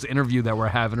ridiculous interview that we're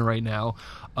having right now.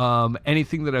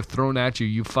 Anything that I've thrown at you,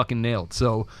 you fucking nailed.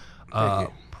 So, Thank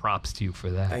you. props to you for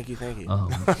that. Thank you.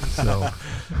 So,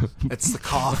 It's the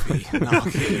coffee. No,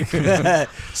 I'm kidding.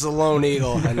 It's the Lone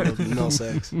Eagle and Mill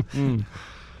 6.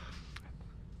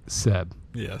 Seb,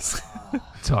 Yes.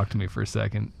 talk to me for a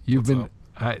second. You've been.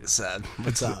 Sad.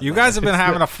 What's up? You guys have been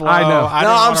having a flow. I know. I No,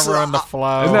 don't I'm want to so- ruin the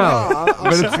flow. No,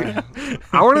 but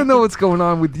I want to know what's going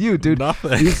on with you, dude.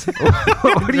 Nothing.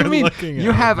 What do you You're mean? looking at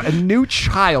You me. have a new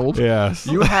child. Yes.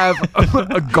 You have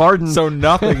a garden. So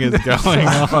nothing is going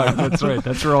on. Fuck, that's right.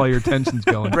 That's where all your attention's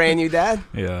going. Brand new dad?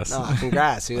 Yes. Oh,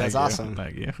 congrats, dude. That's Thank you. awesome.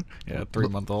 Thank you. Yeah,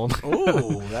 3-month-old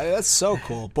Ooh, that's so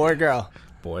cool. Boy or girl?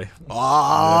 boy.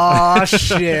 Oh,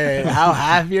 shit. How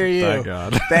happy are you? Thank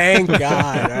God. Thank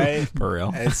God, right? For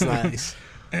real. It's nice.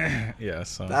 Yeah.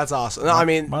 So That's awesome. No, I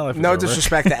mean, my life is no over.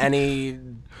 disrespect to any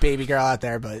baby girl out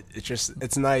there, but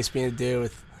it's nice being a dude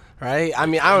with, right? I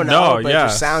mean, I don't know, but it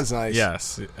just sounds nice.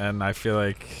 Yes, and I feel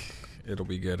like it'll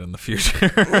be good in the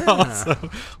future. Also, a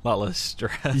lot less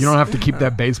stress. You don't have to keep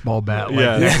that baseball bat like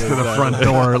Yeah, next to the exactly. front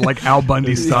door, like Al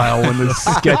Bundy style, when the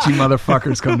sketchy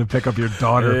motherfuckers come to pick up your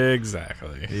daughter.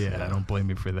 Exactly. Yeah, I don't blame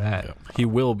you for that. He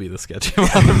will be the sketchy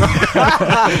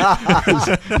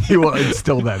motherfucker. He will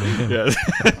instill that in him. Yes.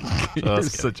 You're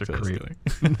such a creep.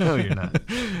 No, you're not.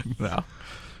 No.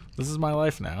 This is my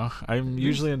life now. I'm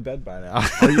usually in bed by now.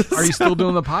 Are you still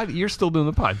doing the pod? You're still doing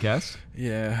the podcast.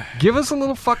 Yeah. Give us a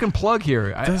little fucking plug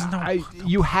here. There's no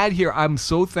You had here. I'm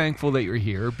so thankful that you're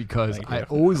here because Thank I you.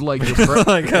 always like your.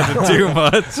 I gotta do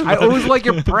much. I always like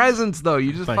your presence though.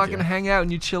 You just Thank fucking you. hang out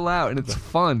and you chill out and it's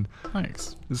fun.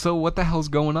 Thanks. So what the hell's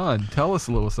going on? Tell us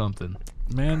a little something.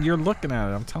 Man, you're looking at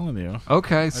it. I'm telling you.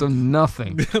 Okay, so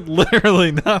nothing.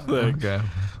 Literally nothing. Okay.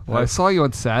 Well, I saw you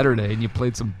on Saturday and you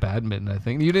played some badminton, I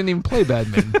think. You didn't even play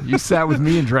badminton. You sat with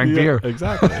me and drank beer.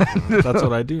 Exactly. That's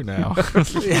what I do now.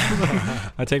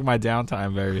 I take my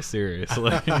downtime very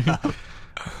seriously. I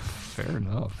Fair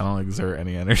enough. don't exert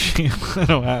any energy. I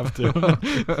don't have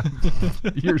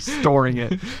to. You're storing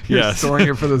it. You're Yes. storing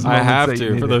it for those I moments have that you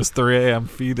to need for it. those 3 a.m.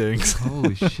 feedings.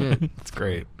 Holy shit. It's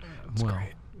great. Well,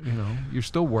 you know, you're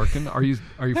still working. Are you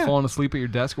falling asleep at your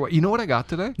desk or what? You know what I got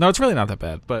today? No, it's really not that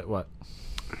bad. But what?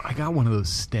 I got one of those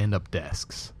stand-up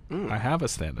desks. I have a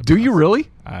stand-up. Do you really?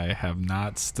 I have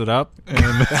not stood up in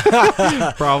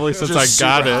probably since I Just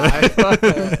got super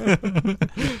it.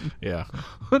 Yeah.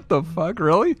 What the fuck?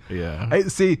 Really? Yeah. I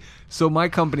see. So my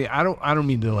company, I don't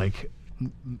mean to like,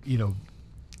 you know,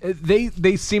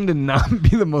 they seem to not be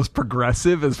the most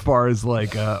progressive as far as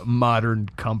like modern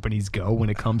companies go when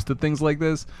it comes to things like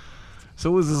this. So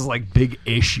it was this like big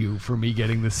issue for me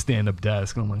getting this stand-up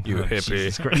desk, and I'm like, You oh, hippie.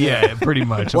 Jesus Christ. Yeah, pretty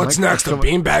much. I'm What's like, next? A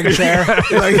beanbag chair?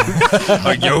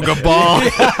 A yoga ball.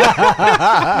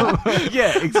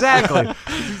 Yeah, exactly.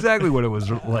 That's exactly what it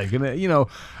was like. And, you know,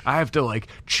 I have to, like,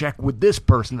 check with this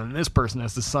person, and this person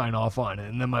has to sign off on it.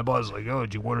 And then my boss is like, oh,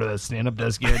 did you order that stand-up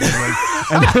desk yet?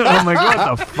 And I'm like,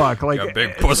 what the fuck? Like, A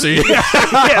big pussy.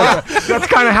 yeah, that's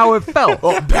kind of how it felt.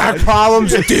 Oh, back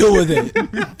problems? Deal with it.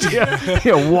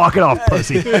 Yeah, walk it off,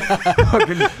 pussy.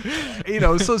 Fucking, you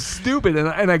know, it's so stupid.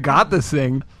 And I got this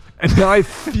thing, and now I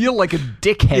feel like a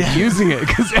dickhead using it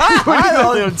because I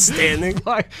don't understanding.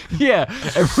 like, yeah,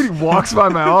 everybody walks by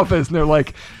my office and they're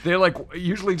like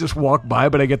usually just walk by,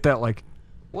 but I get that like,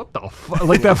 what the fuck,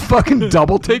 like that fucking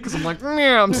double take because I'm like,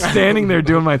 yeah, I'm standing there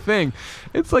doing my thing.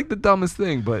 It's like the dumbest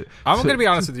thing, but I'm gonna be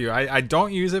honest with you. I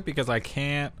don't use it because I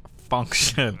can't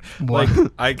function. What?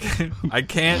 Like I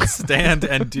can't stand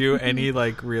and do any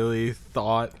like really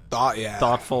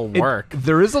thoughtful work.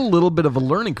 There is a little bit of a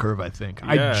learning curve, I think.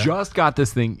 Yeah. I just got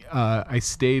this thing. I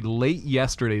stayed late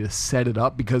yesterday to set it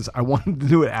up because I wanted to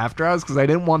do it after hours because I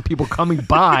didn't want people coming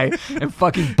by and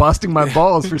fucking busting my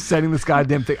balls for setting this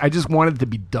goddamn thing. I just wanted it to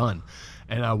be done.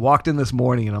 And I walked in this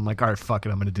morning and I'm like, all right, fuck it,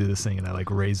 I'm gonna do this thing. And I like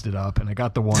raised it up and I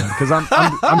got the one because I'm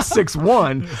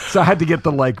 6'1", so I had to get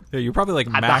the like Yeah, you're probably like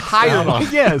the maxed higher out on- one.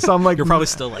 Yeah, so I'm like, You're probably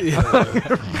still like I'm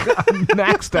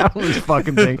maxed out on this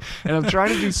fucking thing, and I'm trying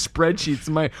to do spreadsheets.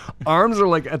 And my arms are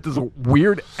like at this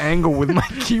weird angle with my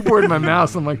keyboard and my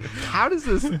mouse. I'm like, how does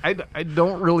this? I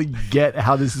don't really get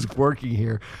how this is working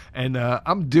here. And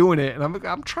I'm doing it, and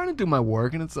I'm trying to do my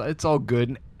work, and it's all good.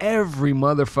 And every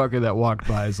motherfucker that walked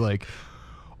by is like,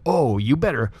 oh, you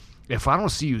better. If I don't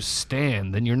see you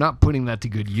stand, then you're not putting that to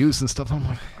good use and stuff. I'm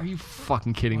like, are you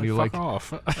fucking kidding me? fuck Like,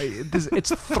 off.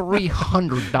 it's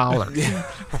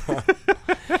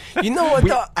 $300. You know what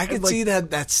though? I could see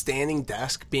that standing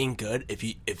desk being good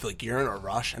if like you're in a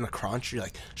rush and a crunch. You're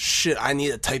like, shit, I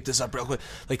need to type this up real quick.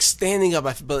 Like standing up,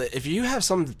 but if you have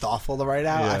something thoughtful to write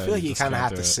out, I feel like you kind of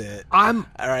have to sit. I'm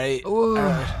all right.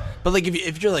 But like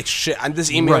if you're like, shit,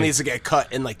 this email needs to get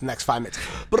cut in like the next 5 minutes.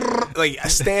 Like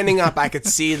standing up, I could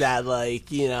see that.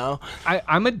 Like, you know,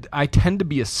 I tend to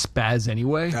be a spaz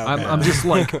anyway. Okay. I'm just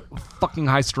like fucking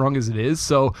high strung as it is.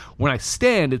 So when I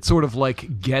stand, it sort of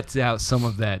like gets out some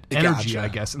of that energy, Gotcha. I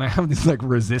guess. And I have these like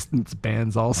resistance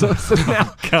bands also. So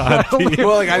now,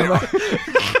 well, like I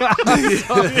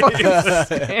I'm fucking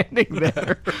standing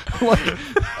there, like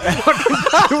fucking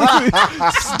doing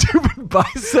stupid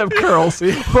bicep curls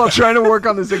while trying to work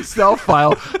on this Excel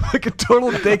file, like a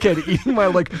total dickhead, eating my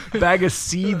like bag of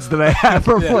seeds that I have.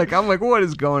 I'm like, what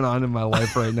is going on in my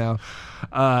life right now?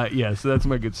 Yeah, so that's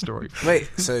my good story. Wait,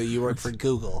 so you work for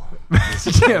Google?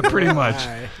 Yeah, pretty much.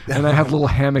 Right. And I have little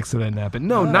hammocks that I nap in.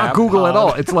 No, not Google at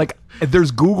all. It's like there's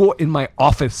Google in my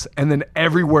office, and then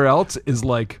everywhere else is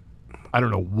like, I don't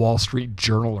know, Wall Street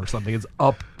Journal or something. It's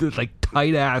up like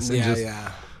tight ass and just.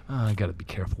 Yeah. I got to be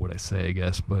careful what I say, I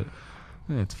guess, but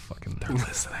it's fucking. They're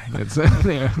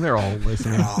listening. They're all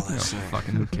listening. They're all listening.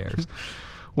 Fucking who cares?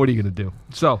 What are you gonna do?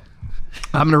 So,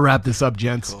 I'm gonna wrap this up,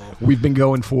 gents. Cool. We've been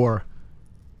going for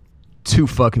too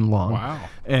fucking long. Wow.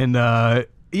 And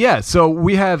yeah, so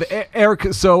we have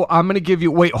Eric. So I'm gonna give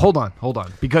you. Wait, hold on,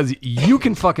 because you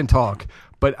can fucking talk,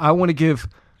 but I want to give.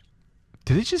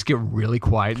 Did it just get really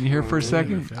quiet in here for a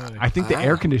second? I think the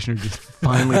air conditioner just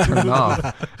finally turned off,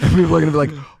 and people are gonna be like,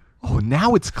 "Oh,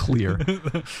 now it's clear."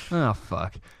 Oh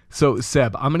fuck. So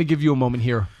Seb, I'm gonna give you a moment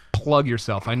here. Plug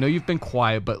yourself. I know you've been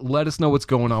quiet, but let us know what's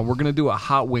going on. We're gonna do a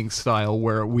hot wing style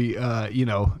where we,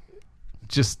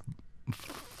 just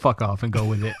fuck off and go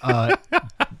with it.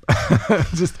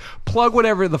 Just plug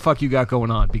whatever the fuck you got going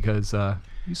on because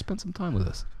you spent some time with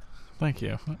us. Thank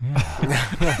you.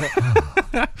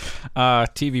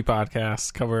 TV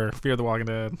podcasts cover Fear the Walking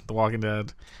Dead, The Walking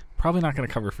Dead. Probably not going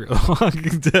to cover Fear the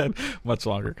Walking Dead much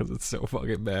longer because it's so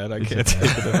fucking bad. I can't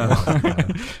take it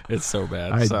anymore. It's so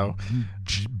bad. I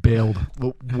bailed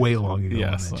way long ago.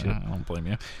 Yes, on that shit. I don't blame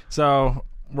you. So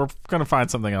we're going to find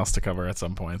something else to cover at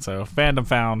some point. So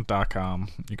fandomfound.com.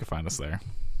 You can find us there.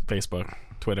 Facebook,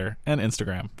 Twitter, and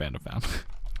Instagram. Fandom Found.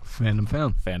 Fandom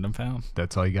Found. Fandom Found.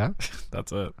 That's all you got?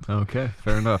 That's it. Okay,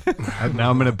 fair enough. Now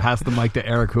I'm going to pass the mic to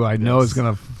Eric, who I know is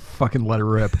going to fucking let it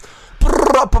rip.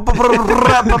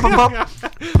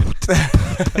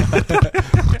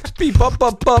 Beep up.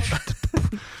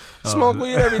 Smoke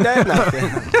weed every day.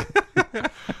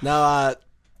 No,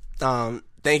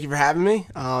 thank you for having me.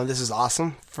 This is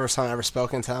awesome. First time I ever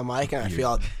spoken to a mic, and I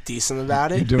feel decent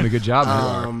about it. You're doing a good job.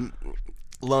 Man.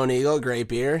 Lone Eagle, great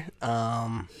beer.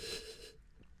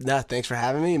 Thanks for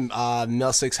having me.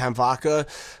 Mill 6 Hemp Vodka.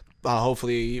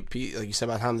 Hopefully, like you said,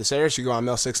 by the time this airs, you go on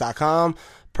mill6.com,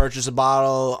 purchase a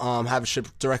bottle, have it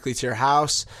shipped directly to your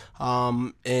house.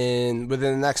 And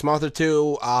within the next month or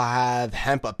two, I'll have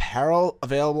hemp apparel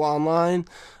available online.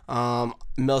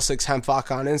 Mill 6 Hemp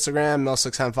Vodka on Instagram, Mill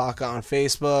 6 Hemp Vodka on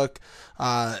Facebook.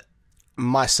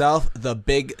 Myself, the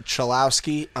Big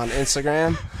Chalowski on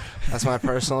Instagram. That's my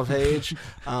personal page.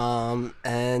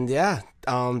 And yeah,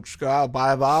 just go out,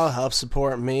 buy a bottle, help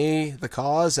support me, the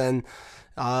cause, and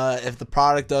if the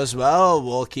product does well,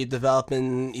 we'll keep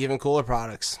developing even cooler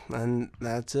products. And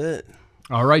that's it.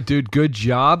 All right, dude. Good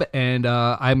job. And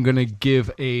I'm going to give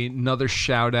another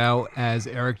shout out, as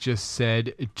Eric just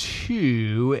said,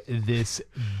 to this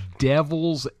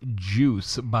Devil's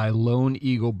Juice by Lone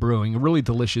Eagle Brewing. A really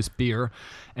delicious beer.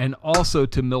 And also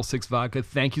to Mill 6 Vodka.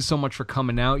 Thank you so much for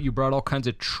coming out. You brought all kinds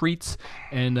of treats,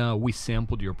 and we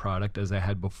sampled your product as I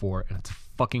had before. And it's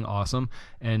fucking awesome.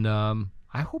 And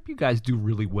I hope you guys do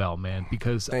really well, man,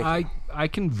 because I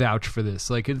can vouch for this.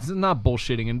 Like, it's not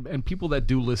bullshitting, and people that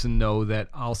do listen know that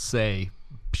I'll say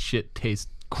shit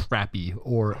tastes crappy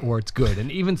or it's good. And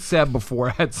even Seb before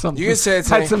had some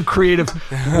creative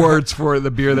words for the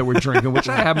beer that we're drinking, which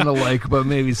I happen to like, but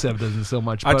maybe Seb doesn't so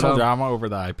much. I told you I'm over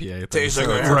the IPA. Tastes like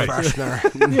a air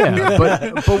freshener.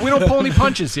 Yeah, but we don't pull any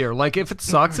punches here. Like, if it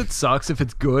sucks, it sucks. If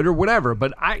it's good or whatever.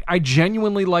 But I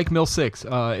genuinely like Mill 6.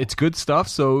 It's good stuff,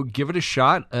 so give it a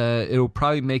shot. It'll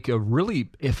probably make a really,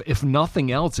 if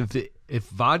nothing else, if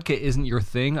vodka isn't your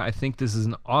thing, I think this is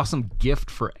an awesome gift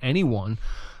for anyone.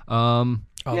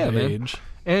 Yeah, man.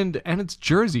 And it's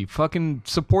Jersey. Fucking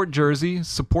support Jersey,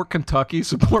 support Kentucky,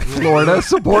 support Florida,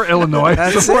 support Illinois.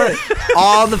 That's support it.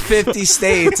 All the 50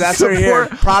 states. That's what we're here.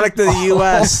 Product of the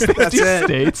U.S. That's it.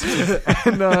 States.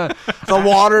 And the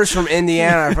waters from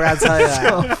Indiana. I forgot to tell you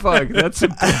that. oh fuck, that's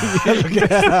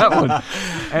that one.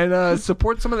 and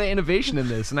support some of the innovation in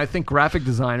this. And I think graphic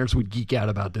designers would geek out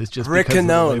about this. Just Rick because of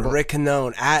the Canone, label. Rick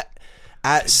Canone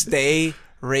at Stay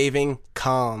Raving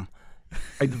Calm.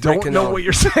 I don't know Canone. what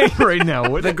you're saying right now.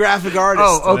 What? The graphic artist.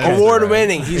 Oh, okay. Award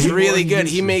winning. He's really good.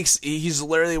 He's- He's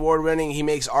literally award winning. He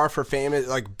makes art for famous,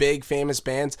 like big famous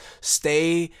bands.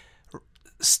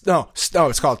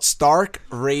 It's called Stark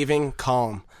Raving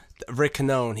Calm. Rick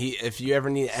Canone. If you ever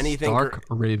need anything, Stark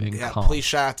Raving Calm. please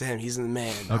shout out to him. He's the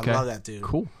man. Okay. I love that dude.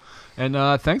 Cool. And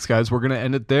thanks, guys. We're gonna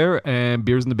end it there. And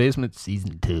Beers in the Basement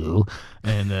season 2,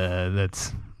 and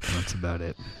that's about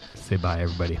it. Say bye,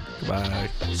 everybody. Bye.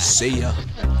 See ya.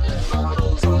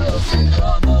 Bottles of beer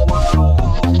on the